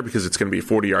ball in the air because it's going to be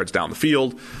 40 yards down the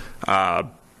field.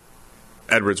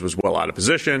 Edwards was well out of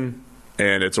position,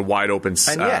 and it's a wide open.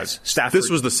 And yes, Stafford. This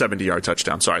was the 70-yard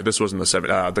touchdown. Sorry, this wasn't the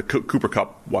 70. The Cooper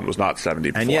Kupp one was not 70.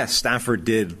 Before. And yes, Stafford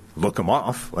did look him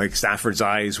off. Like Stafford's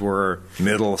eyes were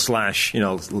middle /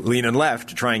 leaning left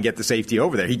to try and get the safety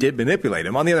over there. He did manipulate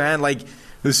him. On the other hand, like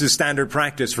this is standard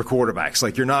practice for quarterbacks.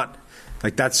 Like you're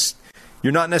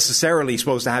not necessarily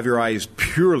supposed to have your eyes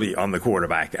purely on the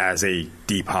quarterback as a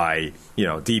deep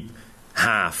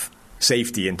half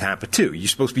safety in Tampa 2. You're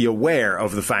supposed to be aware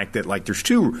of the fact that like there's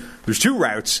two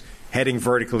routes heading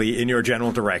vertically in your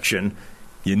general direction.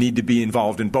 You need to be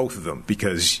involved in both of them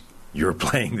because you're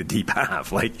playing the deep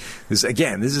half. Like this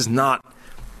is not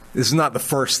the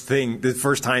first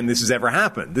time this has ever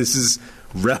happened. This is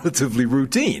relatively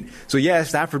routine. So yeah,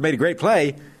 Stafford made a great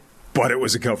play, but it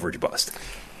was a coverage bust.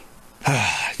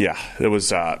 Yeah, it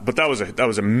was. But that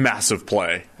was a massive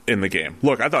play in the game.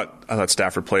 Look, I thought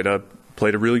Stafford played a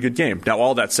really good game. Now,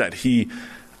 all that said, he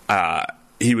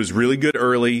was really good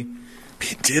early.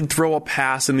 He did throw a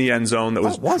pass in the end zone that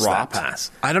was dropped. That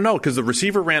pass? I don't know, because the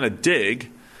receiver ran a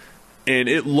dig, and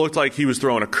it looked like he was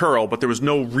throwing a curl, but there was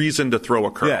no reason to throw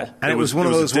a curl. Yeah, and it was one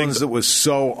of those ones that was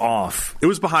so off. It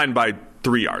was behind by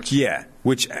 3 yards. Yeah,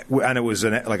 and it was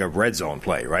like a red zone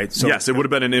play, right? So, yes, it would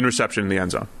have been an interception in the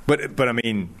end zone. But I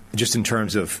mean, just in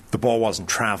terms of the ball wasn't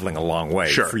traveling a long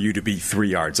way for you to be 3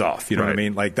 yards off. You know what I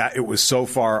mean? Like that, it was so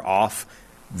far off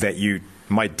that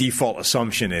my default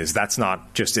assumption is that's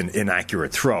not just an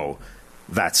inaccurate throw.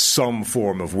 That's some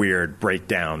form of weird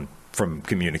breakdown from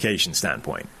communication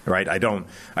standpoint, right?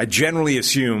 I generally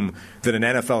assume that an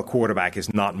NFL quarterback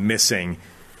is not missing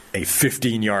a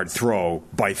 15-yard throw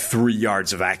by 3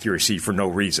 yards of accuracy for no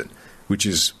reason, which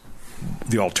is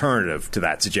the alternative to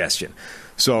that suggestion.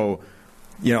 So,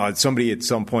 somebody at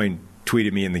some point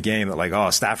tweeted me in the game that like,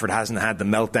 Stafford hasn't had the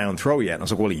meltdown throw yet. And I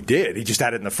was like, well, he did. He just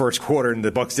had it in the first quarter, and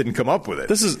the Bucs didn't come up with it.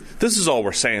 This is all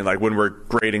we're saying. Like when we're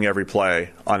grading every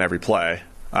player on every play,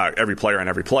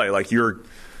 like you're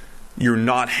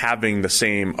not having the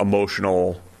same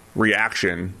emotional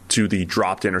reaction to the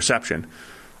dropped interception.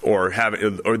 Or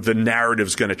the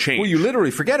narrative's going to change. Well, you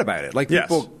literally forget about it. Like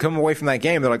people come away from that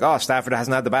game, they're like, Stafford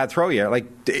hasn't had the bad throw yet. Like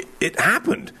it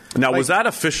happened. Now, was that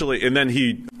officially? And then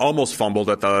he almost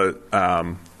fumbled at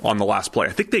on the last play.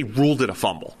 I think they ruled it a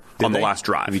fumble on the last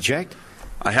drive. Have you checked?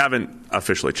 I haven't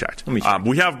officially checked. Let me check.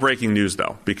 We have breaking news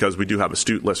though, because we do have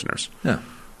astute listeners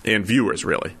and viewers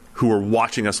really who are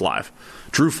watching us live.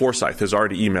 Drew Forsyth has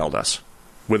already emailed us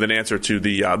with an answer to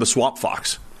the swamp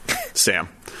fox. Sam.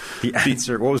 The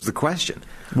answer, what was the question?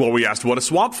 Well, we asked what a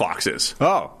swamp fox is.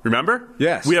 Oh. Remember?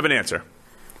 Yes. We have an answer.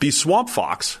 The swamp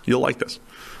fox, you'll like this,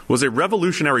 was a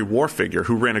Revolutionary War figure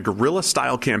who ran a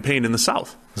guerrilla-style campaign in the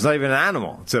South. It's not even an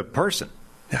animal. It's a person.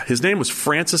 Yeah, his name was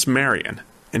Francis Marion,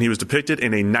 and he was depicted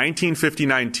in a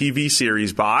 1959 TV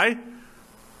series by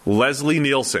Leslie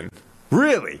Nielsen.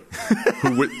 Really?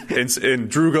 And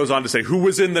Drew goes on to say, who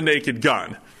was in The Naked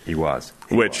Gun? He was.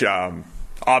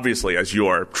 Obviously, as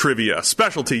your trivia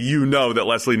specialty, you know that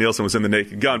Leslie Nielsen was in The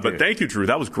Naked Gun. But thank you, Drew.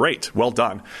 That was great. Well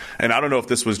done. And I don't know if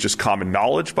this was just common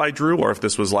knowledge by Drew or if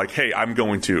this was like, hey, I'm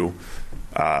going to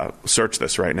search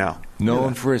this right now.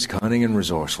 Known for his cunning and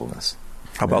resourcefulness.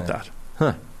 How about that?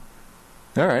 Huh.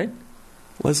 All right.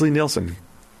 Leslie Nielsen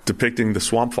depicting the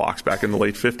swamp fox back in the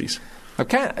late 50s.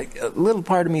 A little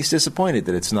part of me is disappointed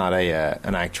that it's not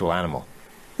an actual animal.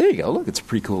 There you go. Look, it's a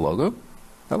pretty cool logo.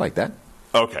 I like that.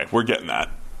 Okay, we're getting that.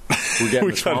 We're getting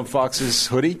the Swamp Fox's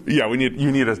hoodie? Yeah,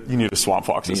 you need a Swamp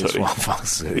Fox's hoodie. Swamp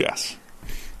Fox's hoodie. Yes.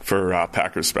 For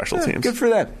Packers special teams. Good for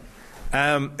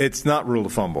them. It's not ruled a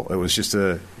fumble. It was just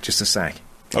a sack.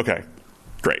 Okay.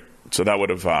 Great. So that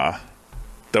would have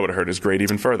hurt his grade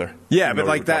even further. Yeah, but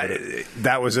like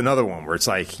that was another one where it's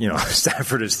like,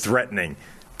 Stafford is threatening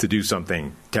to do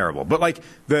something terrible. But like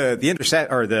the intercept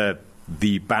or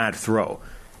the bad throw,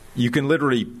 you can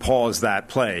literally pause that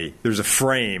play. There's a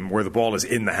frame where the ball is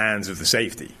in the hands of the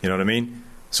safety. You know what I mean?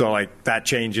 So, like, that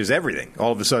changes everything.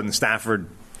 All of a sudden, Stafford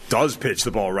does pitch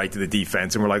the ball right to the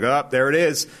defense, and we're like, there it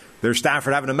is. There's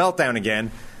Stafford having a meltdown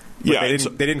again. But they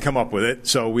didn't come up with it,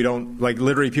 so we don't, like,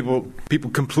 literally people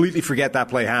completely forget that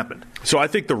play happened. So I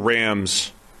think the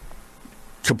Rams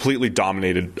completely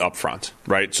dominated up front,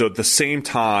 right? So at the same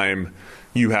time,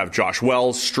 you have Josh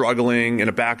Wells struggling in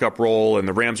a backup role, and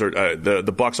the Rams are the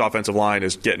Bucs offensive line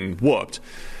is getting whooped.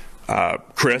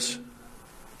 Chris,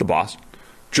 the boss,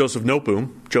 Joe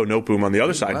Noteboom on the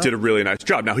other side did a really nice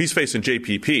job. Now he's facing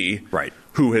JPP, right?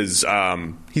 Who is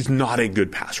he's not a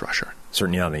good pass rusher.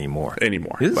 Certainly not anymore.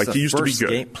 Like he used to be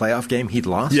good. Playoff game he'd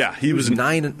lost. Yeah, he was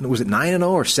 9. Was it 9-0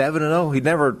 or 7-0? He'd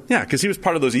never. Yeah, because he was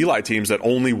part of those Eli teams that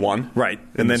only won. Right,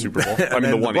 in the Super Bowl. I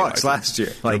mean, the one Bucs last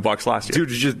year. Like, the Bucs last year. Dude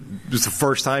was just was the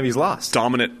first time he's lost.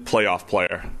 Dominant playoff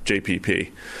player,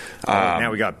 JPP.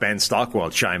 Now we got Ben Stockwell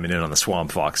chiming in on the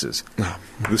Swamp Foxes.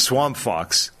 The Swamp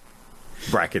Fox,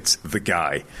 brackets, the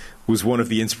guy, was one of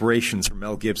the inspirations for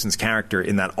Mel Gibson's character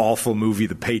in that awful movie,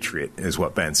 The Patriot, is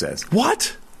what Ben says.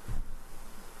 What?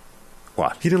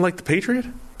 What? He didn't like The Patriot?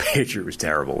 Patriot was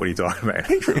terrible. What are you talking about?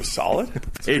 Patriot was solid.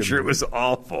 Patriot was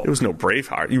awful. It was no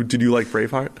Braveheart. Did you like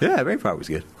Braveheart? Yeah, Braveheart was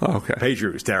good. Oh, okay.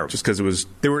 Patriot was terrible. Just because it was...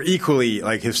 They were equally,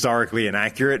 like, historically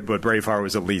inaccurate, but Braveheart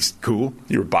was at least cool.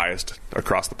 You were biased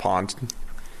across the pond.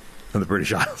 In the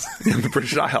British Isles. In the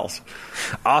British Isles.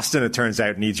 Austin, it turns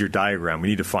out, needs your diagram. We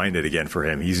need to find it again for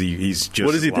him. He's just...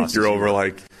 What does he think? You're over,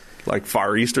 like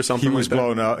Far East or something? He was like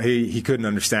blown up. He couldn't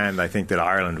understand, I think, that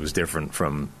Ireland was different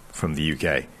from the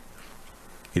UK.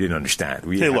 He didn't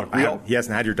understand. He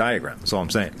hasn't had your diagram. That's all I'm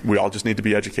saying. We all just need to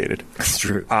be educated. That's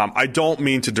true. I don't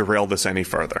mean to derail this any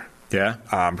further. Yeah?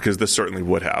 Because this certainly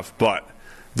would have. But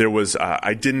there was...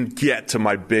 I didn't get to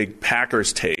my big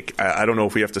Packers take. I don't know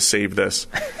if we have to save this.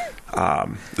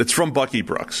 It's from Bucky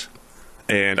Brooks.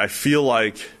 And I feel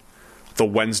like the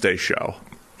Wednesday show,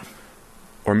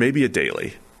 or maybe a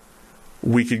daily,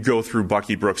 we could go through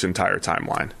Bucky Brooks' entire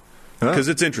timeline. Because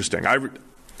it's interesting.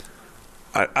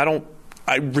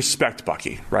 I respect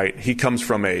Bucky, right? He comes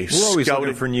from a We're always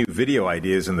looking for new video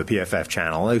ideas in the PFF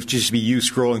channel. It would just be you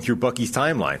scrolling through Bucky's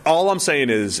timeline. All I'm saying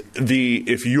is,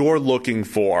 if you're looking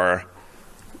for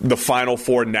the Final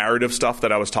Four narrative stuff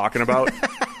that I was talking about,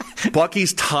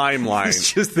 Bucky's timeline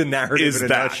it's just the narrative is in a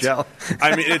that. nutshell.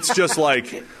 I mean, it's just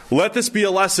like, let this be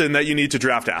a lesson that you need to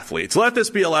draft athletes. Let this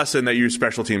be a lesson that your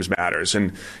special teams matters.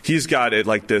 And he's got it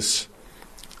like this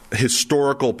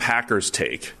historical Packers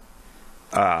take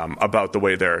about the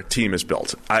way their team is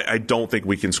built. I don't think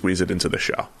we can squeeze it into the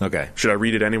show. Okay. Should I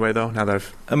read it anyway, though? Now that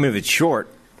if it's short,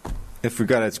 if we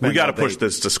got to push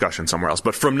this discussion somewhere else.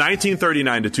 But from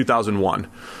 1939 to 2001,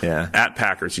 at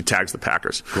Packers, he tags the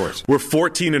Packers. Of course, we're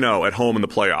 14-0 at home in the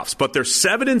playoffs, but they're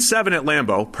 7-7 at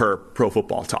Lambeau per Pro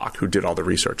Football Talk, who did all the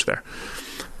research there.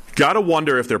 Got to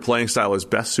wonder if their playing style is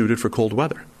best suited for cold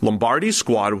weather. Lombardi's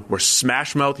squad were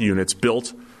smash-mouth units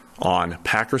built on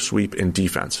Packer sweep and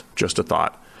defense. Just a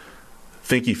thought.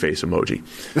 Thinky face emoji.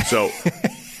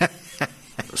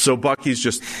 So Bucky's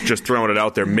just throwing it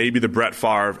out there. Maybe the Brett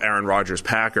Favre, Aaron Rodgers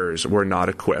Packers were not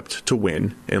equipped to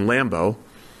win in Lambeau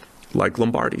like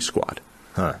Lombardi's squad.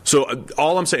 Huh. So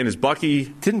all I'm saying is Bucky...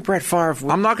 Didn't Brett Favre...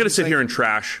 I'm not going to sit here and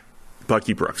trash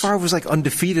Bucky Brooks. Favre was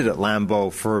undefeated at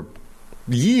Lambeau for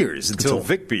years until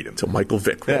Vic beat him. Until Michael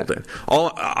Vick rolled in.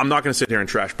 I'm not going to sit here and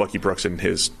trash Bucky Brooks and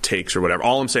his takes or whatever.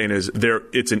 All I'm saying is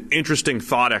it's an interesting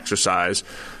thought exercise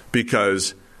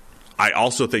because I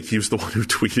also think he was the one who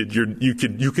tweeted,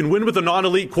 "You can win with a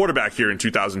non-elite quarterback here in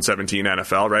 2017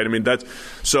 NFL," right? I mean, that's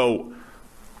so.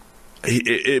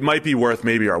 It might be worth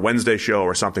maybe our Wednesday show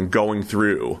or something going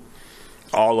through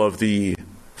all of the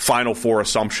Final Four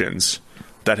assumptions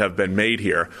that have been made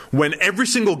here when every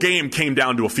single game came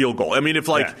down to a field goal. I mean, if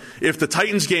the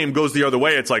Titans game goes the other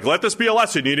way, it's like, let this be a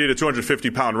lesson. You need a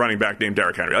 250-pound running back named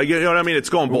Derrick Henry. Like, you know what I mean? It's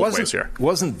going both ways here.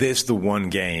 Wasn't this the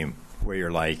one game where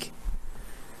you're like,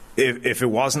 if it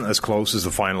wasn't as close as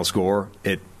the final score,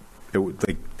 it would,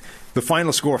 like, the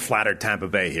final score flattered Tampa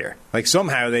Bay here. Like,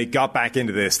 somehow they got back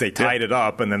into this, they tied it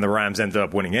up, and then the Rams ended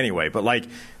up winning anyway. But, like,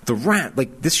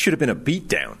 this should have been a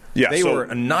beatdown. Yeah, they were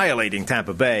annihilating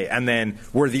Tampa Bay, and then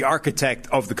were the architect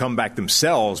of the comeback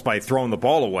themselves by throwing the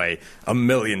ball away a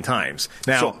million times.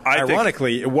 Now,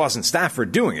 ironically, it wasn't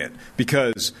Stafford doing it,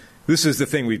 because this is the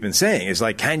thing we've been saying, is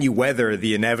like, can you weather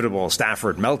the inevitable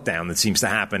Stafford meltdown that seems to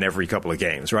happen every couple of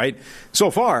games, right? So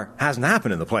far, hasn't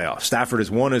happened in the playoffs. Stafford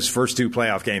has won his first 2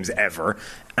 playoff games ever,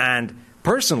 and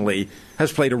personally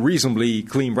has played a reasonably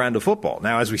clean brand of football.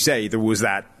 Now, as we say, there was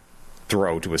that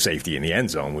throw to a safety in the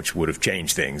end zone, which would have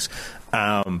changed things.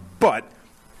 But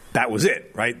that was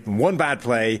it, right? One bad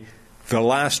play, the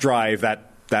last drive,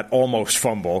 that almost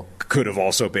fumble could have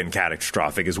also been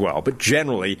catastrophic as well. But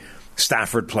generally,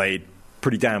 Stafford played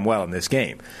pretty damn well in this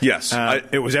game. Yes.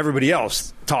 It was everybody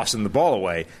else tossing the ball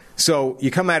away. So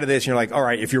you come out of this and you're like, all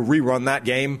right, if you rerun that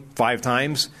game 5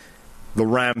 times, the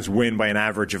Rams win by an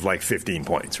average of like 15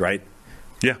 points, right?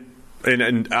 Yeah.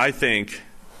 And I think,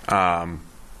 Brady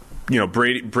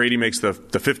makes the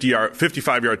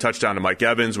 55-yard touchdown to Mike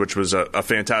Evans, which was a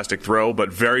fantastic throw,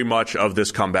 but very much of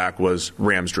this comeback was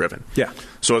Rams-driven. Yeah.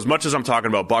 So as much as I'm talking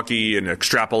about Bucky and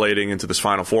extrapolating into this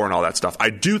Final Four and all that stuff, I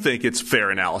do think it's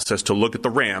fair analysis to look at the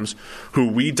Rams, who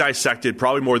we dissected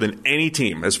probably more than any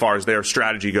team as far as their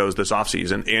strategy goes this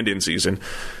offseason and in season,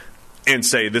 and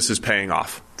say this is paying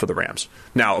off for the Rams.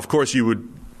 Now, of course, you would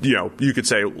you could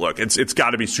say, look, it's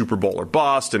got to be Super Bowl or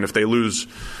bust, and if they lose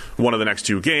one of the next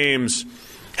 2 games,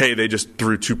 hey, they just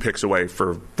threw 2 picks away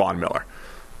for Von Miller.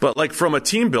 But like from a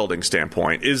team building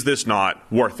standpoint, is this not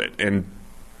worth it? And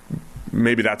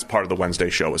maybe that's part of the Wednesday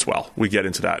show as well. We get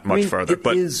into that much further.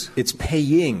 It's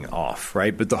paying off,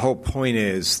 right? But the whole point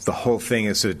is the whole thing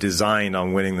is designed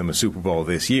on winning them a Super Bowl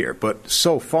this year. But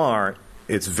so far,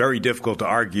 it's very difficult to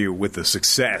argue with the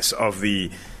success of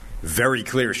the very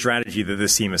clear strategy that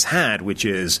this team has had, which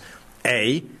is,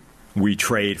 A, we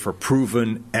trade for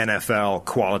proven NFL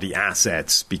quality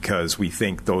assets because we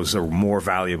think those are more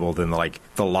valuable than like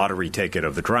the lottery ticket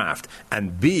of the draft.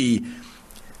 And B,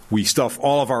 we stuff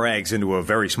all of our eggs into a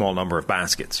very small number of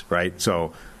baskets, right?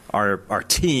 So our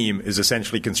team is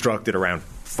essentially constructed around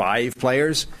 5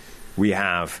 players. We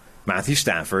have Matthew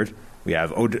Stafford, we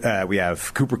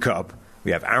have Cooper Kupp,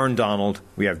 we have Aaron Donald,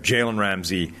 we have Jalen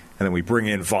Ramsey, and then we bring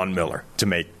in Von Miller to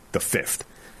make the 5th.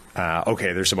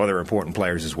 Okay, there's some other important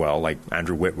players as well, like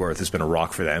Andrew Whitworth has been a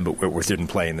rock for them, but Whitworth didn't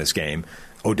play in this game.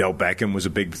 Odell Beckham was a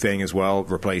big thing as well,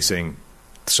 replacing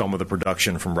some of the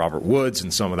production from Robert Woods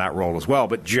and some of that role as well.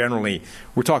 But generally,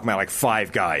 we're talking about like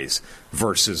 5 guys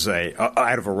versus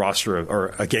out of a roster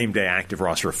or a game day active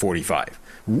roster of 45.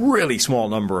 Really small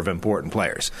number of important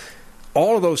players.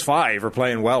 All of those 5 are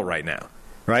playing well right now,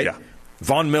 right? Yeah.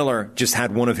 Von Miller just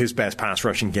had one of his best pass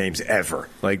rushing games ever.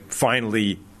 Like,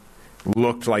 finally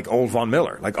looked like old Von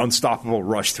Miller, like unstoppable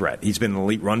rush threat. He's been an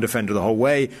elite run defender the whole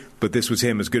way, but this was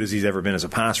him as good as he's ever been as a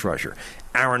pass rusher.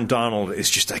 Aaron Donald is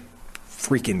just a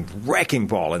freaking wrecking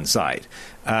ball inside.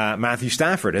 Matthew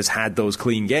Stafford has had those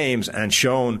clean games and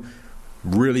shown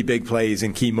really big plays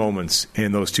in key moments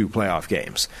in those 2 playoff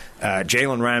games.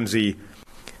 Jalen Ramsey,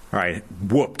 all right,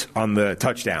 whooped on the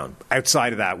touchdown.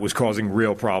 Outside of that was causing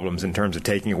real problems in terms of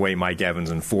taking away Mike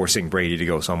Evans and forcing Brady to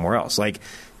go somewhere else. Like,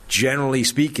 generally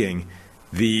speaking,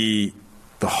 the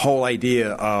whole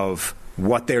idea of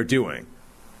what they're doing,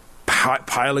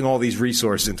 piling all these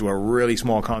resources into a really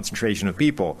small concentration of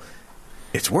people,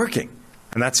 it's working.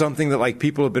 And that's something that like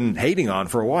people have been hating on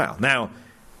for a while. Now,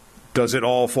 does it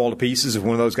all fall to pieces if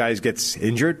one of those guys gets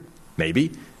injured?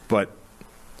 Maybe. But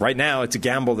right now, it's a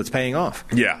gamble that's paying off.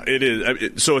 Yeah, it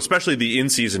is. So especially the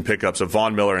in-season pickups of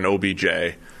Von Miller and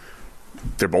OBJ,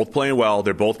 they're both playing well.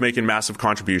 They're both making massive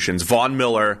contributions. Von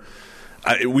Miller,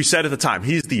 we said at the time,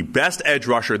 he's the best edge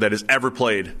rusher that has ever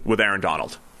played with Aaron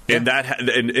Donald. Yeah.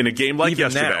 In a game like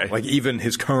even yesterday. Now, like even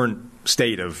his current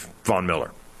state of Von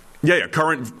Miller. Yeah,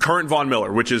 current Von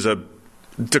Miller, which is a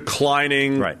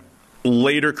declining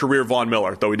later career Von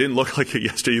Miller, though he didn't look like it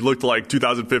yesterday. He looked like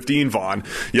 2015 Von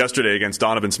yesterday against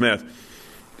Donovan Smith.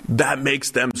 That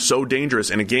makes them so dangerous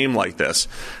in a game like this.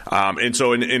 And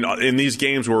so in these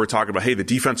games where we're talking about, hey, the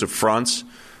defensive fronts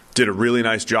did a really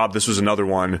nice job. This was another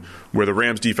one where the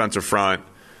Rams defensive front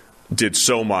did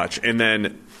so much. And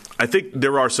then I think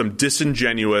there are some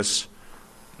disingenuous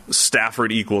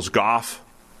Stafford equals Goff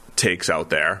takes out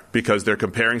there because they're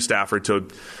comparing Stafford to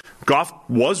Goff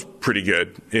was pretty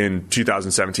good in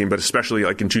 2017, but especially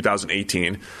like in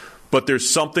 2018. But there's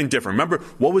something different. Remember,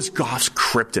 what was Goff's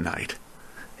kryptonite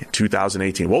in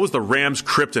 2018? What was the Rams'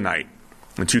 kryptonite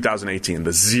in 2018?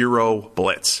 The zero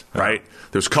blitz, right?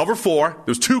 There's cover 4.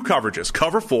 There's 2 coverages,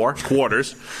 cover 4,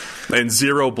 quarters, and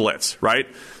zero blitz, right?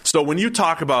 So when you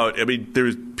talk about, I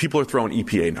mean, people are throwing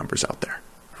EPA numbers out there,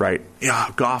 right? Yeah,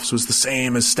 Goff's was the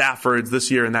same as Stafford's this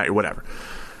year and that year, whatever.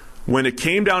 When it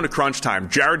came down to crunch time,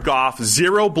 Jared Goff,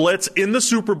 zero blitz in the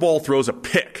Super Bowl, throws a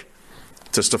pick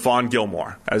to Stephon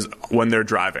Gilmore when they're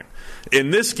driving. In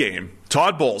this game,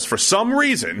 Todd Bowles, for some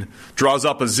reason, draws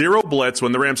up a zero blitz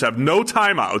when the Rams have no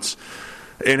timeouts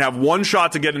and have one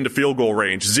shot to get into field goal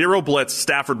range. Zero blitz.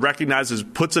 Stafford recognizes,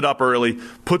 puts it up early,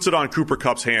 puts it on Cooper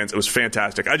Kupp's hands. It was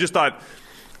fantastic. I just thought,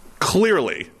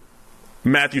 clearly,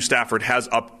 Matthew Stafford has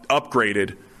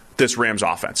upgraded this Rams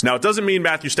offense. Now, it doesn't mean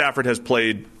Matthew Stafford has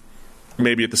played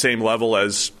maybe at the same level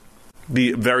as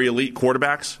the very elite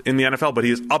quarterbacks in the NFL, but he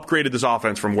has upgraded this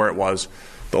offense from where it was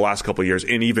the last couple of years,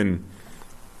 and even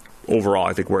overall,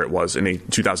 I think, where it was in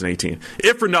 2018.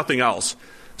 If for nothing else,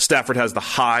 Stafford has the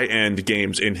high-end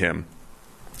games in him,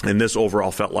 and this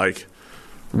overall felt like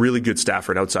really good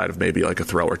Stafford outside of maybe like a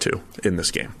throw or 2 in this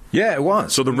game. Yeah, it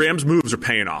was. So the Rams' moves are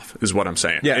paying off, is what I'm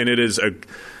saying. Yeah. And it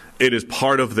is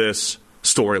part of this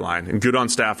storyline, and good on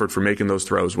Stafford for making those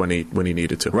throws when he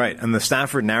needed to. Right, and the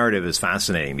Stafford narrative is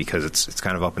fascinating because it's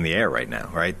kind of up in the air right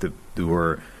now, right? The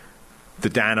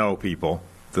Dano people,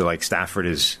 they're like Stafford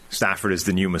is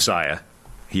the new Messiah.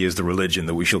 He is the religion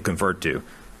that we shall convert to.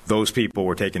 Those people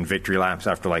were taking victory laps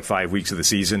after like 5 weeks of the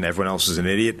season. Everyone else is an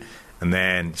idiot. And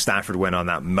then Stafford went on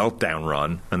that meltdown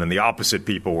run, and then the opposite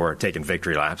people were taking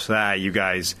victory laps. You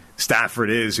guys,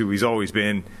 Stafford is who he's always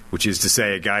been, which is to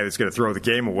say a guy that's going to throw the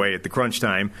game away at the crunch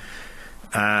time.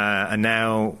 And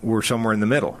now we're somewhere in the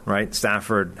middle, right?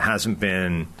 Stafford hasn't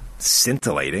been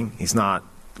scintillating. He's not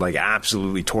like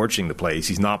absolutely torching the place.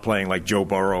 He's not playing like Joe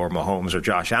Burrow or Mahomes or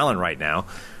Josh Allen right now,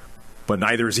 but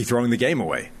neither is he throwing the game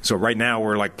away. So right now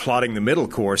we're like plotting the middle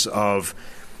course of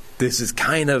this is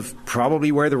kind of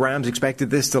probably where the Rams expected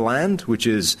this to land, which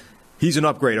is he's an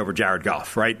upgrade over Jared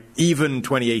Goff, right? Even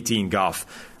 2018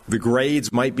 Goff. The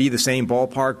grades might be the same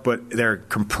ballpark, but they're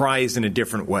comprised in a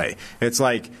different way. It's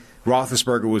like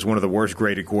Roethlisberger was one of the worst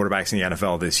graded quarterbacks in the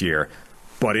NFL this year.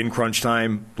 But in crunch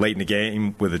time, late in the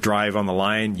game, with a drive on the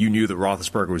line, you knew that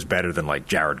Roethlisberger was better than like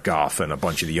Jared Goff and a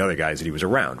bunch of the other guys that he was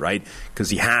around, right?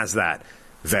 Because he has that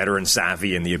veteran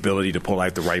savvy and the ability to pull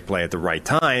out the right play at the right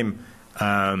time.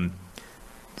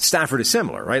 Stafford is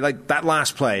similar, right? Like that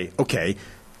last play, okay,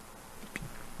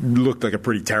 looked like a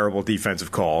pretty terrible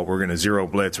defensive call. We're going to zero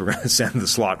blitz. We're going to send the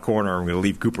slot corner. We're going to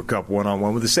leave Cooper Kupp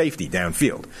one-on-one with a safety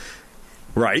downfield.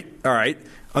 Right, all right.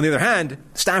 On the other hand,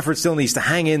 Stafford still needs to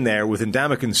hang in there with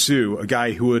Ndamukong Suh, a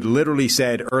guy who had literally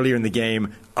said earlier in the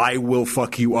game, I will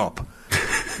fuck you up.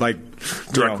 Like,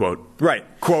 direct quote. Right,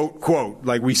 quote.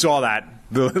 Like we saw that,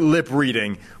 the lip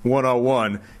reading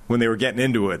 101 when they were getting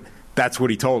into it. That's what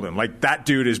he told him. Like, that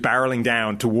dude is barreling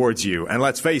down towards you. And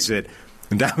let's face it,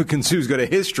 Ndamukong Suh's got a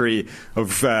history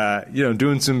of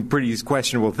doing some pretty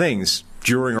questionable things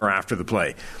during or after the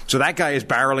play. So that guy is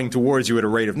barreling towards you at a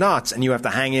rate of knots, and you have to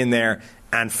hang in there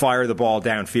and fire the ball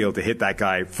downfield to hit that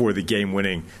guy for the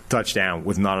game-winning touchdown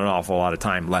with not an awful lot of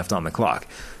time left on the clock.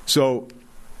 So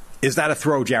is that a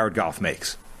throw Jared Goff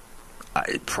makes?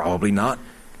 Probably not.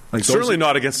 Like certainly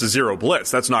not against a zero blitz.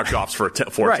 That's not Goff's forte.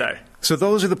 Right. So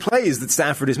those are the plays that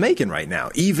Stafford is making right now,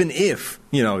 even if,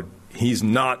 he's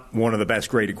not one of the best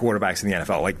graded quarterbacks in the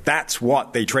NFL. Like, that's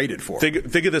what they traded for. Think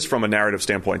of this from a narrative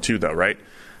standpoint, too, though, right?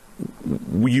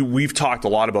 We've talked a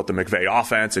lot about the McVay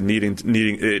offense and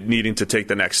needing to take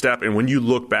the next step. And when you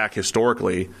look back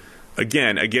historically,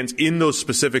 again, in those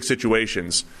specific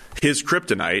situations, his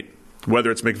kryptonite,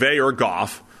 whether it's McVay or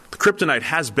Goff, the kryptonite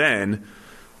has been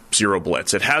zero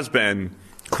blitz. It has been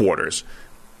quarters.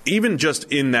 Even just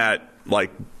in that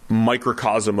like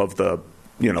microcosm of the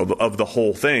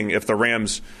whole thing, if the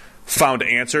Rams found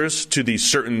answers to these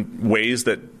certain ways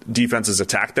that defenses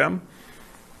attack them,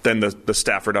 then the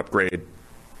Stafford upgrade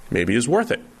maybe is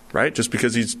worth it, right? Just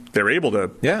because they're able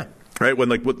to, yeah, right. When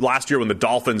like last year when the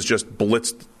Dolphins just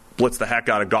blitzed the heck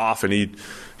out of Goff and he,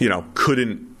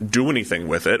 couldn't do anything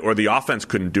with it, or the offense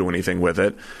couldn't do anything with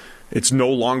it. It's no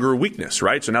longer a weakness,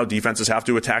 right? So now defenses have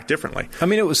to attack differently. I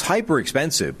mean, it was hyper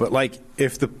expensive, but like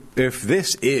if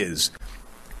this is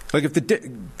like if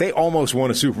they almost won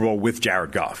a Super Bowl with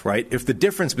Jared Goff, right? If the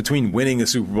difference between winning a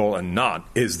Super Bowl and not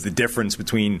is the difference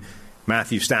between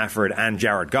Matthew Stafford and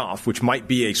Jared Goff, which might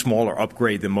be a smaller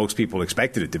upgrade than most people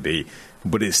expected it to be,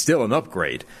 but is still an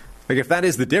upgrade. Like if that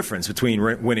is the difference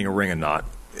between winning a ring and not,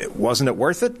 wasn't it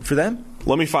worth it for them?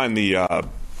 Let me find the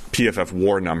PFF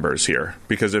WAR numbers here,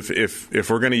 because if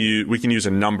we're going to we can use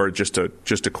a number just to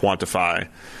quantify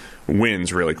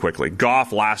wins really quickly.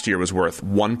 Goff last year was worth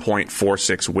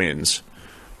 1.46 wins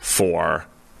for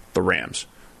the Rams.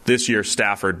 This year,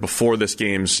 Stafford, before this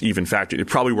game's even factored,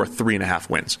 it's probably worth 3.5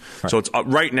 wins. Right. So it's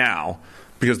right now,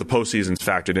 because the postseason's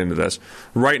factored into this,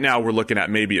 right now we're looking at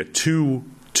maybe a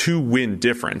two-win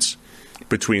difference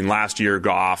between last year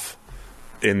Goff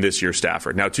and this year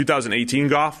Stafford. Now, 2018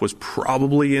 Goff was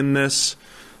probably in this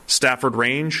Stafford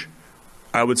range,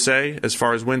 I would say, as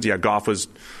far as wins. Yeah, Goff was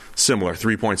similar,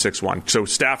 3.61. So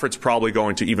Stafford's probably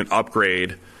going to even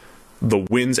upgrade the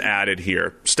wins added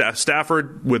here.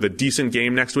 Stafford, with a decent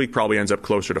game next week, probably ends up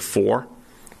closer to 4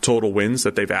 total wins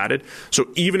that they've added. So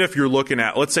even if you're looking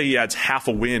at, let's say he adds half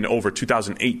a win over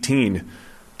 2018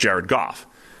 Jared Goff,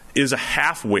 is a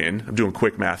half win, I'm doing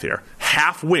quick math here,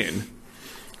 half win,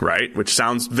 right, which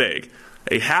sounds vague.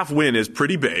 A half win is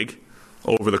pretty big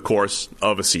over the course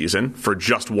of a season for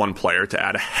just one player to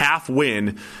add. A half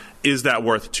win, is that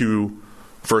worth 2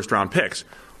 first-round picks?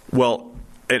 Well,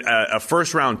 a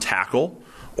first-round tackle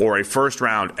or a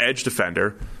first-round edge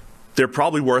defender, they're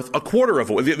probably worth a quarter of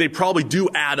a win. They probably do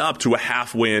add up to a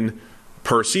half win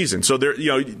per season. So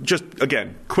they're, just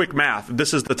again, quick math.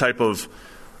 This is the type of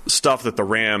stuff that the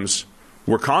Rams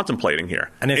were contemplating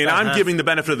here. And I'm giving the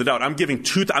benefit of the doubt. I'm giving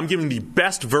the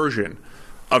best version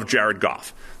of Jared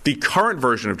Goff. The current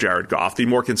version of Jared Goff, the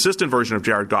more consistent version of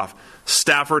Jared Goff,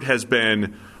 Stafford has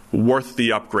been worth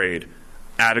the upgrade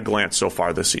at a glance so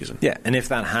far this season. Yeah, and if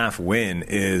that half win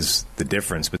is the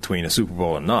difference between a Super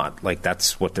Bowl and not, like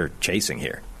that's what they're chasing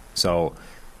here. So,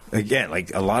 again,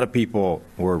 like a lot of people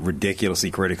were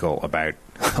ridiculously critical about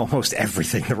almost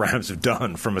everything the Rams have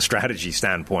done from a strategy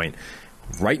standpoint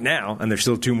right now, and there's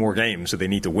still 2 more games, so they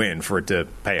need to win for it to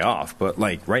pay off. But,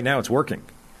 like, right now it's working.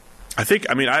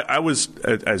 I was,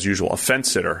 as usual, a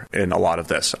fence sitter in a lot of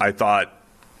this. I thought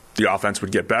the offense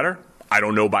would get better. I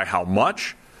don't know by how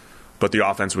much, but the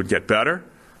offense would get better,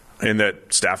 and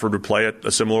that Stafford would play at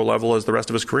a similar level as the rest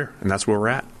of his career. And that's where we're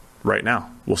at right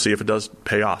now. We'll see if it does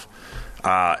pay off.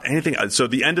 So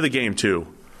the end of the game, too,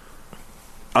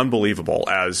 unbelievable.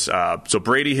 So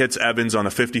Brady hits Evans on a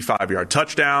 55-yard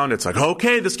touchdown. It's like,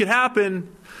 okay, this could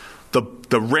happen.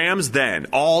 The Rams then,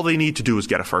 all they need to do is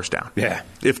get a first down. Yeah.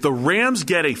 If the Rams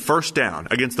get a first down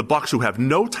against the Bucs, who have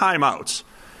no timeouts,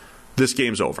 this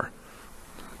game's over.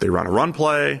 They run a run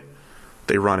play.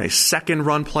 They run a second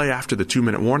run play after the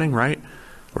 2-minute warning, right?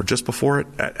 Or just before it.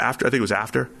 After, I think it was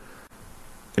after.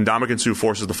 And Ndamukong Suh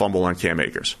forces the fumble on Cam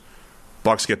Akers.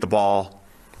 Bucs get the ball,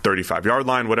 35-yard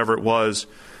line, whatever it was.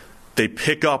 They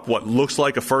pick up what looks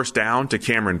like a first down to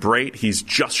Cameron Brate. He's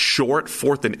just short,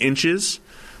 4th and inches.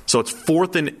 So it's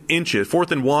 4th and inches,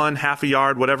 4th and 1, half a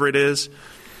yard, whatever it is.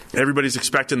 Everybody's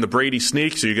expecting the Brady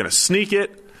sneak, so you're going to sneak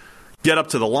it, get up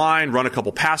to the line, run a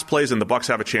couple pass plays, and the Bucs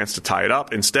have a chance to tie it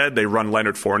up. Instead, they run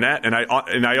Leonard Fournette, and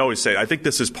I always say, I think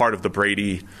this is part of the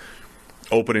Brady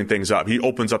opening things up. He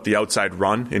opens up the outside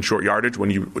run in short yardage when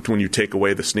you take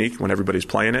away the sneak, when everybody's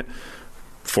playing it.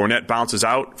 Fournette bounces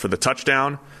out for the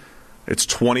touchdown. It's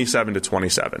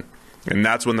 27-27. And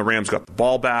that's when the Rams got the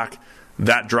ball back.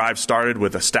 That drive started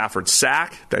with a Stafford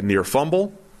sack, that near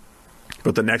fumble.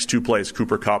 But the next 2 plays,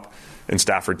 Cooper Kupp and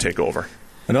Stafford take over.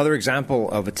 Another example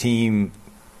of a team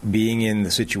being in the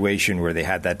situation where they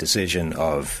had that decision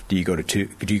of do you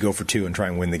go for 2 and try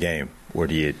and win the game, or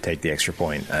do you take the extra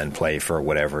point and play for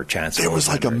whatever chance? There was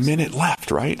like a minute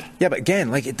left, right? Yeah, but again,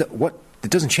 like it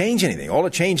doesn't change anything. All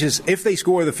it changes, if they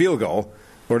score the field goal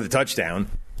or the touchdown,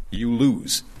 you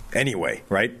lose anyway,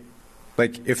 right?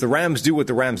 Like if the Rams do what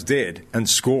the Rams did and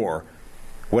score,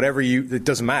 it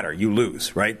doesn't matter. You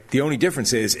lose, right? The only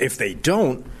difference is if they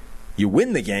don't, you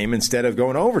win the game instead of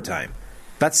going to overtime.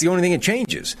 That's the only thing that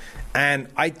changes. And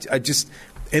I just,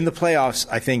 in the playoffs,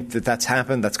 I think that's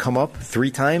happened. That's come up 3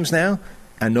 times now,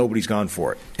 and nobody's gone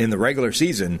for it. In the regular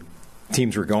season,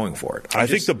 teams were going for it. I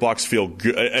think the Bucs feel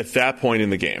good at that point in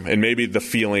the game, and maybe the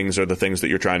feelings are the things that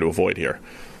you're trying to avoid here.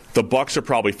 The Bucs are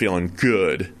probably feeling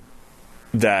good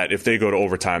that if they go to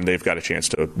overtime, they've got a chance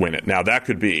to win it. Now, that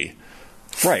could be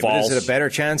right, false. but is it a better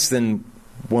chance than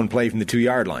one play from the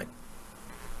 2-yard line?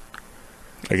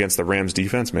 Against the Rams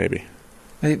defense, maybe.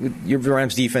 Your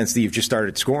Rams defense that you've just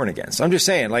started scoring against. I'm just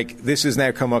saying, like, this has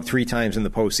now come up 3 times in the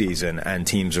postseason, and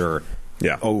teams are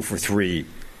 0 for 3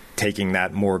 taking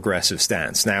that more aggressive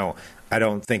stance. Now, I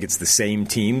don't think it's the same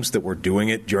teams that were doing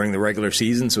it during the regular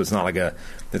season, so it's not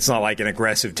like an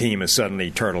aggressive team has suddenly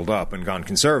turtled up and gone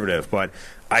conservative. But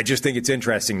I just think it's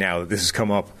interesting now that this has come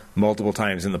up multiple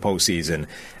times in the postseason,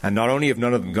 and not only have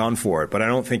none of them gone for it, but I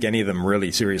don't think any of them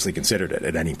really seriously considered it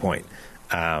at any point.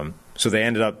 So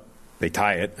they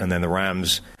tie it, and then the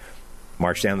Rams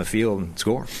march down the field and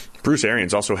score. Bruce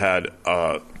Arians also had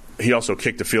he also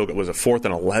kicked a field goal. Was it 4th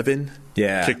and 11?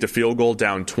 Yeah. Kicked a field goal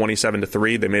down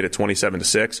 27-3. They made it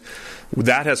 27-6.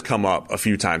 That has come up a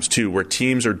few times, too, where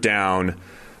teams are down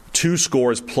 2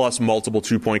 scores plus multiple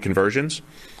 2-point conversions.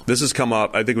 This has come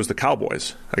up, I think it was the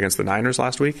Cowboys against the Niners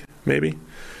last week, maybe.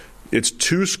 It's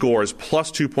 2 scores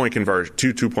plus 2-point conversion,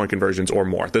 2 2-point conversions or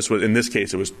more. In this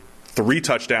case, it was 3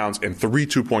 touchdowns and 3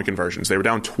 2-point conversions. They were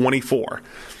down 24.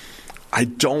 I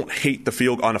don't hate the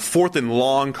field on a 4th and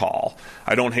long call.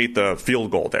 I don't hate the field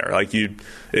goal there. Like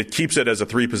it keeps it as a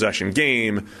 3-possession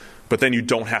game, but then you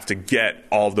don't have to get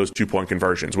all of those 2-point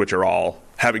conversions, which are all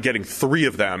getting 3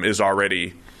 of them is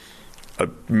already a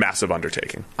massive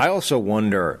undertaking. I also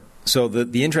wonder. So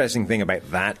the interesting thing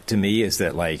about that to me is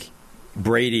that like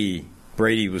Brady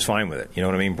was fine with it. You know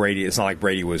what I mean? It's not like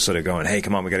Brady was sort of going, "Hey,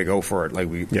 come on, we got to go for it." Like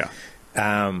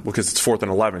because it's 4th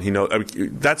and 11. He knows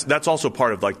that's also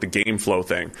part of like the game flow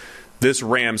thing. This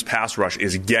Rams pass rush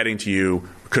is getting to you.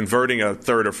 Converting a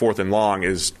 3rd or 4th and long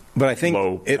is but I think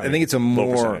low. I think it's a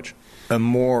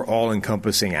more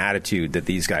all-encompassing attitude that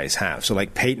these guys have. So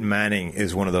like Peyton Manning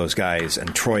is one of those guys,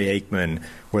 and Troy Aikman,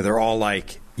 where they're all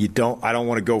like, I don't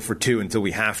want to go for 2 until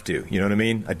we have to. You know what I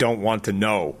mean? I don't want to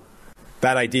know.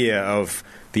 That idea of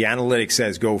the analytics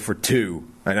says go for 2.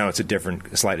 I know it's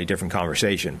a slightly different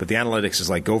conversation, but the analytics is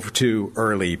like go for 2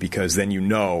 early because then you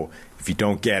know if you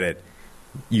don't get it,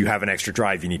 you have an extra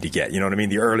drive you need to get. You know what I mean?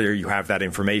 The earlier you have that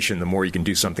information, the more you can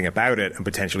do something about it and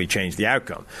potentially change the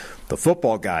outcome. The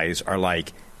football guys are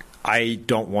like, I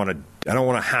don't want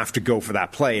to have to go for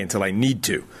that play until I need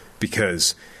to,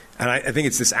 because, and I think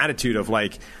it's this attitude of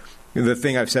like, the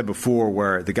thing I've said before,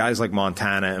 where the guys like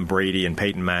Montana and Brady and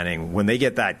Peyton Manning, when they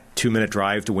get that 2-minute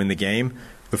drive to win the game,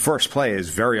 the first play is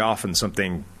very often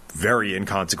something very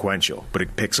inconsequential, but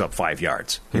it picks up 5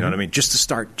 yards. You know what I mean? Just to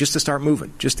start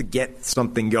moving, just to get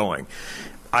something going.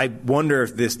 I wonder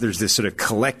if there's this sort of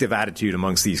collective attitude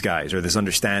amongst these guys, or this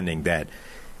understanding that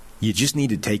you just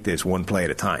need to take this one play at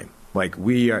a time. Like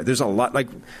there's a lot, like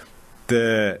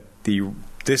this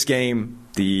game,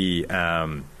 the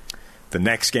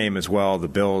next game as well, the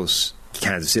Bills,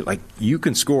 Kansas City. Like, you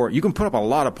can put up a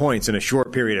lot of points in a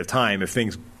short period of time if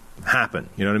things happen.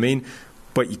 You know what I mean?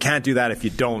 But you can't do that if you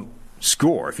don't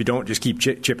score, if you don't just keep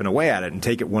chipping away at it and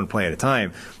take it one play at a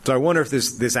time. So I wonder if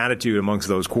this attitude amongst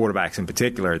those quarterbacks in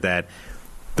particular, that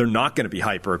they're not going to be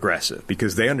hyper-aggressive,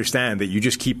 because they understand that you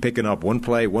just keep picking up one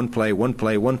play, and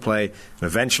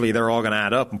eventually they're all going to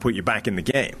add up and put you back in the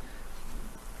game.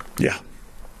 Yeah,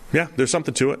 there's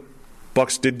something to it.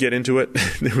 Bucks did get into it.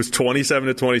 It was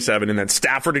 27-27, and then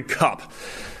Stafford and Kupp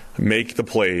make the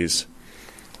plays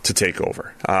to take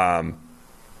over.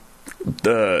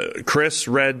 Chris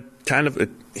read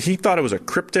he thought it was a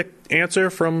cryptic answer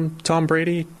from Tom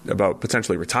Brady about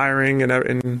potentially retiring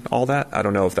and all that. I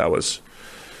don't know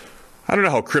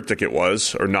how cryptic it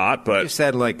was or not, but he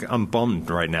said, like, I'm bummed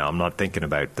right now. I'm not thinking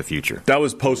about the future. That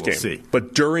was post-game. We'll see.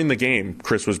 But during the game,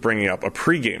 Chris was bringing up a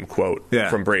pregame quote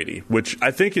from Brady, which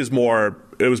I think it was more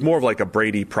of like a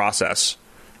Brady process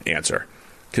answer,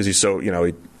 because he's so,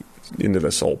 into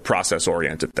this whole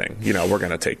process-oriented thing. We're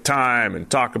going to take time and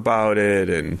talk about it,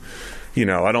 and,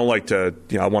 I don't like to,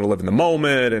 I want to live in the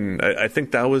moment, and I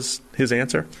think that was his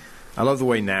answer. I love the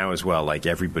way now as well, like,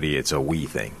 everybody, it's a we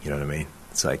thing, you know what I mean?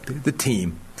 It's like the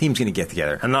team's going to get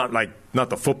together, and not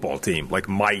the football team, like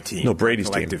my team. No, Brady's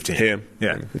collective team. Him.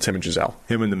 Yeah. It's him and Giselle.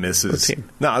 Him and the missus. The team.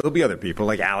 No, there'll be other people,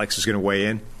 like Alex is going to weigh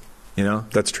in.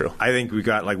 That's true. I think we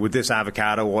got, like, with this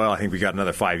avocado oil, I think we got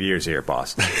another 5 years here,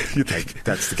 boss. You think?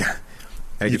 That's the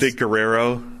guy. You think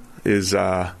Guerrero is,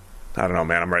 I don't know,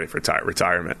 man, I'm ready for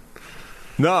retirement.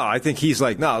 No, I think he's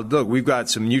like, no, look, we've got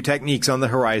some new techniques on the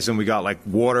horizon. We got, like,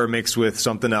 water mixed with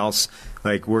something else.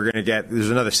 Like, there's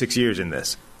another 6 years in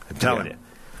this. I'm telling you.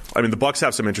 I mean, the Bucs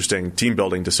have some interesting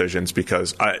team-building decisions,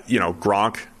 because,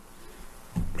 Gronk,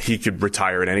 he could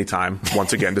retire at any time.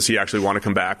 Once again, does he actually want to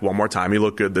come back one more time? He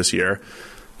looked good this year.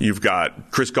 You've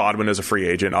got Chris Godwin as a free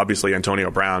agent. Obviously,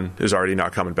 Antonio Brown is already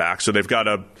not coming back. So they've got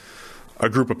a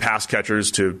group of pass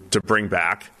catchers to bring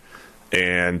back,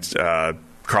 and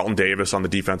Carlton Davis on the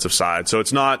defensive side. So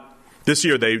it's not – this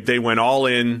year they went all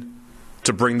in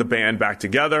to bring the band back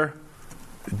together.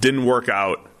 It didn't work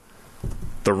out.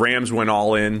 The Rams went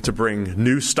all in to bring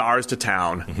new stars to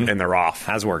town, and they're off.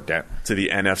 Has worked out. To the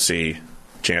NFC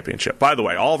Championship. By the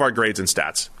way, all of our grades and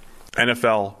stats,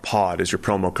 NFL Pod is your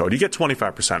promo code. You get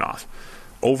 25% off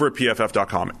over at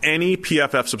PFF.com. Any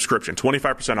PFF subscription,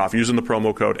 25% off using the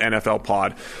promo code NFL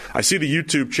Pod. I see the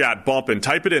YouTube chat bumping.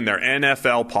 Type it in there,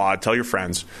 NFL Pod. Tell your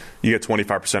friends. You get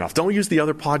 25% off. Don't use the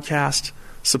other podcast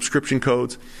subscription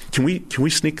codes. Can we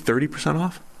sneak 30%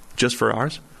 off just for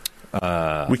ours?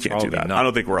 We can't do that. Not. I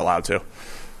don't think we're allowed to,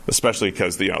 especially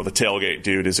because the tailgate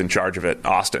dude is in charge of it,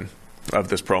 Austin, of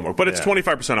this promo. But it's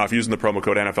 25% off using the promo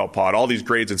code NFL Pod. All these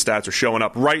grades and stats are showing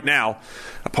up right now,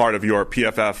 a part of your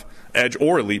PFF Edge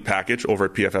or Elite package over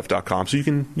at PFF.com, so you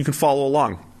can follow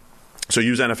along. So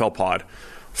use NFL Pod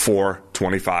for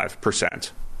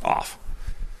 25% off.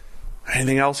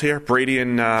 Anything else here? Brady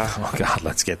and oh God,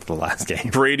 let's get to the last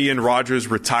game. Brady and Rodgers'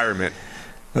 retirement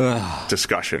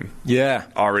discussion. Yeah,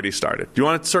 already started. Do you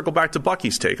want to circle back to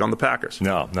Bucky's take on the Packers?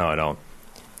 No, I don't.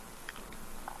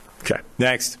 Okay,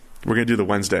 next we're gonna do the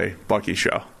Wednesday Bucky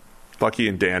show. Bucky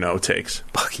and Dano takes.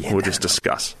 We'll just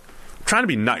discuss. I'm trying to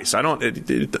be nice. I don't.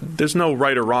 There's no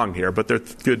right or wrong here, but they're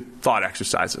good thought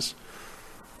exercises.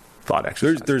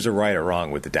 There's a right or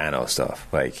wrong with the Dano stuff.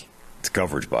 Like, it's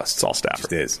coverage bust. It's all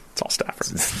Stafford. It is. It's all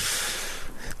Stafford.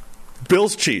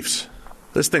 Bills Chiefs.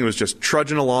 This thing was just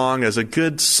trudging along as a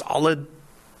good, solid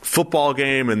football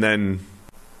game, and then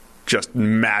just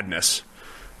madness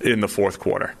in the fourth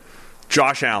quarter.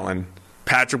 Josh Allen,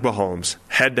 Patrick Mahomes,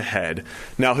 head-to-head.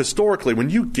 Now, historically, when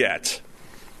you get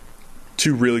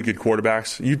two really good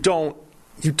quarterbacks, you don't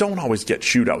always get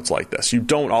shootouts like this. You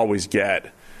don't always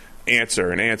get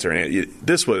answer.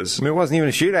 This was... I mean, it wasn't even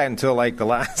a shootout until, like, the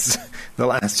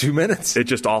last 2 minutes. It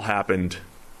just all happened.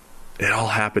 It all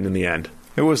happened in the end.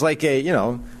 It was like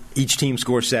each team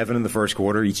scores 7 in the first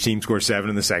quarter, each team scores 7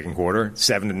 in the second quarter,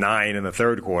 7-9 in the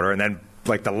third quarter, and then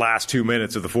like the last 2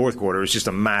 minutes of the fourth quarter is just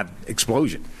a mad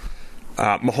explosion.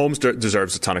 Mahomes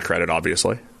deserves a ton of credit,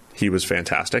 obviously. He was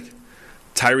fantastic.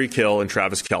 Tyreek Hill and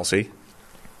Travis Kelce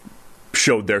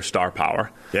showed their star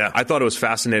power. Yeah. I thought it was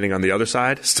fascinating on the other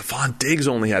side. Stephon Diggs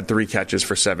only had 3 catches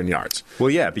for 7 yards. Well,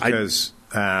 yeah, because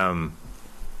who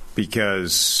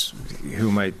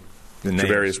might the name?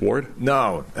 Javarius Ward?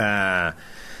 No.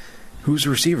 Who's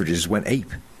the receiver just went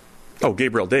ape? Oh,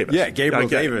 Gabriel Davis. Yeah, Gabriel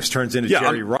Davis turns into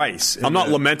Jerry Rice. I'm not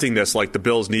lamenting this like the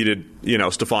Bills needed,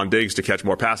 Stephon Diggs to catch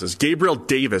more passes. Gabriel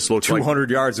Davis looked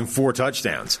 200 yards and 4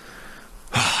 touchdowns.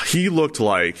 He looked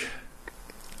like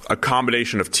a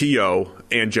combination of T.O.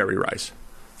 and Jerry Rice.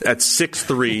 At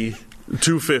 6'3",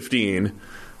 215,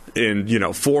 in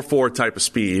 4.4 type of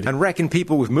speed. And wrecking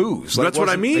people with moves. That's what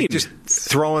I mean. Just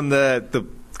throwing the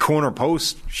corner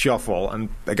post shuffle and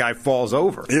the guy falls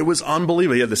over. It was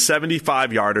unbelievable. He had the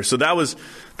 75-yarder. So that was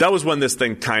when this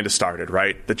thing kind of started,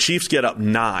 right? The Chiefs get up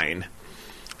 9,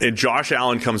 and Josh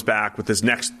Allen comes back with his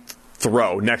next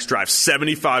drive,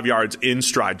 75 yards in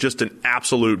stride, just an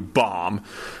absolute bomb.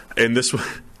 And this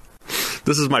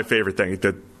is my favorite thing.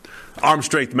 The arm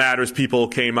strength matters. People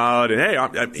came out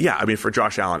and, hey, for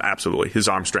Josh Allen, absolutely. His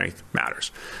arm strength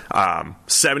matters.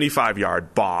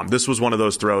 75-yard bomb. This was one of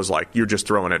those throws like you're just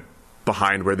throwing it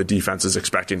behind where the defense is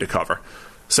expecting to cover.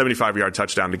 75-yard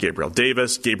touchdown to Gabriel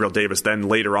Davis. Gabriel Davis then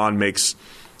later on makes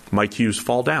Mike Hughes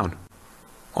fall down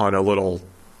on a little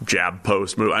jab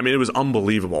post move. I mean, it was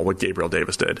unbelievable what Gabriel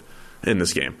Davis did in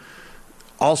this game.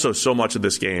 Also, so much of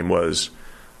this game was,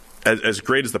 as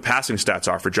great as the passing stats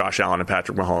are for Josh Allen and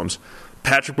Patrick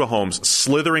Mahomes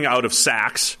slithering out of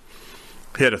sacks.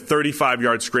 He had a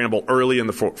 35-yard scramble early in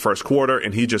the first quarter,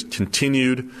 and he just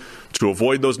continued to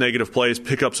avoid those negative plays,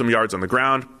 pick up some yards on the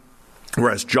ground,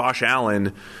 whereas Josh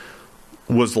Allen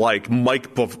was like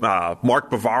Mark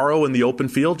Bavaro in the open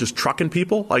field, just trucking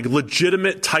people, like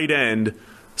legitimate tight end,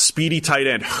 speedy tight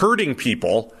end, hurting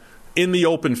people in the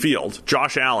open field.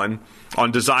 Josh Allen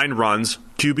on design runs,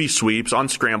 QB sweeps, on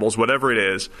scrambles, whatever it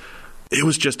is. It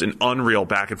was just an unreal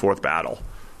back-and-forth battle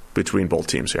between both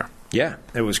teams here. Yeah,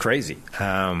 it was crazy.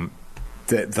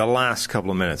 The last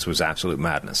couple of minutes was absolute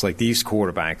madness. Like, these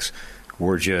quarterbacks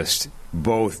were just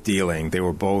both dealing. They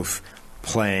were both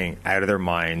playing out of their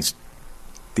minds.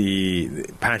 The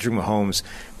Patrick Mahomes,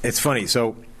 it's funny.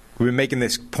 So we've been making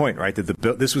this point, right,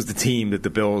 that this was the team that the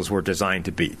Bills were designed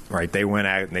to beat, right? They went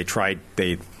out and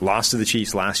they lost to the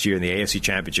Chiefs last year in the AFC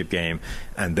Championship game,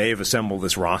 and they've assembled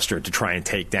this roster to try and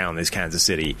take down this Kansas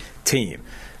City team.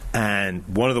 And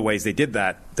one of the ways they did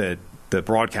that the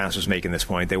broadcast was making this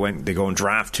point, they go and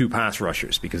draft 2 pass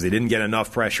rushers because they didn't get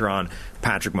enough pressure on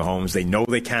Patrick Mahomes. They know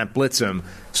they can't blitz him,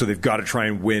 so they've got to try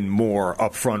and win more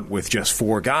up front with just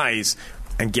 4 guys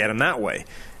and get him that way.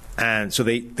 And so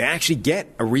they actually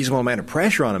get a reasonable amount of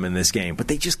pressure on him in this game, but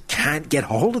they just can't get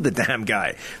hold of the damn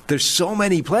guy. There's so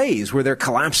many plays where they're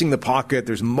collapsing the pocket.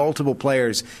 There's multiple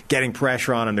players getting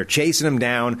pressure on him. They're chasing him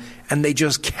down, and they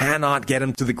just cannot get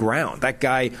him to the ground. That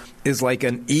guy is like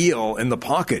an eel in the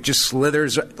pocket, just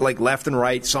slithers like left and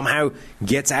right, somehow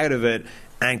gets out of it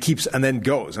and then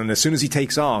goes. And as soon as he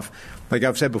takes off, like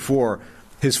I've said before,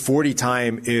 his 40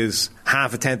 time is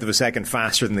half a tenth of a second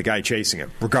faster than the guy chasing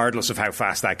him, regardless of how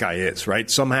fast that guy is,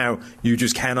 right? Somehow you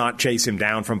just cannot chase him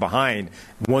down from behind.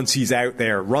 Once he's out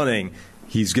there running,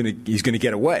 he's gonna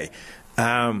get away.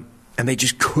 And they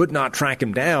just could not track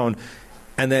him down.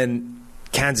 And then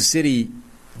Kansas City,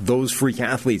 those freak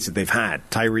athletes that they've had,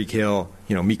 Tyreek Hill,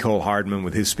 Mecole Hardman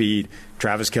with his speed,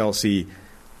 Travis Kelce,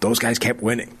 those guys kept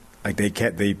winning. Like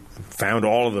they found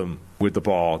all of them with the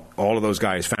ball. All of those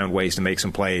guys found ways to make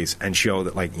some plays and show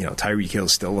that, Tyreek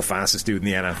Hill's still the fastest dude in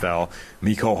the NFL.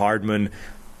 Mecole Hardman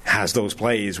has those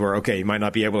plays where, okay, he might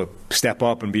not be able to step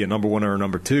up and be a number 1 or a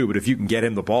number 2, but if you can get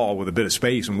him the ball with a bit of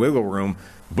space and wiggle room,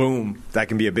 boom, that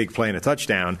can be a big play and a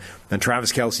touchdown. And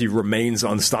Travis Kelce remains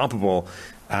unstoppable.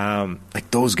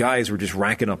 Those guys were just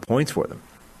racking up points for them.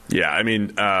 Yeah, I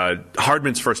mean,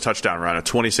 Hardman's first touchdown run, a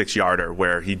 26-yarder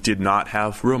where he did not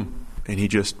have room, and he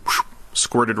just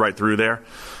squirted right through there.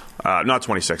 Not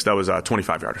 26, that was a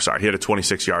 25-yarder, sorry. He had a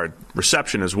 26-yard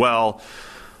reception as well.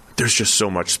 There's just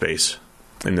so much space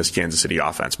in this Kansas City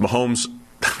offense. Mahomes,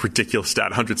 ridiculous stat,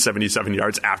 177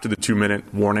 yards after the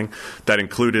 2-minute warning. That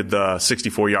included the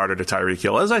 64-yarder to Tyreek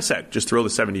Hill. As I said, just throw the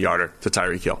 70-yarder to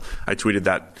Tyreek Hill. I tweeted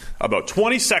that about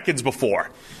 20 seconds before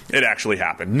it actually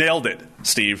happened. Nailed it,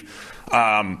 Steve.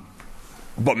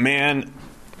 But man,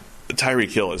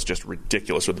 Tyreek Hill is just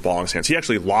ridiculous with the ball in his hands. He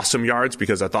actually lost some yards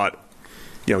because I thought,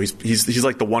 he's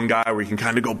like the one guy where he can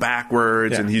kind of go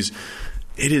backwards, and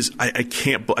it is. I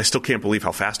still can't believe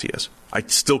how fast he is. I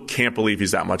still can't believe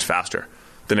he's that much faster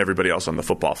than everybody else on the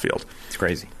football field. It's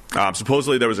crazy.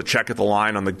 Supposedly there was a check at the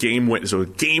line on the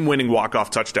game-winning walk-off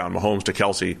touchdown, Mahomes to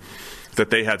Kelsey, that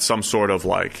they had some sort of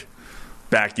like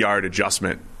backyard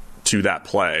adjustment to that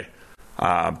play.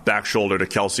 Back shoulder to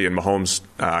Kelsey, and Mahomes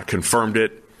confirmed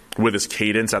it with his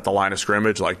cadence at the line of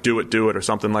scrimmage, like do it, or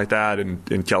something like that.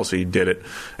 And Kelsey did it,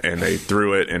 and they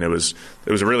threw it, and it was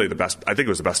really the best. I think it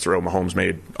was the best throw Mahomes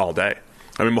made all day.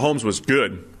 I mean, Mahomes was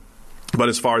good, but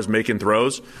as far as making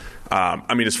throws,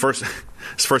 I mean, his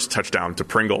first touchdown to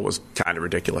Pringle was kind of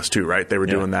ridiculous too, right? They were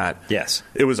doing that. Yes,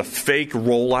 it was a fake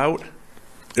rollout.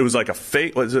 It was like a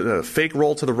fake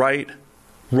roll to the right,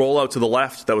 roll out to the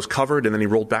left that was covered, and then he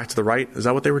rolled back to the right. Is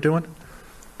that what they were doing?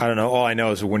 I don't know. All I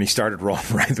know is when he started rolling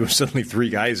right, there was suddenly 3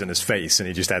 guys in his face, and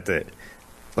he just had to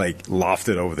like loft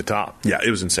it over the top. Yeah,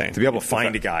 it was insane. To be able to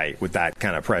find a guy with that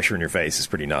kind of pressure in your face is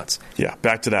pretty nuts. Yeah,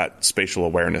 back to that spatial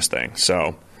awareness thing.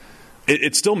 So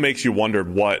it still makes you wonder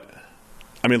what.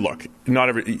 I mean, look, not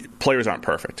every players aren't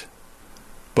perfect,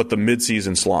 but the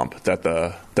midseason slump that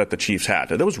the Chiefs had,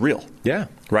 that was real. Yeah.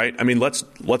 Right? I mean,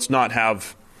 let's not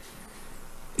have.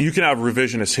 You can have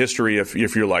revisionist history if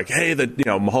you're like, hey,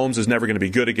 Mahomes is never going to be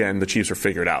good again. The Chiefs are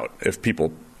figured out. If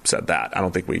people said that, I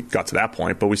don't think we got to that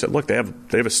point. But we said, look, they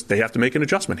have to make an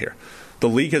adjustment here. The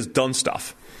league has done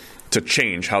stuff to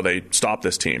change how they stop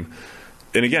this team.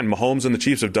 And again, Mahomes and the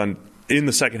Chiefs have done in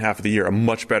the second half of the year a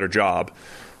much better job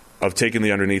of taking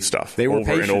the underneath stuff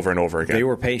over and over and over again. They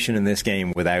were patient in this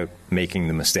game without making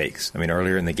the mistakes. I mean,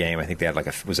 earlier in the game, I think they had a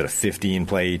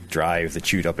 15-play drive that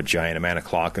chewed up a giant amount of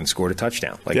clock and scored a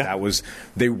touchdown.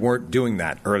 They weren't doing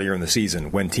that earlier in the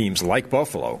season when teams like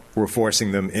Buffalo were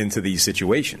forcing them into these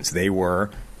situations. They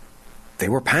were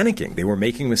panicking. They were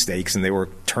making mistakes, and they were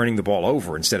turning the ball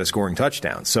over instead of scoring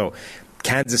touchdowns. So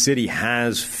Kansas City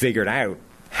has figured out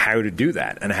how to do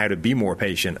that and how to be more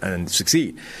patient and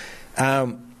succeed.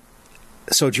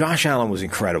 So Josh Allen was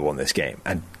incredible in this game,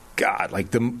 and God,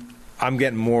 I'm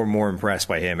getting more and more impressed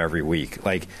by him every week.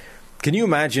 Like, can you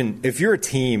imagine if you're a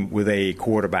team with a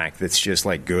quarterback that's just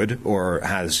like good or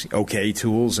has okay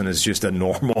tools and is just a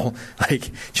normal,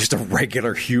 just a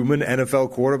regular human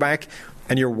NFL quarterback,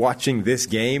 and you're watching this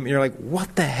game and you're like,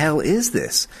 what the hell is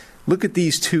this? Look at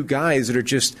these 2 guys that are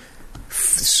just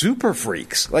super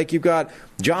freaks. Like, you've got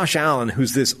Josh Allen,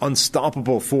 who's this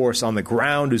unstoppable force on the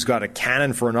ground, who's got a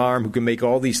cannon for an arm, who can make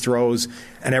all these throws,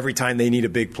 and every time they need a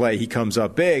big play, he comes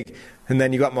up big. And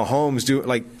then you got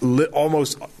Mahomes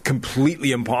almost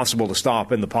completely impossible to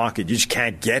stop in the pocket. You just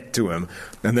can't get to him.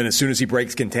 And then as soon as he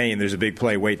breaks contain, there's a big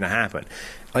play waiting to happen.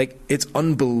 It's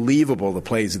unbelievable the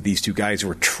plays that these 2 guys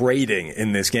were trading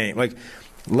in this game.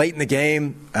 Late in the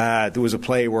game, there was a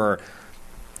play where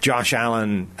Josh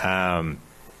Allen,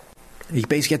 he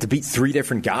basically had to beat 3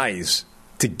 different guys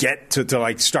to get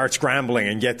to start scrambling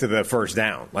and get to the first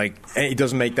down. He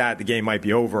doesn't make that, the game might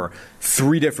be over.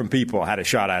 3 different people had a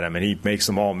shot at him, and he makes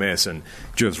them all miss and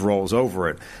just rolls over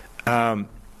it.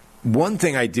 One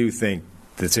thing I do think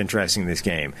that's interesting in this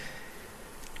game,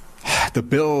 the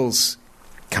Bills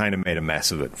kind of made a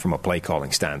mess of it from a play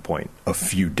calling standpoint a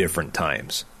few different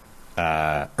times.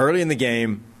 Early in the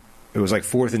game, it was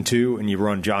 4th and 2, and you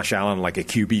run Josh Allen like a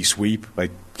QB sweep, like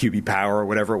QB power or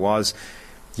whatever it was.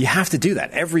 You have to do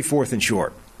that every 4th and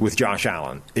short with Josh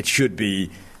Allen. It should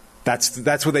be.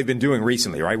 That's what they've been doing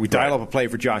recently, right? We dial up a play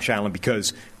for Josh Allen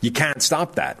because you can't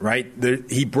stop that, right?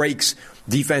 He breaks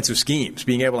defensive schemes.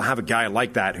 Being able to have a guy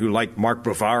like that who, like Mark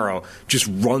Bavaro, just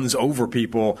runs over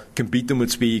people, can beat them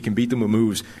with speed, can beat them with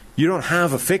moves. You don't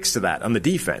have a fix to that on the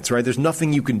defense, right? There's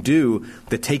nothing you can do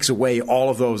that takes away all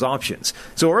of those options.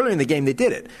 So early in the game, they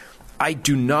did it. I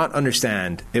do not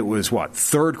understand. It was,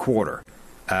 third quarter,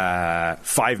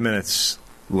 5 minutes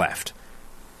left.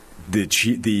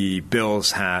 The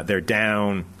Bills they're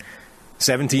down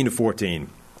 17-14,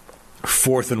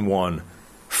 4th and 1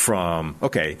 from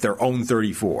their own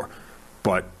 34,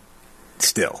 but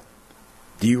still,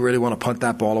 do you really want to punt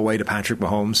that ball away to Patrick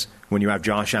Mahomes when you have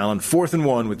Josh Allen? 4th and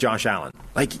 1 with Josh Allen.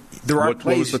 What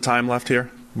was the time left here?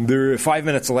 There are 5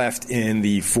 minutes left in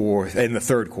the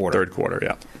third quarter. Third quarter,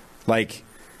 yeah.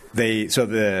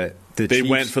 They Chiefs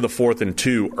went for the 4th and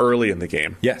 2 early in the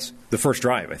game. Yes, the first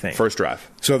drive, I think. First drive.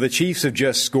 So the Chiefs have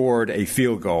just scored a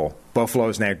field goal. Buffalo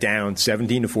is now down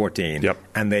 17-14. Yep.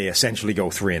 And they essentially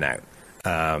go 3 and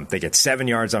out. They get 7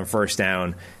 yards on first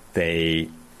down. They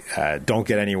don't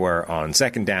get anywhere on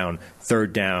second down.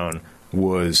 Third down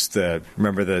was the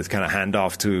kind of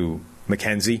handoff to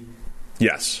McKenzie?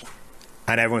 Yes.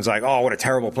 and everyone's like, oh, what a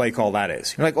terrible play call that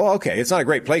is. You're like, oh, okay, it's not a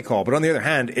great play call, but on the other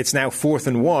hand, it's now 4th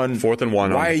and 1. 4th and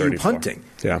 1 Why on are 34. you punting?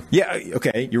 Yeah. Yeah,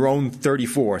 okay, your own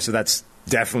 34, so that's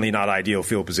definitely not ideal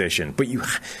field position. But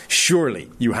surely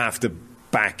you have to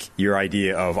back your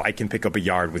idea of I can pick up a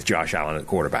yard with Josh Allen at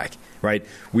quarterback, right?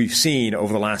 We've seen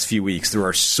over the last few weeks there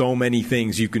are so many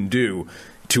things you can do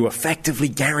to effectively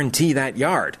guarantee that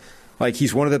yard. Like,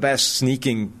 he's one of the best sneak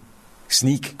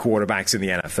quarterbacks in the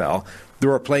NFL.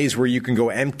 There are plays where you can go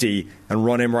empty and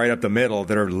run him right up the middle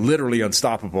that are literally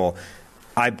unstoppable.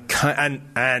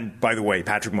 And by the way,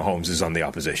 Patrick Mahomes is on the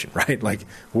opposition, right? Like,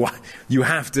 you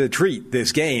have to treat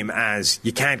this game as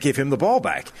you can't give him the ball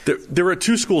back. There are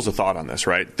two schools of thought on this,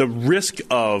 right? The risk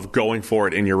of going for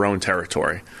it in your own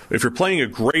territory. If you're playing a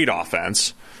great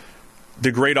offense,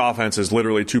 the great offense is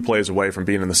literally 2 plays away from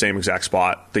being in the same exact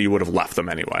spot that you would have left them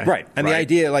anyway. Right. And the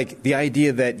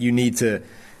idea that you need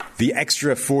the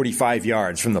extra 45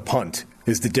 yards from the punt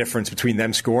is the difference between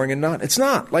them scoring and not. It's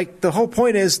not. Like, the whole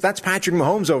point is that's Patrick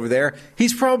Mahomes over there.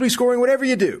 He's probably scoring whatever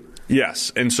you do.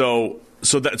 Yes. And so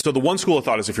the one school of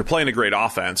thought is if you're playing a great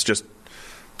offense, just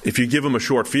if you give them a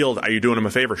short field, are you doing them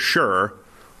a favor? Sure.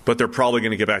 But they're probably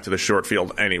going to get back to the short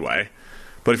field anyway.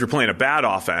 But if you're playing a bad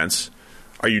offense,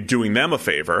 are you doing them a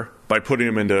favor by putting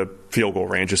them into field goal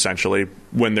range, essentially,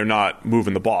 when they're not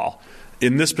moving the ball?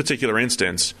 In this particular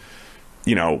instance,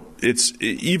 it's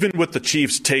even with the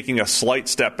Chiefs taking a slight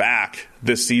step back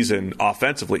this season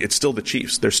offensively, it's still the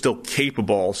Chiefs. They're still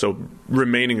capable, so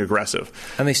remaining aggressive.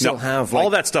 And they still have...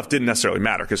 all that stuff didn't necessarily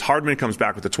matter because Hardman comes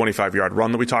back with the 25-yard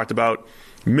run that we talked about,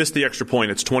 missed the extra point.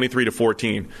 It's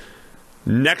 23-14.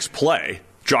 Next play,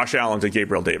 Josh Allen to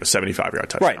Gabriel Davis, 75-yard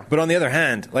touchdown. Right, but on the other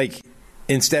hand, like,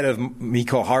 instead of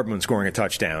Mecole Hardman scoring a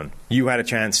touchdown, you had a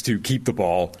chance to keep the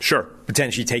ball, sure,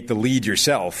 potentially take the lead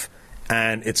yourself,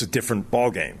 and it's a different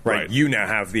ball game, right? You now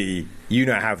have the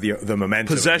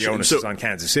momentum. Possession. The onus is on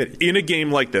Kansas City. In a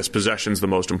game like this, possession's the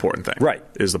most important thing. Right,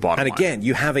 is the bottom line. And again,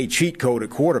 you have a cheat code at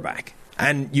quarterback,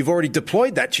 and you've already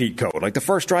deployed that cheat code. Like the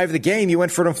first drive of the game, you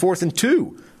went for it on 4th and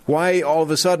 2. Why all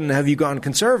of a sudden have you gone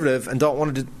conservative and don't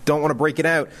want to break it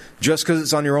out just because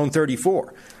it's on your own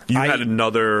 34? Had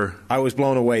another. I was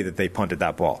blown away that they punted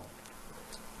that ball.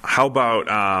 How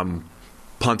about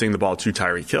punting the ball to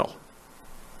Tyreek Hill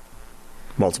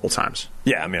multiple times?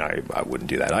 Yeah, I mean, I wouldn't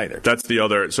do that either. That's the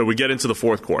other. So we get into the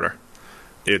fourth quarter.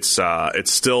 It's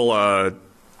still a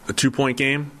 2-point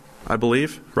game, I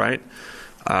believe, right?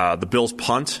 The Bills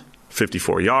punt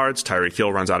 54 yards. Tyreek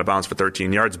Hill runs out of bounds for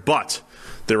 13 yards, but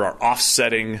there are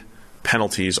offsetting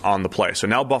penalties on the play. So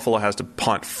now Buffalo has to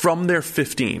punt from their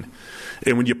 15.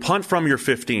 And when you punt from your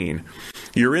 15,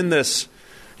 you're in this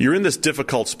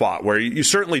difficult spot where you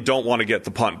certainly don't want to get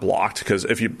the punt blocked because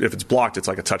if it's blocked, it's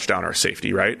like a touchdown or a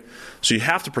safety, right? So you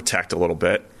have to protect a little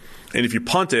bit. And if you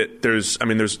punt it,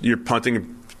 you're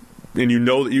punting, and you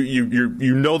know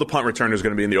the punt return is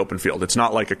going to be in the open field. It's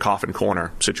not like a coffin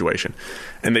corner situation.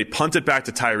 And they punt it back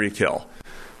to Tyreek Hill,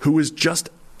 who is just,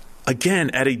 again,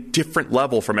 at a different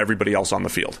level from everybody else on the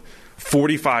field.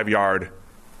 45-yard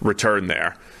return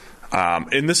there.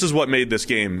 And this is what made this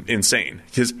game insane.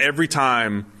 Because every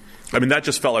time, that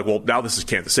just felt like, well, now this is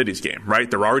Kansas City's game,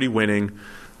 right? They're already winning.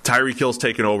 Tyreek Hill's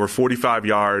taken over,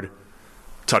 45-yard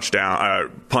touchdown,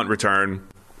 punt return.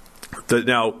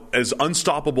 Now, as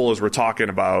unstoppable as we're talking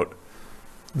about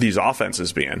these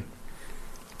offenses being,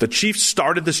 the Chiefs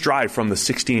started this drive from the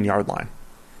 16-yard line.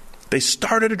 They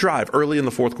started a drive early in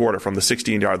the fourth quarter from the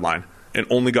 16-yard line and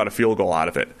only got a field goal out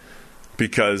of it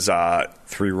because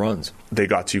 3 runs. They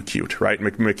got too cute, right?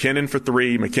 McKinnon for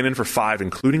 3, McKinnon for 5,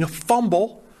 including a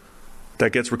fumble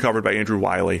that gets recovered by Andrew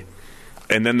Wiley.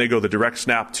 And then they go the direct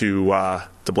snap to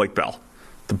Blake Bell.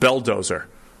 The Belldozer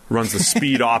runs the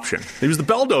speed option. He was the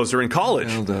Belldozer in college.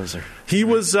 Belldozer. He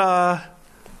was,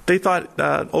 they thought,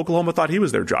 Oklahoma thought he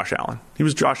was their Josh Allen. He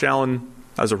was Josh Allen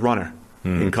as a runner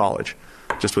in college,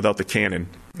 just without the cannon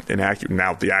and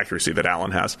now the accuracy that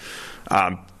Allen has.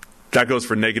 That goes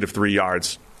for -3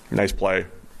 yards. Nice play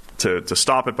to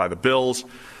stop it by the Bills.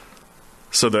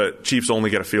 So the Chiefs only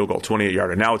get a field goal,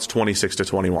 28-yarder. Now it's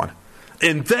 26-21.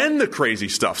 And then the crazy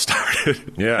stuff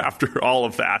started after all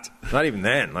of that. Not even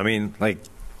then.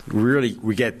 Really,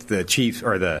 we get the Chiefs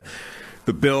or the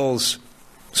Bills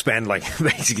spend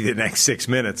basically the next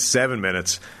 7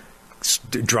 minutes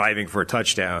driving for a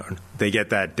touchdown. They get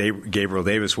that Gabriel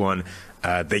Davis one.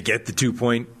 They get the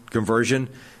 2-point conversion.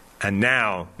 And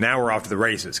now we're off to the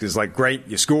races. Because, great,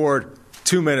 you scored.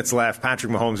 2 minutes left.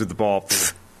 Patrick Mahomes with the ball.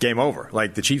 Game over.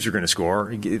 The Chiefs are going to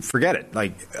score. Forget it.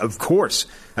 Of course.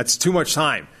 That's too much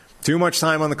time. Too much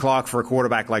time on the clock for a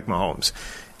quarterback like Mahomes.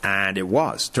 And it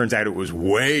was. Turns out it was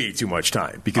way too much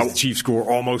time because the Chiefs score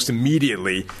almost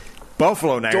immediately.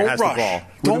 Buffalo now has the ball.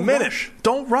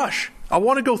 Don't rush. I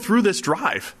want to go through this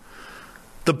drive.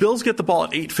 The Bills get the ball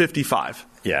at 8:55.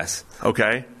 Yes.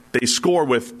 Okay? They score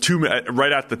with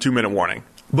right at the 2-minute warning.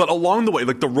 But along the way,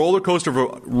 like the roller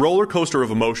coaster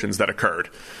of emotions that occurred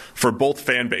for both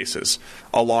fan bases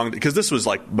because this was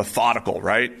like methodical,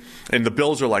 right? And the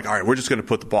Bills are like, all right, we're just going to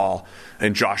put the ball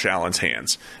in Josh Allen's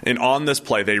hands. And on this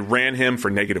play, they ran him for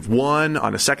 -1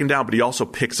 on a second down, but he also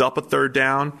picks up a third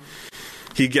down.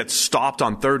 He gets stopped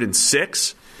on 3rd and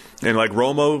 6. And like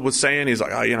Romo was saying, he's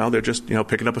like, they're just,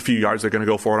 picking up a few yards. They're going to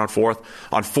go for it on 4th.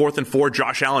 On 4th and 4,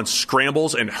 Josh Allen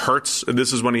scrambles and hurts.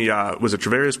 This is when he, was it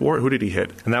Travarius Ward? Who did he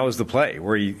hit? And that was the play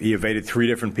where he evaded 3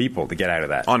 different people to get out of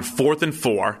that. On 4th and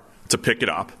 4 to pick it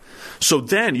up. So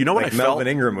then, you know what I felt? Melvin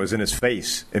Ingram was in his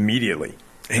face immediately.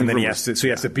 And then he has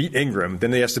to beat Ingram.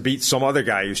 Then he has to beat some other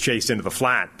guy who's chased into the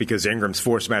flat because Ingram's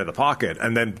forced him out of the pocket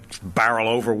and then barrel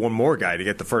over one more guy to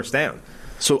get the first down.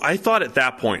 So I thought at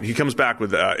that point, he comes back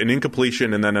with an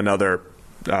incompletion and then another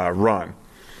run.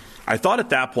 I thought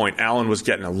at that point Allen was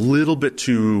getting a little bit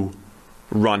too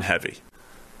run heavy,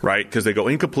 right? Because they go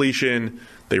incompletion,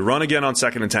 they run again on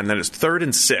 2nd and 10, then it's 3rd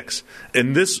and 6.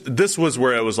 And this was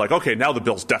where it was like, okay, now the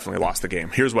Bills definitely lost the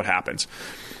game. Here's what happens.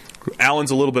 Allen's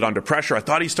a little bit under pressure. I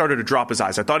thought he started to drop his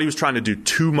eyes. I thought he was trying to do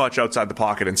too much outside the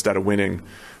pocket instead of winning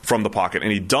from the pocket.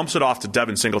 And he dumps it off to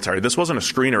Devin Singletary. This wasn't a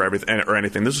screen or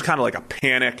anything. This was kind of like a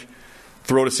panic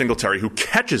throw to Singletary, who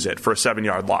catches it for a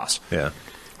 7-yard loss. Yeah.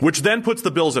 Which then puts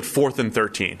the Bills at 4th and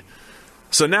 13.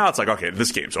 So now it's like, okay,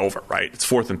 this game's over, right? It's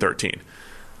 4th and 13.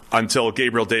 Until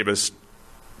Gabriel Davis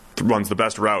runs the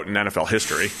best route in NFL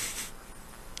history.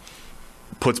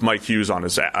 Puts Mike Hughes on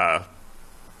his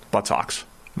buttocks.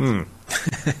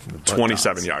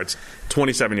 27 yards.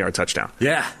 27-yard touchdown.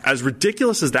 Yeah. As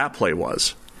ridiculous as that play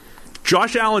was,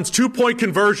 Josh Allen's 2-point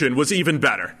conversion was even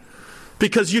better.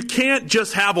 Because you can't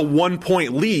just have a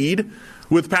 1-point lead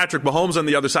with Patrick Mahomes on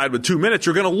the other side with 2 minutes.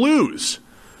 You're going to lose.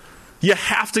 You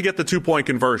have to get the 2-point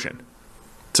conversion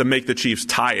to make the Chiefs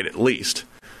tie it at least.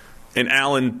 And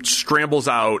Allen scrambles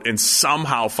out and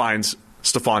somehow finds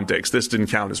Stephon Diggs. This didn't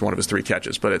count as one of his 3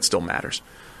 catches, but it still matters.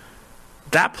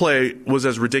 That play was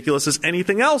as ridiculous as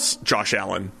anything else Josh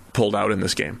Allen pulled out in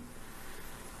this game.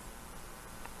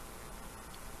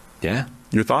 Yeah.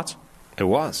 Your thoughts? It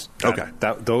was. Okay.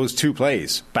 Those 2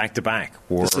 plays back-to-back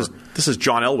were... This is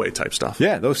John Elway type stuff.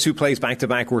 Yeah, those 2 plays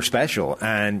back-to-back were special.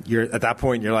 And at that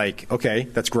point, you're like, okay,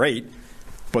 that's great,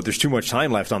 but there's too much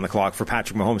time left on the clock for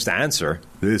Patrick Mahomes to answer.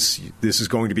 This is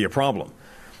going to be a problem.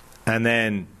 And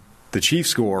then the Chiefs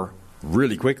score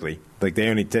really quickly. Like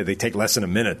they take less than a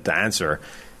minute to answer.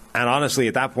 And honestly,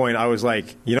 at that point, I was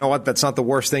like, you know what? That's not the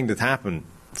worst thing to happen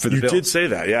for the Bills. You did say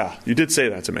that, yeah. You did say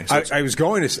that to me. So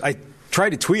I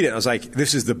tried to tweet it. I was like,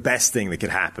 this is the best thing that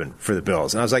could happen for the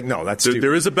Bills. And I was like, no, that's stupid.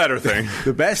 There is a better thing.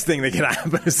 The best thing that can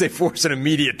happen is they force an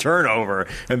immediate turnover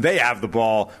and they have the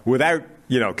ball without,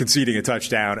 conceding a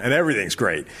touchdown, and everything's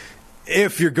great.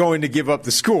 If you're going to give up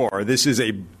the score, this is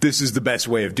the best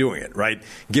way of doing it, right?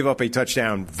 Give up a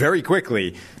touchdown very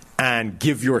quickly and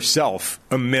give yourself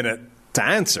a minute to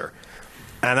answer.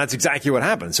 And that's exactly what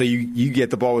happened. So you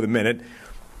get the ball with a minute.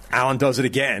 Allen does it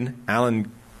again.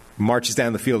 Allen marches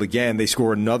down the field again. They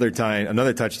score another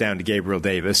touchdown to Gabriel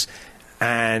Davis.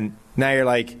 And now you're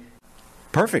like,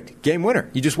 perfect, game winner.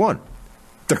 You just won.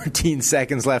 13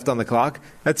 seconds left on the clock.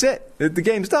 That's it. The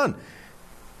game's done.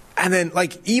 And then,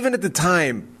 even at the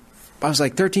time, I was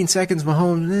like, 13 seconds,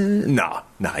 Mahomes? No.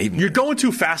 You're going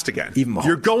too fast again. Even Mahomes.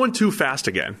 You're going too fast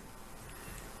again.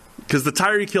 Because the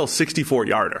Tyreek Hill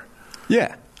 64-yarder.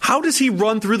 Yeah. How does he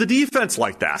run through the defense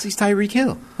like that? He's Tyreek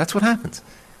Hill. That's what happens.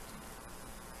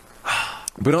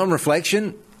 But on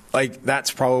reflection,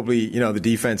 that's probably, the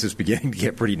defense is beginning to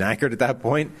get pretty knackered at that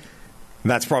point. And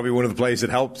that's probably one of the plays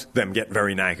that helped them get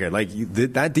very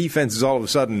knackered. That defense is all of a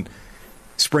sudden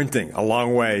sprinting a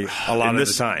long way a lot of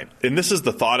the time. And this is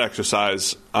the thought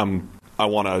exercise I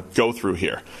want to go through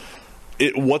here.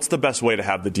 What's the best way to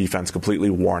have the defense completely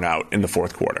worn out in the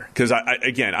fourth quarter? Because,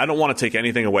 I don't want to take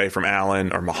anything away from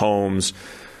Allen or Mahomes.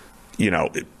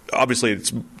 Obviously,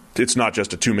 it's not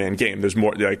just a two-man game. There's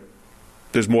more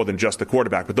than just the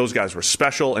quarterback. But those guys were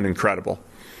special and incredible.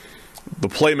 The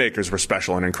playmakers were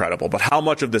special and incredible. But how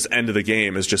much of this end of the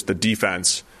game is just the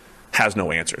defense has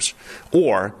no answers?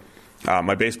 Or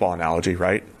my baseball analogy,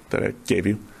 right, that I gave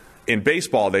you. In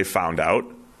baseball, they found out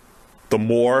the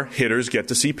more hitters get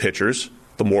to see pitchers,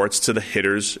 the more it's to the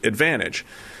hitter's advantage.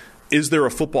 Is there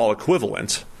a football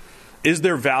equivalent? Is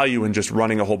there value in just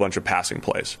running a whole bunch of passing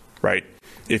plays, right?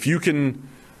 If you can,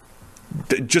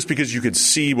 just because you could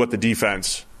see what the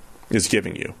defense is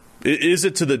giving you? Is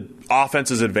it to the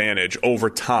offense's advantage over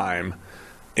time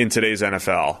in today's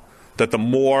NFL that the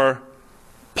more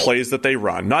plays that they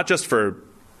run, not just for,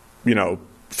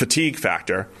 fatigue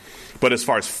factor, but as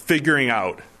far as figuring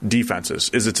out defenses,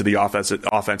 is it to the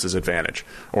offense's advantage?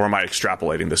 Or am I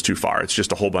extrapolating this too far? It's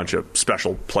just a whole bunch of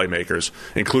special playmakers,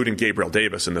 including Gabriel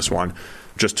Davis in this one,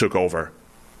 just took over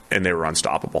and they were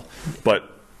unstoppable. But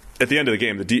at the end of the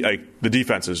game, the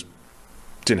defenses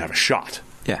didn't have a shot.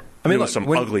 Yeah. There was some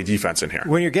ugly defense in here.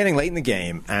 When you're getting late in the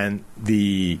game and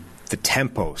the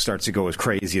tempo starts to go as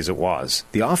crazy as it was,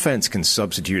 the offense can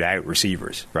substitute out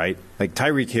receivers, right? Like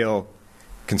Tyreek Hill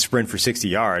can sprint for 60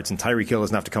 yards, and Tyreek Hill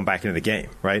doesn't have to come back into the game,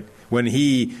 right? When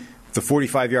the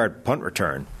 45-yard punt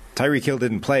return, Tyreek Hill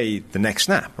didn't play the next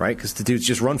snap, right? Because the dude's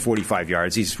just run 45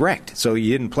 yards. He's wrecked. So he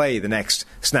didn't play the next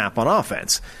snap on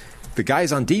offense. The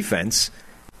guys on defense,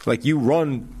 like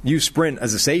you sprint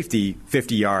as a safety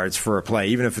 50 yards for a play,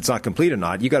 even if it's not complete or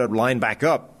not. You got to line back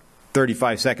up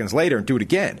 35 seconds later and do it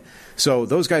again. So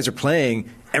those guys are playing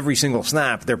every single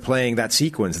snap. They're playing that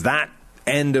sequence. That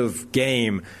end of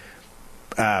game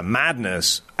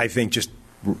madness, I think, just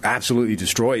absolutely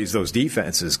destroys those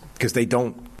defenses because they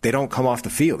don't come off the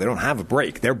field. They don't have a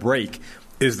break. Their break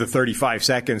is the 35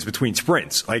 seconds between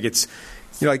sprints. Like it's,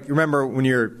 remember when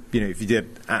if you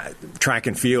did track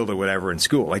and field or whatever in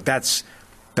school, like that's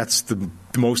the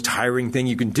most tiring thing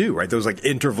you can do, right? Those like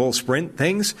interval sprint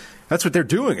things. That's what they're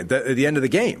doing at the end of the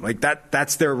game. Like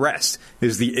that's their rest,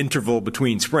 is the interval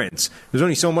between sprints. There's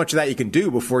only so much of that you can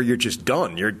do before you're just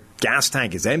done. Your gas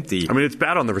tank is empty. I mean, it's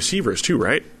bad on the receivers too,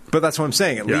 right? But that's what I'm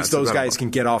saying. At least those guys can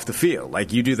get off the field.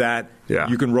 Like you do that,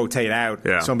 you can rotate out.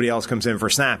 Yeah. Somebody else comes in for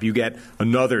a snap. You get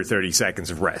another 30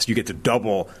 seconds of rest. You get to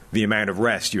double the amount of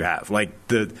rest you have. Like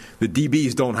the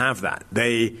DBs don't have that.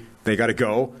 They got to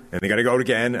go, and they got to go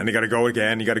again, and they got to go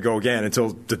again, you got to go again until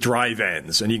the drive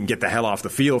ends, and you can get the hell off the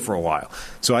field for a while.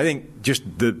 So I think just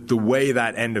the way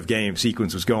that end of game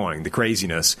sequence was going, the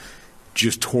craziness,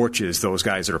 just torches those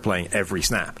guys that are playing every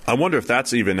snap. I wonder if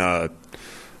that's even a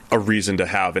reason to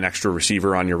have an extra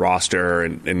receiver on your roster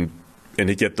and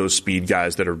to get those speed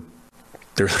guys they're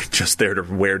like just there to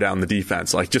wear down the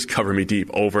defense, like just cover me deep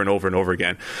over and over and over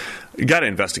again. You got to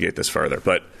investigate this further,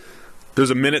 but there's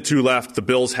a minute 2 left. The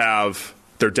Bills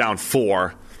they're down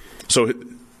 4. So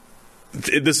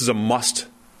this is a must.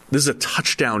 This is a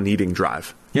touchdown needing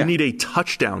drive. You need a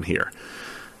touchdown here.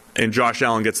 And Josh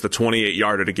Allen gets the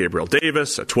 28-yarder to Gabriel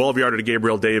Davis, a 12-yarder to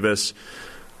Gabriel Davis,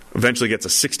 eventually gets a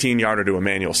 16-yarder to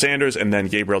Emmanuel Sanders, and then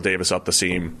Gabriel Davis up the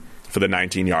seam for the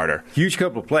 19-yarder. Huge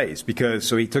couple of plays because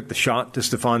he took the shot to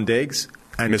Stephon Diggs.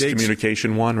 And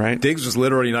miscommunication one, right? Diggs was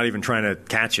literally not even trying to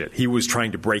catch it. He was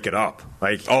trying to break it up.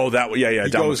 Like, he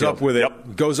goes up with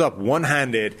it, goes up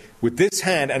one-handed with this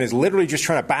hand, and is literally just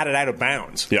trying to bat it out of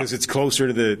bounds because it's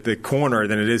closer to the corner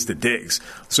than it is to Diggs.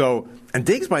 So, and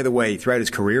Diggs, by the way, throughout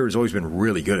his career has always been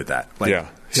really good at that. Like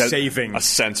saving a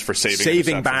sense for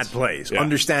saving bad plays,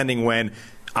 understanding when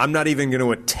I'm not even going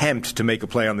to attempt to make a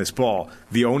play on this ball.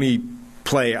 The only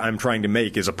play I'm trying to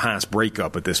make is a pass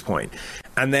breakup at this point.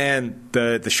 And then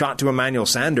the shot to Emmanuel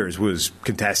Sanders was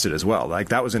contested as well. Like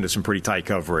that was into some pretty tight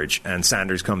coverage, and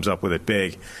Sanders comes up with it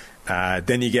big.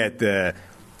 Then you get the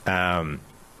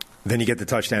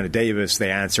touchdown to Davis.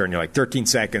 They answer, and you're like 13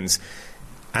 seconds.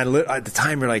 And at the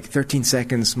time, you're like 13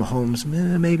 seconds. Mahomes,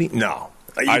 maybe no.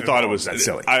 I thought it was that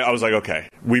silly. I was like, okay,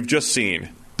 we've just seen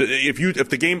if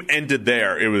the game ended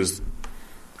there, it was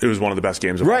one of the best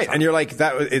games of all time. And you're like,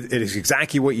 it is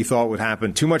exactly what you thought would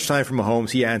happen. Too much time for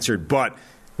Mahomes, he answered, but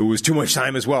it was too much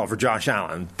time as well for Josh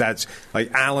Allen. That's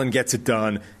like Allen gets it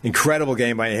done. Incredible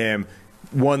game by him.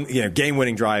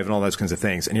 Game-winning drive and all those kinds of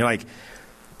things. And you're like,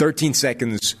 13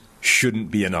 seconds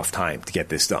shouldn't be enough time to get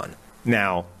this done.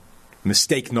 Now,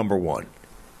 mistake number 1.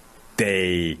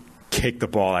 They kicked the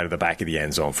ball out of the back of the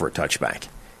end zone for a touchback.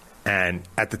 And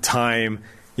at the time,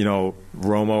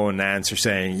 Romo and Nance are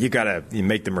saying, you got to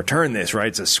make them return this, right?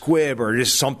 It's a squib or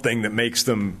just something that makes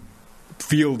them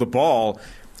field the ball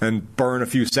and burn a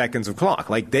few seconds of clock.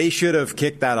 Like, they should have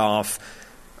kicked that off.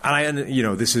 And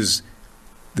this is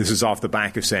off the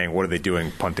back of saying, what are they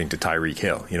doing punting to Tyreek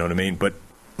Hill? You know what I mean? But,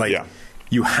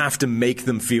 you have to make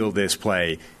them field this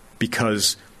play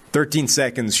because 13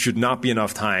 seconds should not be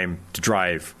enough time to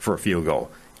drive for a field goal.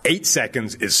 8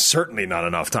 seconds is certainly not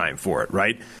enough time for it,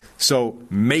 right? So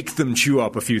make them chew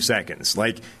up a few seconds.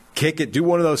 Like, kick it, do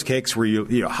one of those kicks where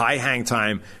you high hang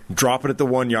time, drop it at the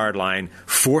 1 yard line,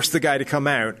 force the guy to come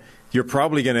out. You're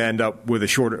probably going to end up with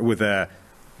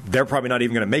they're probably not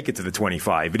even going to make it to the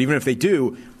 25. But even if they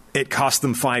do, it cost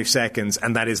them 5 seconds,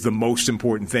 and that is the most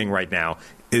important thing right now,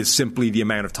 is simply the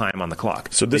amount of time on the clock.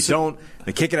 So they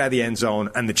kick it out of the end zone,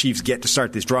 and the Chiefs get to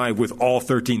start this drive with all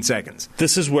 13 seconds.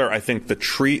 This is where I think the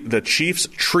Chiefs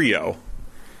trio,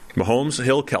 Mahomes,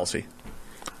 Hill, Kelsey,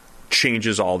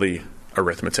 changes all the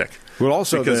arithmetic. Well,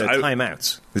 also the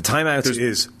timeouts. The timeouts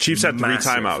is Chiefs had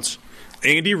massive. 3 timeouts.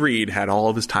 Andy Reid had all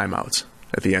of his timeouts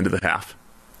at the end of the half.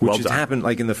 Which has happened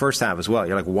like in the first half as well.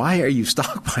 You're like, why are you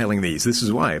stockpiling these? This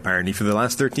is why, apparently, for the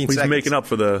last 13 seconds. He's making up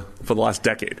for the last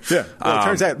decade. Yeah. Well, it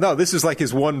turns out, no, this is like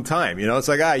his one time. You know, it's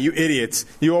like, you idiots.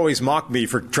 You always mock me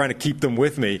for trying to keep them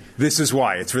with me. This is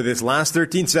why. It's for this last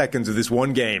 13 seconds of this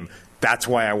one game. That's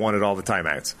why I wanted all the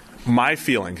timeouts. My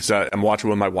feeling is that I'm watching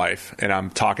with my wife, and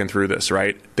I'm talking through this,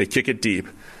 right? They kick it deep,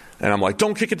 and I'm like,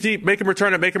 don't kick it deep. Make him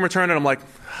return it. And I'm like,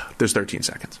 there's 13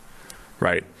 seconds,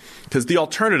 right? Because the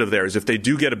alternative there is if they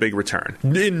do get a big return.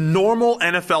 In normal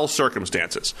NFL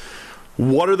circumstances,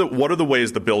 what are the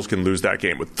ways the Bills can lose that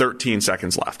game with 13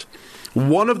 seconds left?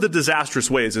 One of the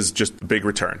disastrous ways is just a big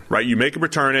return, right? You make them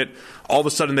return it, all of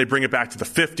a sudden they bring it back to the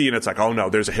 50, and it's like, oh no,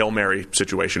 there's a Hail Mary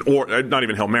situation. Or not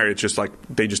even Hail Mary, it's just like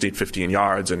they just need 15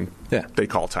 yards and they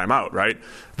call timeout, right?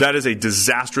 That is a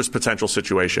disastrous potential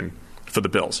situation for the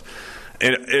Bills.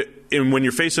 And when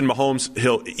you're facing Mahomes,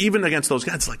 Hill, even against those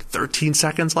guys, it's like 13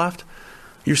 seconds left.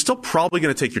 You're still probably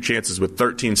going to take your chances with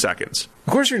 13 seconds.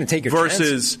 Of course you're going to take your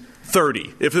chances. Versus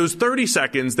 30. If it was 30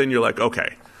 seconds, then you're like,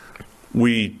 okay,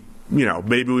 maybe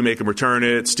we make him return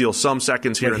it, steal some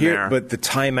seconds here and there. But the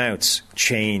timeouts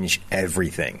change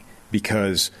everything.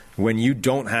 Because when you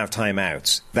don't have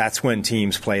timeouts, that's when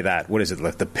teams play that, what is it,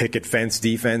 like the picket fence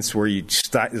defense, where you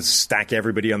stack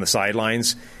everybody on the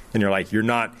sidelines, and you're like, you're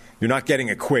not getting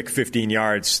a quick 15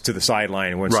 yards to the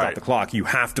sideline and stop the clock. You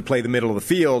have to play the middle of the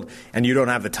field, and you don't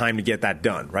have the time to get that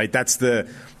done, right? That's the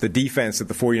defense that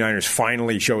the 49ers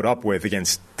finally showed up with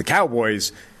against the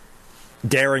Cowboys,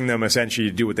 daring them essentially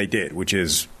to do what they did, which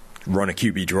is run a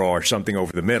QB draw or something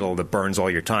over the middle that burns all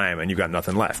your time and you've got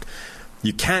nothing left.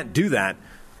 You can't do that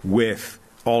with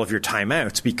all of your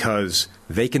timeouts because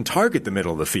they can target the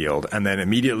middle of the field and then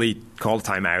immediately call a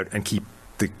timeout and keep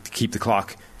the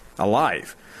clock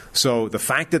alive. So the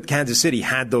fact that Kansas City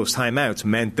had those timeouts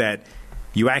meant that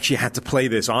you actually had to play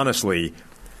this honestly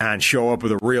and show up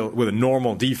with a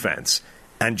normal defense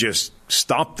and just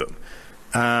stop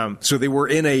them. So they were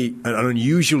in an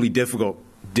unusually difficult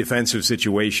defensive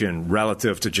situation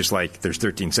relative to just like there's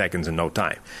 13 seconds and no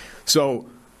time. So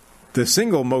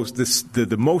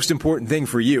the most important thing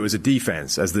for you as a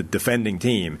defense, as the defending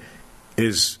team,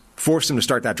 is force them to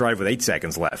start that drive with 8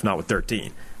 seconds left, not with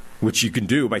 13, which you can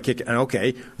do by kicking. And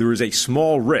okay, there is a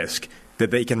small risk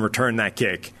that they can return that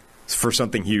kick for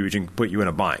something huge and put you in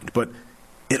a bind. But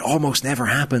it almost never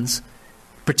happens.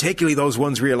 Particularly those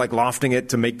ones where you're like lofting it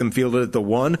to make them field it at the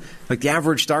 1. Like the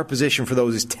average start position for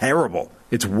those is terrible.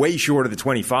 It's way short of the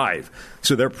 25.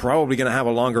 So they're probably going to have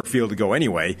a longer field to go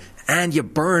anyway. And you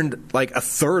burned like a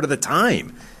third of the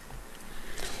time.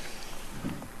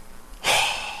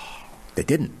 They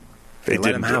didn't. They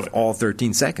let them have all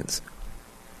 13 seconds.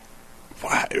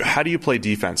 How do you play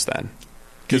defense then?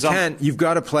 You've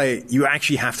got to play. You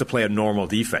actually have to play a normal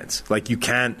defense. Like you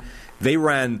can't. They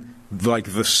ran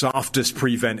like the softest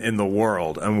prevent in the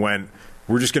world, and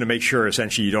we're just going to make sure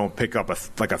essentially you don't pick up a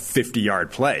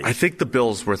 50-yard play. I think the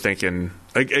Bills were thinking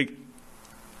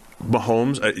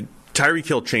Mahomes, Tyreek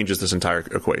Hill changes this entire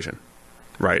equation,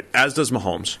 right? As does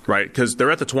Mahomes, right? Because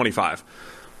they're at the 25,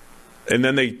 and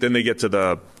then they get to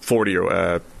the 40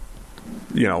 or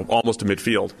almost to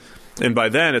midfield. And by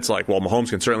then, it's like, well, Mahomes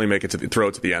can certainly make it throw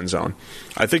it to the end zone.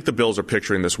 I think the Bills are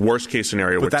picturing this worst-case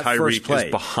scenario where Tyreek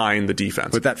is behind the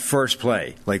defense. But that first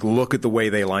play, like, look at the way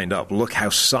they lined up. Look how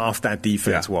soft that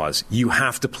defense was. You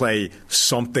have to play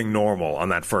something normal on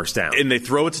that first down. And they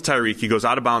throw it to Tyreek. He goes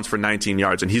out of bounds for 19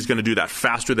 yards, and he's going to do that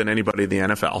faster than anybody in the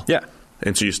NFL. Yeah.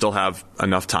 And so you still have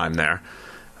enough time there.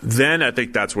 Then I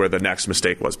think that's where the next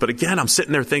mistake was. But again, I'm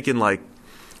sitting there thinking, like,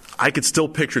 I could still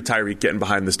picture Tyreek getting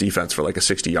behind this defense for like a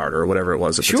 60-yarder or whatever it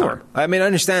was at the time. Sure. I mean, I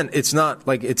understand it's not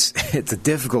like it's a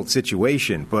difficult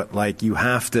situation, but like you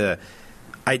have to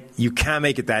you can't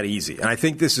make it that easy. And I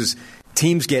think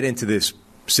teams get into this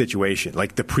situation,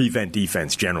 like the prevent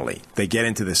defense generally. They get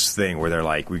into this thing where they're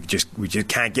like, we just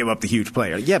can't give up the huge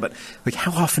play. Like, yeah, but like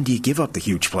how often do you give up the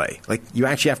huge play? Like you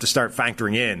actually have to start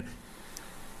factoring in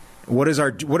what is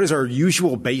our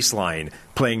usual baseline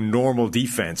playing normal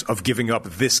defense of giving up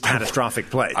this catastrophic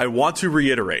play? I want to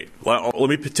reiterate. Let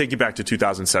me take you back to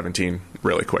 2017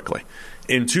 really quickly.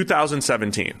 In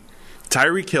 2017,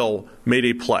 Tyreek Hill made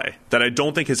a play that I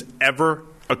don't think has ever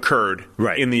occurred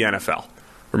in the NFL.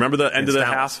 Remember the end of the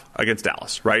Dallas. half against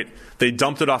Dallas, right? They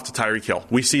dumped it off to Tyreek Hill.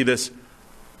 We see this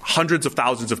hundreds of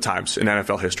thousands of times in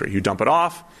NFL history. You dump it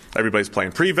off, everybody's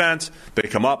playing prevent, they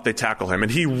come up, they tackle him.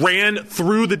 And he ran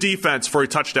through the defense for a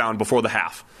touchdown before the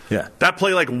half. Yeah. That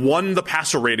play won the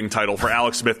passer rating title for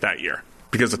Alex Smith that year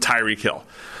because of Tyreek Hill.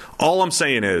 All I'm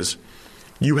saying is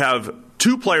you have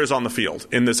two players on the field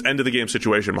in this end of the game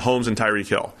situation, Mahomes and Tyreek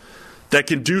Hill, that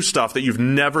can do stuff that you've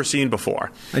never seen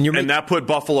before. And that put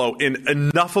Buffalo in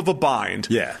enough of a bind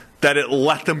that it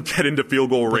let them get into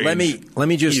field goal range. Let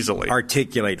me just easily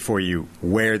articulate for you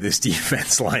where this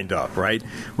defense lined up, right?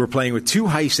 We're playing with two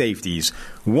high safeties,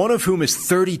 one of whom is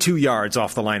 32 yards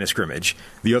off the line of scrimmage,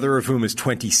 the other of whom is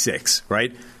 26,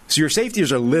 right? So your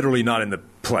safeties are literally not in the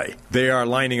play. They are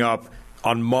lining up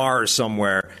on Mars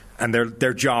somewhere, and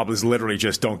their job is literally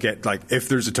just don't get, if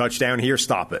there's a touchdown here,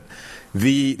 stop it.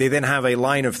 They then have a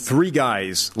line of three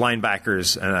guys,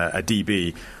 linebackers and a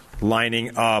DB,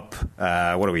 lining up,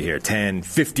 10,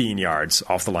 15 yards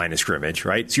off the line of scrimmage,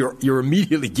 right? So you're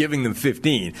immediately giving them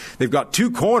 15. They've got two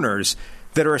corners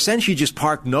that are essentially just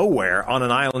parked nowhere on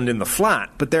an island in the flat,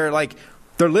 but they're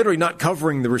literally not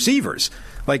covering the receivers.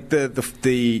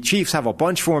 The Chiefs have a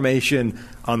bunch formation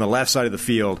on the left side of the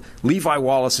field. Levi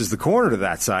Wallace is the corner to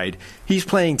that side. He's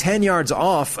playing 10 yards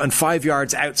off and 5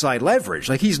 yards outside leverage.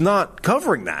 He's not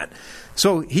covering that.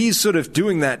 So he's sort of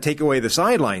doing that take away the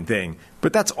sideline thing,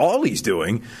 but that's all he's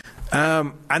doing.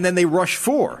 And then they rush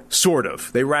four, sort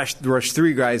of. They rushed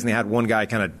three guys, and they had one guy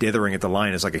kind of dithering at the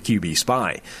line as a QB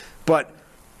spy. But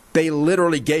they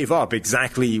literally gave up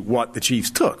exactly what the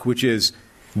Chiefs took, which is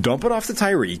dump it off to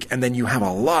Tyreek, and then you have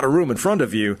a lot of room in front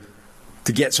of you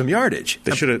to get some yardage.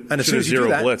 They should have zero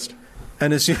blitzed.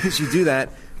 And as soon as you do that,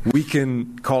 we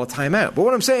can call a timeout. But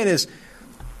what I'm saying is,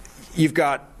 you've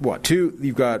got,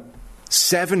 you've got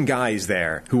 7 guys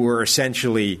there who are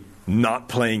essentially not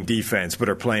playing defense, but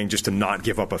are playing just to not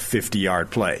give up a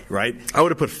 50-yard play, right? I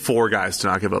would have put 4 guys to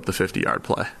not give up the 50-yard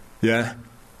play. Yeah.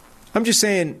 I'm just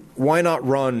saying, why not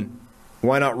run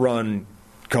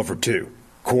cover 2?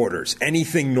 Quarters,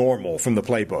 anything normal from the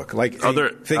playbook,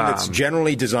 thing that's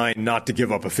generally designed not to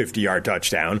give up a 50-yard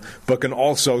touchdown, but can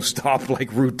also stop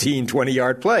routine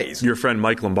 20-yard plays. Your friend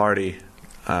Mike Lombardi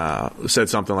said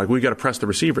something like, we got to press the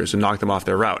receivers and knock them off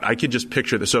their route. I could just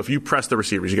picture this. So if you press the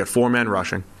receivers, you got 4 men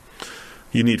rushing,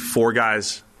 you need 4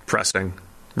 guys pressing,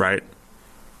 right?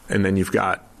 And then you've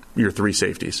got your 3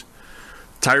 safeties.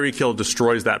 Tyreek Hill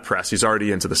destroys that press. He's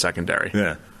already into the secondary.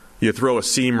 Yeah. You throw a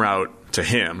seam route to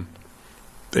him,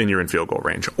 and you're in field goal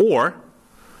range. Or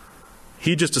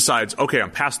he just decides, okay,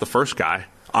 I'm past the first guy.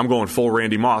 I'm going full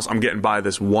Randy Moss. I'm getting by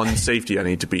this one safety I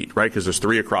need to beat, right? Because there's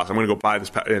 3 across. I'm going to go by this,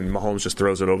 and Mahomes just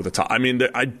throws it over the top. I mean,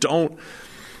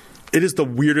 it is the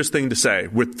weirdest thing to say.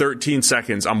 With 13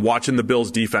 seconds, I'm watching the Bills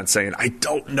defense saying, I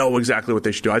don't know exactly what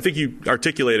they should do. I think you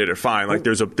articulated it fine.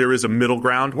 There is a middle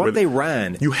ground. What they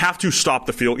ran. You have to stop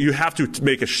the field. You have to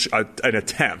make an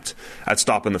attempt at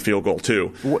stopping the field goal,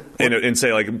 too. And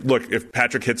say, look, if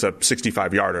Patrick hits a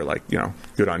 65-yarder,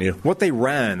 good on you. What they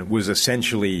ran was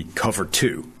essentially cover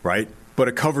 2, right? But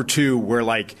a cover 2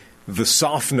 where, the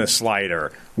softness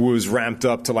slider was ramped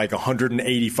up to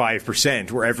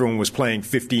 185%, where everyone was playing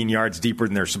 15 yards deeper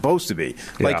than they're supposed to be.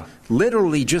 Yeah.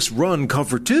 Literally just run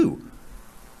cover 2.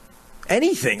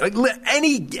 Anything.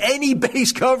 Any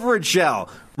base coverage shell.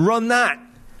 Run that.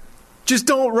 Just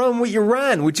don't run what you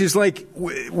ran, which is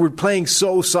we're playing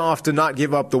so soft to not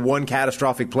give up the one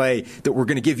catastrophic play that we're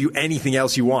going to give you anything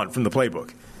else you want from the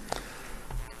playbook.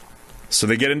 So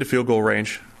they get into field goal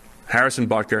range. Harrison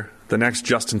Butker, the next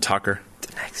Justin Tucker.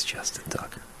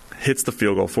 Hits the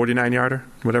field goal, 49-yarder,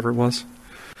 whatever it was.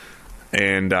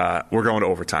 And we're going to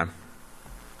overtime.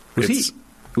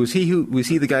 Was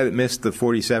he the guy that missed the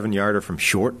 47-yarder from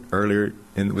short earlier?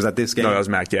 Was that this game? No, that was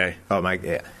Matt Gay. Oh, Matt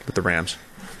Gay. With the Rams.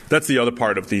 That's the other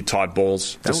part of the Todd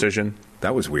Bowles decision.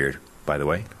 That was weird, by the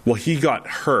way. Well, he got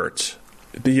hurt.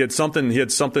 He had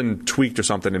something tweaked or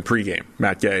something in pregame.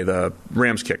 Matt Gay, the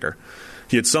Rams kicker.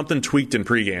 He had something tweaked in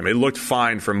pregame. It looked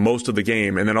fine for most of the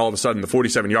game, and then all of a sudden the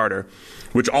 47-yarder,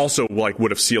 which also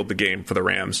would have sealed the game for the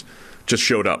Rams, just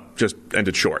showed up, just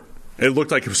ended short. It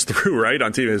looked like it was through, right,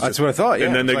 on TV. That's what I thought, yeah.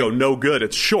 And then they go, no good,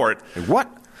 it's short.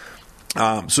 What?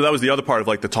 So that was the other part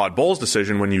of the Todd Bowles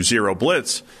decision. When you zero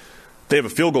blitz, they have a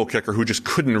field goal kicker who just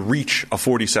couldn't reach a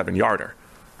 47-yarder.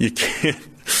 You can't,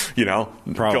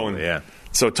 Probably, yeah.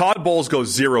 So Todd Bowles goes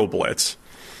zero blitz.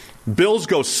 Bills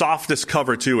go softest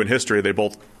cover 2 in history. They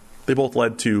both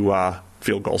led to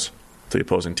field goals to the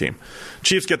opposing team.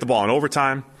 Chiefs get the ball in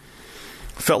overtime.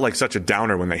 Felt like such a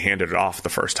downer when they handed it off the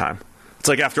first time. It's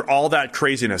after all that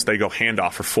craziness, they go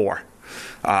handoff for 4.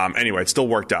 Anyway, it still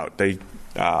worked out. They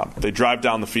They drive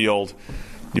down the field.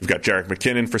 You've got Jerick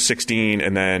McKinnon for 16,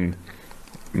 and then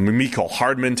Mecole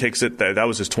Hardman takes it. That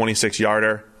was his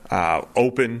 26-yarder,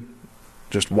 open,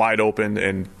 just wide open,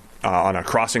 and on a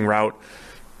crossing route,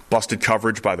 busted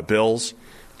coverage by the Bills.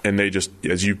 And they just,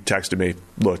 as you texted me,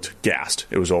 looked gassed.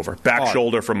 It was over. Back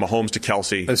shoulder from Mahomes to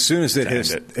Kelsey. As soon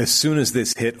as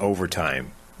this hit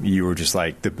overtime, you were just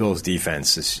like, the Bills'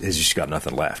 defense has just got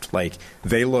nothing left. Like,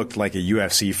 they looked like a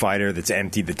UFC fighter that's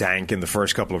emptied the tank in the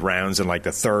first couple of rounds, and like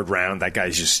the third round, that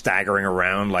guy's just staggering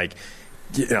around, like,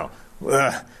 just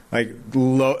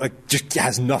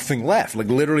has nothing left. Like,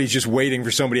 literally just waiting for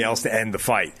somebody else to end the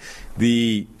fight.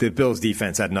 The Bills'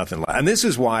 defense had nothing left. And this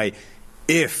is why,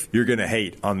 if you're going to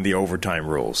hate on the overtime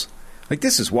rules, like,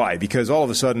 this is why, because all of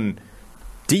a sudden,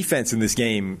 defense in this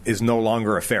game is no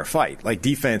longer a fair fight. Like,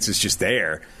 defense is just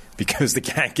there because they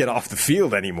can't get off the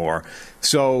field anymore.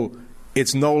 So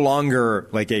it's no longer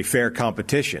like a fair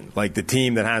competition. Like, the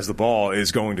team that has the ball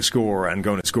is going to score and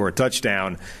going to score a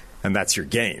touchdown, and that's your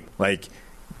game. Like,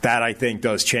 that, I think,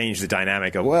 does change the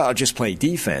dynamic of, well, I'll just play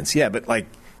defense. Yeah, but, like,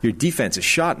 your defense is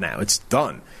shot now. It's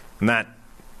done. And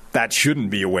that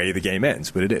shouldn't be a way the game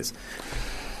ends, but it is.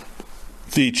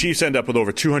 The Chiefs end up with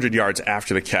over 200 yards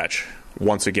after the catch.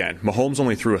 Once again, Mahomes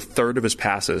only threw a third of his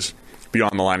passes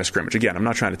beyond the line of scrimmage. Again, I'm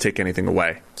not trying to take anything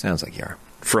away. Sounds like you are.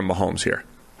 From Mahomes here,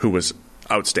 who was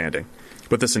outstanding.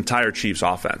 But this entire Chiefs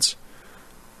offense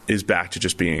is back to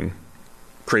just being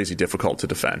crazy difficult to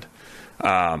defend.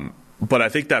 But I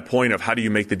think that point of how do you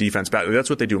make the defense better, that's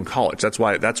what they do in college. That's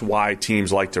why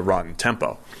teams like to run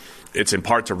tempo. It's in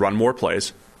part to run more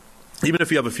plays. Even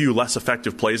if you have a few less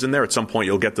effective plays in there, at some point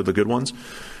you'll get to the good ones.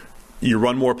 You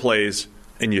run more plays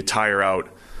and you tire out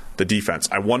the defense.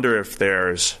 I wonder if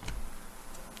there's,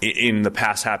 in the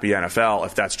pass-happy NFL,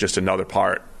 if that's just another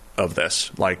part of this.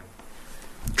 Like,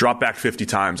 drop back 50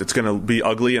 times. It's going to be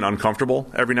ugly and uncomfortable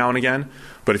every now and again.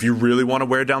 But if you really want to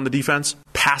wear down the defense,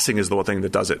 passing is the thing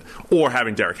that does it. Or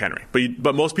having Derrick Henry.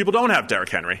 But most people don't have Derrick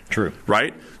Henry. True.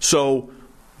 Right? So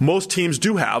most teams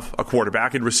do have a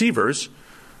quarterback and receivers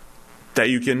that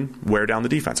you can wear down the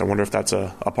defense. I wonder if that's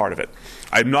a part of it.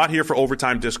 I'm not here for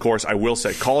overtime discourse. I will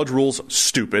say college rules,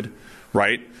 stupid,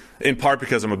 right? In part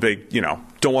because I'm a big,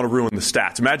 don't want to ruin the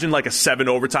stats. Imagine like a 7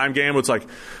 overtime game where it's like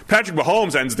Patrick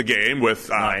Mahomes ends the game with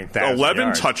 11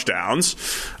 yards. touchdowns.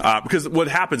 Because what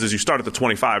happens is you start at the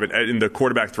 25 and the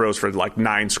quarterback throws for like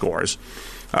 9 scores.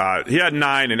 He had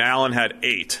 9 and Allen had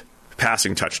 8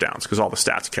 passing touchdowns because all the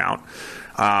stats count.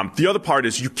 The other part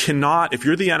is you cannot, if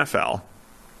you're the NFL,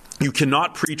 you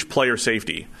cannot preach player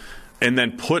safety and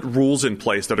then put rules in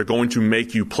place that are going to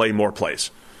make you play more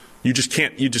plays. You just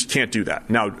can't do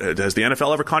that. Now, has the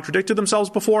NFL ever contradicted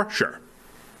themselves before? Sure.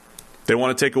 They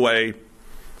want to take away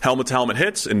helmet-to-helmet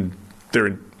hits, and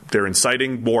they're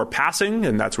inciting more passing,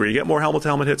 and that's where you get more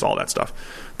helmet-to-helmet hits, all that stuff.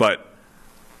 But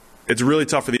it's really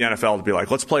tough for the NFL to be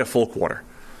like, let's play a full quarter,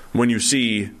 when you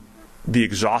see the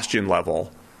exhaustion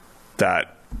level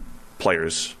that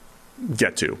players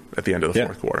get to at the end of the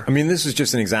fourth quarter. I mean, this is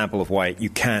just an example of why you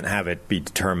can't have it be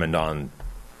determined on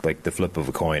like the flip of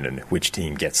a coin and which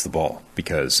team gets the ball,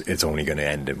 because it's only going to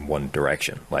end in one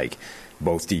direction. Like,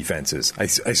 both defenses, I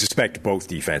suspect both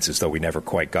defenses, though we never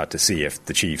quite got to see if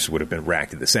the Chiefs would have been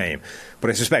reacted the same, but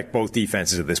I suspect both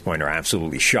defenses at this point are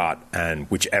absolutely shot, and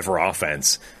whichever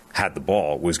offense had the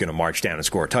ball was going to march down and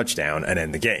score a touchdown and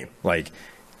end the game. Like,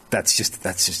 that's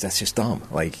just dumb.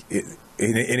 Like,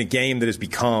 in a game that has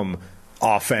become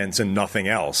offense and nothing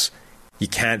else, you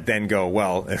can't then go,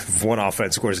 well, if one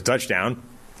offense scores a touchdown,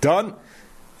 done.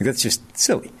 That's just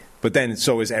silly. But then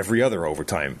so is every other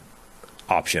overtime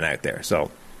option out there. So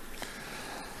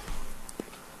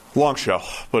long show,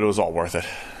 but it was all worth it.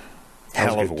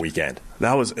 Hell of a weekend.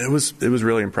 It was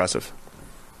really impressive.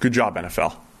 Good job,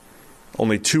 NFL.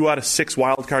 Only 2 out of 6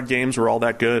 wildcard games were all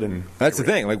that good, and that's the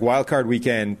thing. Like, wildcard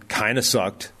weekend kind of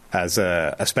sucked as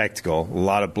a spectacle. A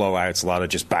lot of blowouts, a lot of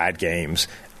just bad games,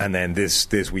 and then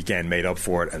this weekend made up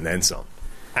for it and then some.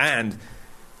 And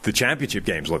the championship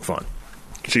games look fun.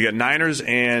 So you got Niners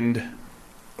and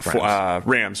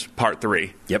Rams, part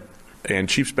 3. Yep. And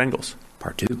Chiefs-Bengals.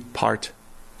 Part 2. Part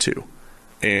 2.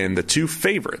 And the 2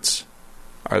 favorites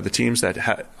are the teams that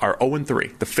are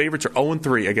 0-3. The favorites are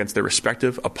 0-3 against their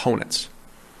respective opponents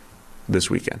this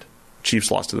weekend.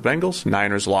 Chiefs lost to the Bengals.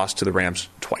 Niners lost to the Rams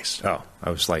twice. Oh, I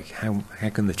was like, how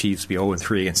can the Chiefs be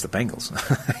 0-3 against the Bengals?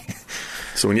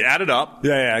 So when you add it up...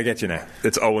 Yeah, I get you now.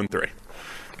 It's 0-3.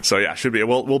 So, yeah, should be.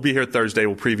 We'll be here Thursday.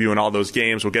 We'll preview all those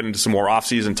games. We'll get into some more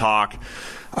off-season talk.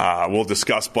 We'll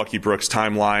discuss Bucky Brooks'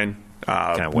 timeline.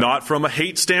 Not from a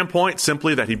hate standpoint,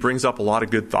 simply that he brings up a lot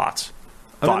of good thoughts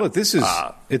look, this is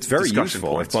it's very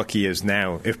useful if Bucky is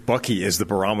the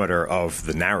barometer of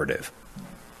the narrative.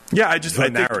 Yeah, I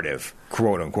think narrative,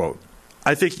 quote unquote.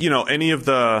 I think any of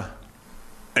the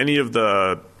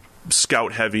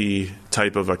scout heavy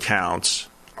type of accounts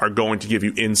are going to give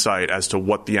you insight as to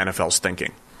what the NFL's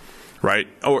thinking, right?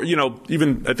 Or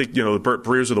even I think the Burt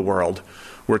Breers of the world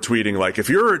were tweeting like, if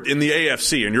you're in the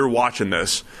AFC and you're watching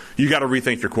this, you got to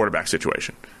rethink your quarterback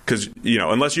situation because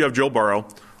unless you have Joe Burrow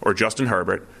or Justin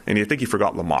Herbert, and I think you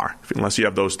forgot Lamar, unless you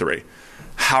have those three,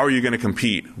 how are you going to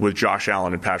compete with Josh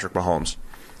Allen and Patrick Mahomes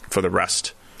for the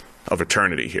rest of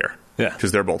eternity here? Yeah,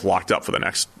 because they're both locked up for the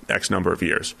next X number of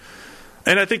years.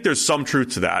 And I think there's some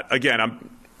truth to that. Again,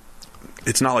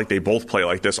 it's not like they both play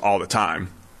like this all the time.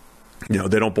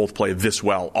 They don't both play this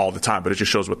well all the time, but it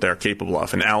just shows what they're capable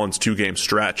of. And Allen's 2-game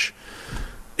stretch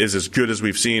is as good as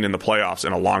we've seen in the playoffs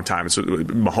in a long time. So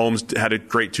Mahomes had a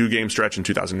great 2-game stretch in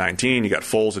 2019. You got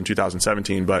Foles in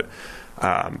 2017, but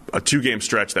a 2-game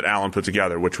stretch that Allen put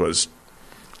together, which was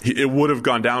it would have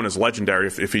gone down as legendary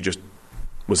if he just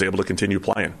was able to continue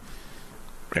playing.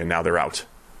 And now they're out.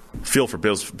 Feel for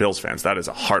Bills fans. That is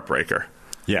a heartbreaker.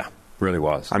 Yeah, really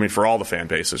was. I mean, for all the fan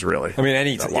bases, really. I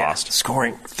mean, lost.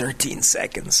 Scoring 13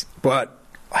 seconds. But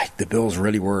the Bills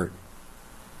really were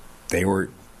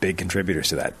big contributors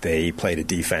to that. They played a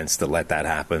defense that let that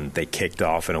happen. They kicked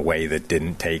off in a way that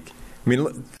didn't take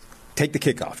the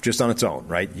kickoff just on its own,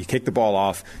 right? You kick the ball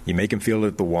off, you make them field it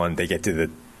at the 1, they get to the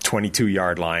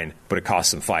 22-yard line, but it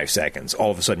costs them 5 seconds.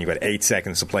 All of a sudden, you've got 8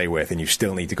 seconds to play with, and you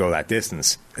still need to go that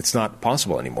distance. It's not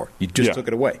possible anymore. You just took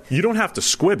it away. You don't have to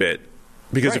squib it,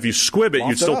 because if you squib it,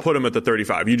 you'd still put them at the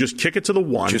 35. You just kick it to the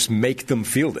 1. Just make them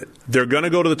field it. They're going to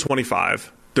go to the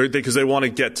 25 because they want to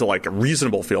get to like a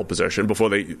reasonable field position before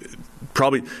they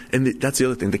probably – and that's the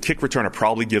other thing. The kick returner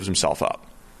probably gives himself up,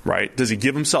 right? Does he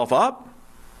give himself up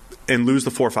and lose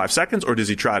the 4 or 5 seconds, or does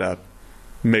he try to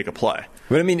make a play?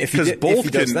 But I mean, if he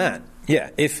does that,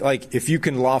 if you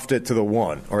can loft it to the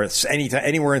 1 or it's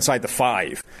anywhere inside the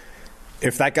 5,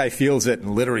 if that guy feels it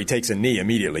and literally takes a knee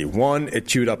immediately, 1, it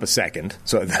chewed up a second.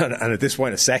 So and at this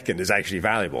point, a second is actually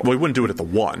valuable. Well, he wouldn't do it at the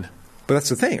 1. But that's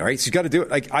the thing, right? So you got to do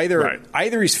it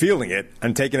either he's feeling it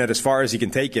and taking it as far as he can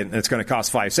take it, and it's going to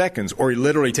cost 5 seconds, or he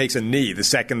literally takes a knee the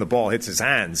second the ball hits his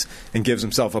hands and gives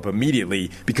himself up immediately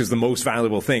because the most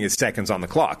valuable thing is seconds on the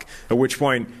clock. At which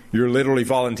point you're literally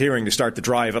volunteering to start the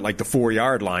drive at like the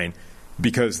 4-yard line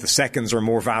because the seconds are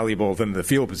more valuable than the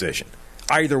field position.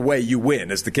 Either way, you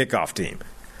win as the kickoff team.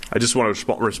 I just want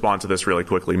to respond to this really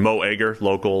quickly. Mo Ager,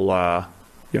 local,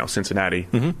 Cincinnati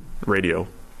radio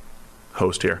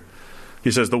host here. He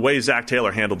says, the way Zach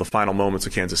Taylor handled the final moments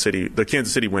of the Kansas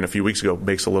City win a few weeks ago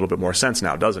makes a little bit more sense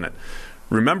now, doesn't it?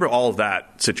 Remember all of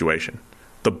that situation.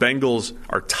 The Bengals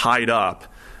are tied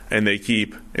up, and they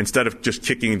keep, instead of just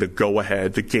kicking the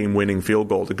go-ahead, the game-winning field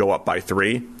goal to go up by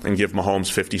 3 and give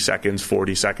Mahomes 50 seconds,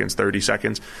 40 seconds, 30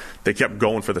 seconds, they kept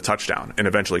going for the touchdown and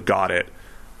eventually got it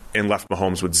and left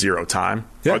Mahomes with 0 time.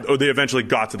 Yeah. Or they eventually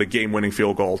got to the game-winning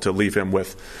field goal to leave him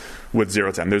with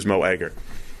 0 time. There's Mo Ager.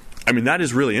 I mean, that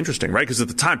is really interesting, right? Because at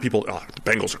the time, people, the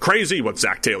Bengals are crazy. What's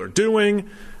Zach Taylor doing?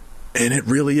 And it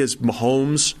really is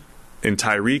Mahomes and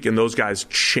Tyreek and those guys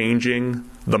changing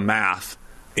the math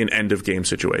in end-of-game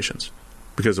situations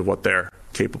because of what they're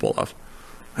capable of.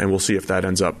 And we'll see if that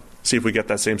ends up. See if we get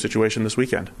that same situation this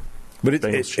weekend. But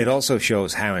it also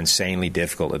shows how insanely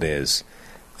difficult it is.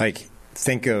 Like,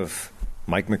 think of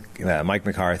Mike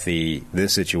McCarthy,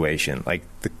 this situation, like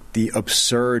the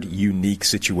absurd, unique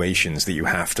situations that you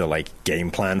have to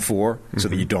game plan for so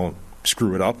that you don't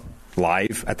screw it up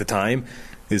live at the time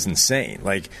is insane.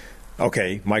 Like,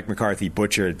 okay, Mike McCarthy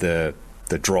butchered the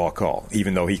draw call,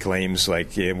 even though he claims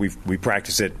we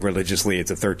practice it religiously.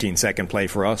 It's a 13-second play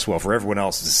for us. Well, for everyone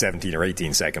else, it's a 17 or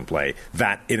 18-second play.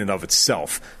 That in and of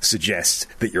itself suggests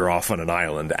that you're off on an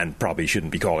island and probably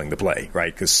shouldn't be calling the play,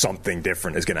 right? Because something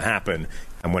different is going to happen,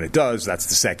 and when it does, that's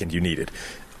the second you need it.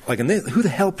 Who the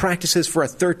hell practices for a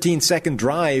 13-second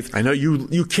drive? I know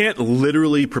you can't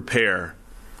literally prepare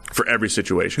for every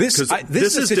situation. This is a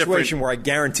situation different. Where I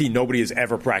guarantee nobody has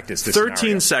ever practiced this 13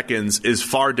 scenario. Seconds is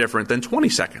far different than 20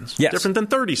 seconds. Yes. Different than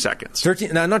 30 seconds.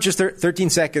 Not just 13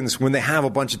 seconds when they have a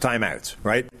bunch of timeouts,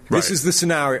 right? This is the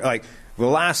scenario. The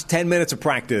last 10 minutes of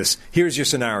practice, here's your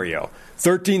scenario.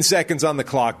 13 seconds on the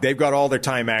clock. They've got all their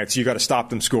timeouts. You got to stop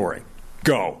them scoring.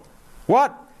 Go.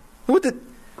 What?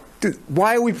 Dude,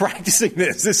 why are we practicing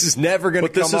this? This is never going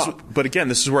to come up. But again,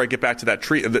 this is where I get back to that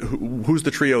trio. Who's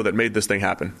the trio that made this thing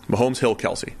happen? Mahomes, Hill,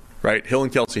 Kelsey, right? Hill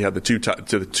and Kelsey had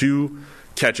the two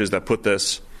catches that put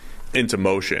this into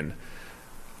motion.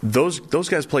 those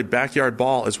guys played backyard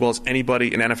ball as well as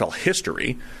anybody in NFL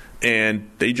history, and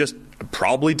they just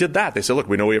probably did that. They said, look,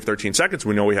 we know we have 13 seconds.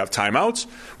 We know we have timeouts.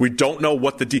 We don't know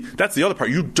what that's the other part.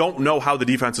 You don't know how the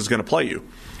defense is going to play you.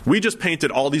 We just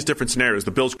painted all these different scenarios.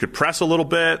 The Bills could press a little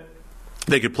bit.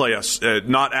 They could play a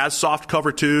not as soft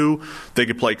cover two. They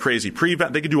could play crazy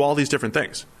prevent. They could do all these different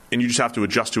things. And you just have to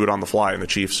adjust to it on the fly, and the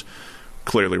Chiefs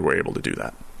clearly were able to do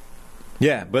that.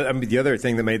 Yeah, but I mean, the other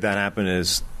thing that made that happen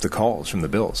is the calls from the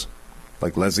Bills.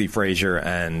 Like Leslie Frazier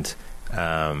and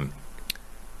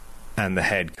the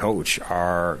head coach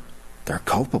they're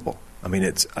culpable. I mean,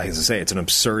 it's, as I say, it's an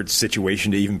absurd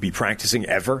situation to even be practicing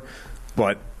ever,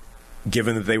 but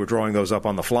given that they were drawing those up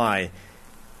on the fly,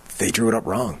 they drew it up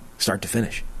wrong, start to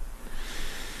finish.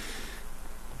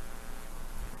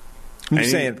 I'm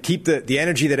just saying, keep the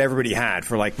energy that everybody had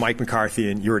for, like, Mike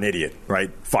McCarthy and you're an idiot, right?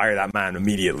 Fire that man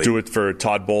immediately. Do it for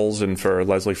Todd Bowles and for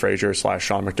Leslie Frazier / Sean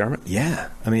McDermott. Yeah.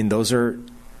 I mean, those are...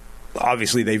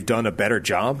 Obviously, they've done a better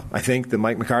job, I think, than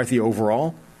Mike McCarthy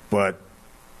overall, but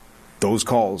those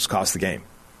calls cost the game.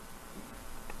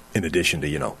 In addition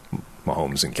to,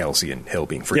 Mahomes and Kelsey and Hill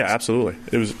being free. Yeah, absolutely.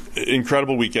 It was an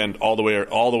incredible weekend all the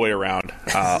way around.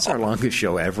 That's our longest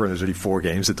show ever, and there's only 4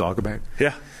 games to talk about.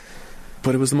 Yeah.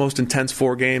 But it was the most intense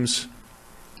 4 games.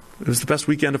 It was the best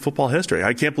weekend of football history.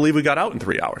 I can't believe we got out in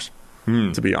 3 hours,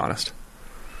 to be honest.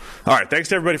 All right, thanks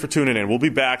to everybody for tuning in. We'll be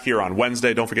back here on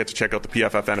Wednesday. Don't forget to check out the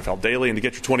PFF NFL Daily, and to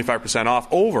get your 25% off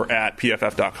over at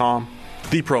PFF.com,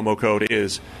 the promo code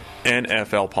is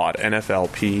NFLPOD,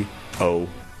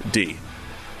 NFLPOD.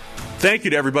 Thank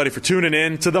you to everybody for tuning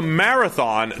in to the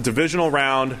Marathon Divisional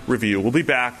Round Review. We'll be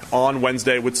back on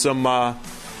Wednesday with some more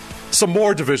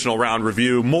Divisional Round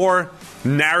Review, more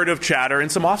narrative chatter,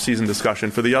 and some off-season discussion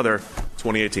for the other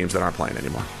 28 teams that aren't playing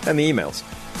anymore. And the emails.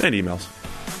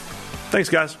 Thanks,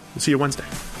 guys. We'll see you Wednesday.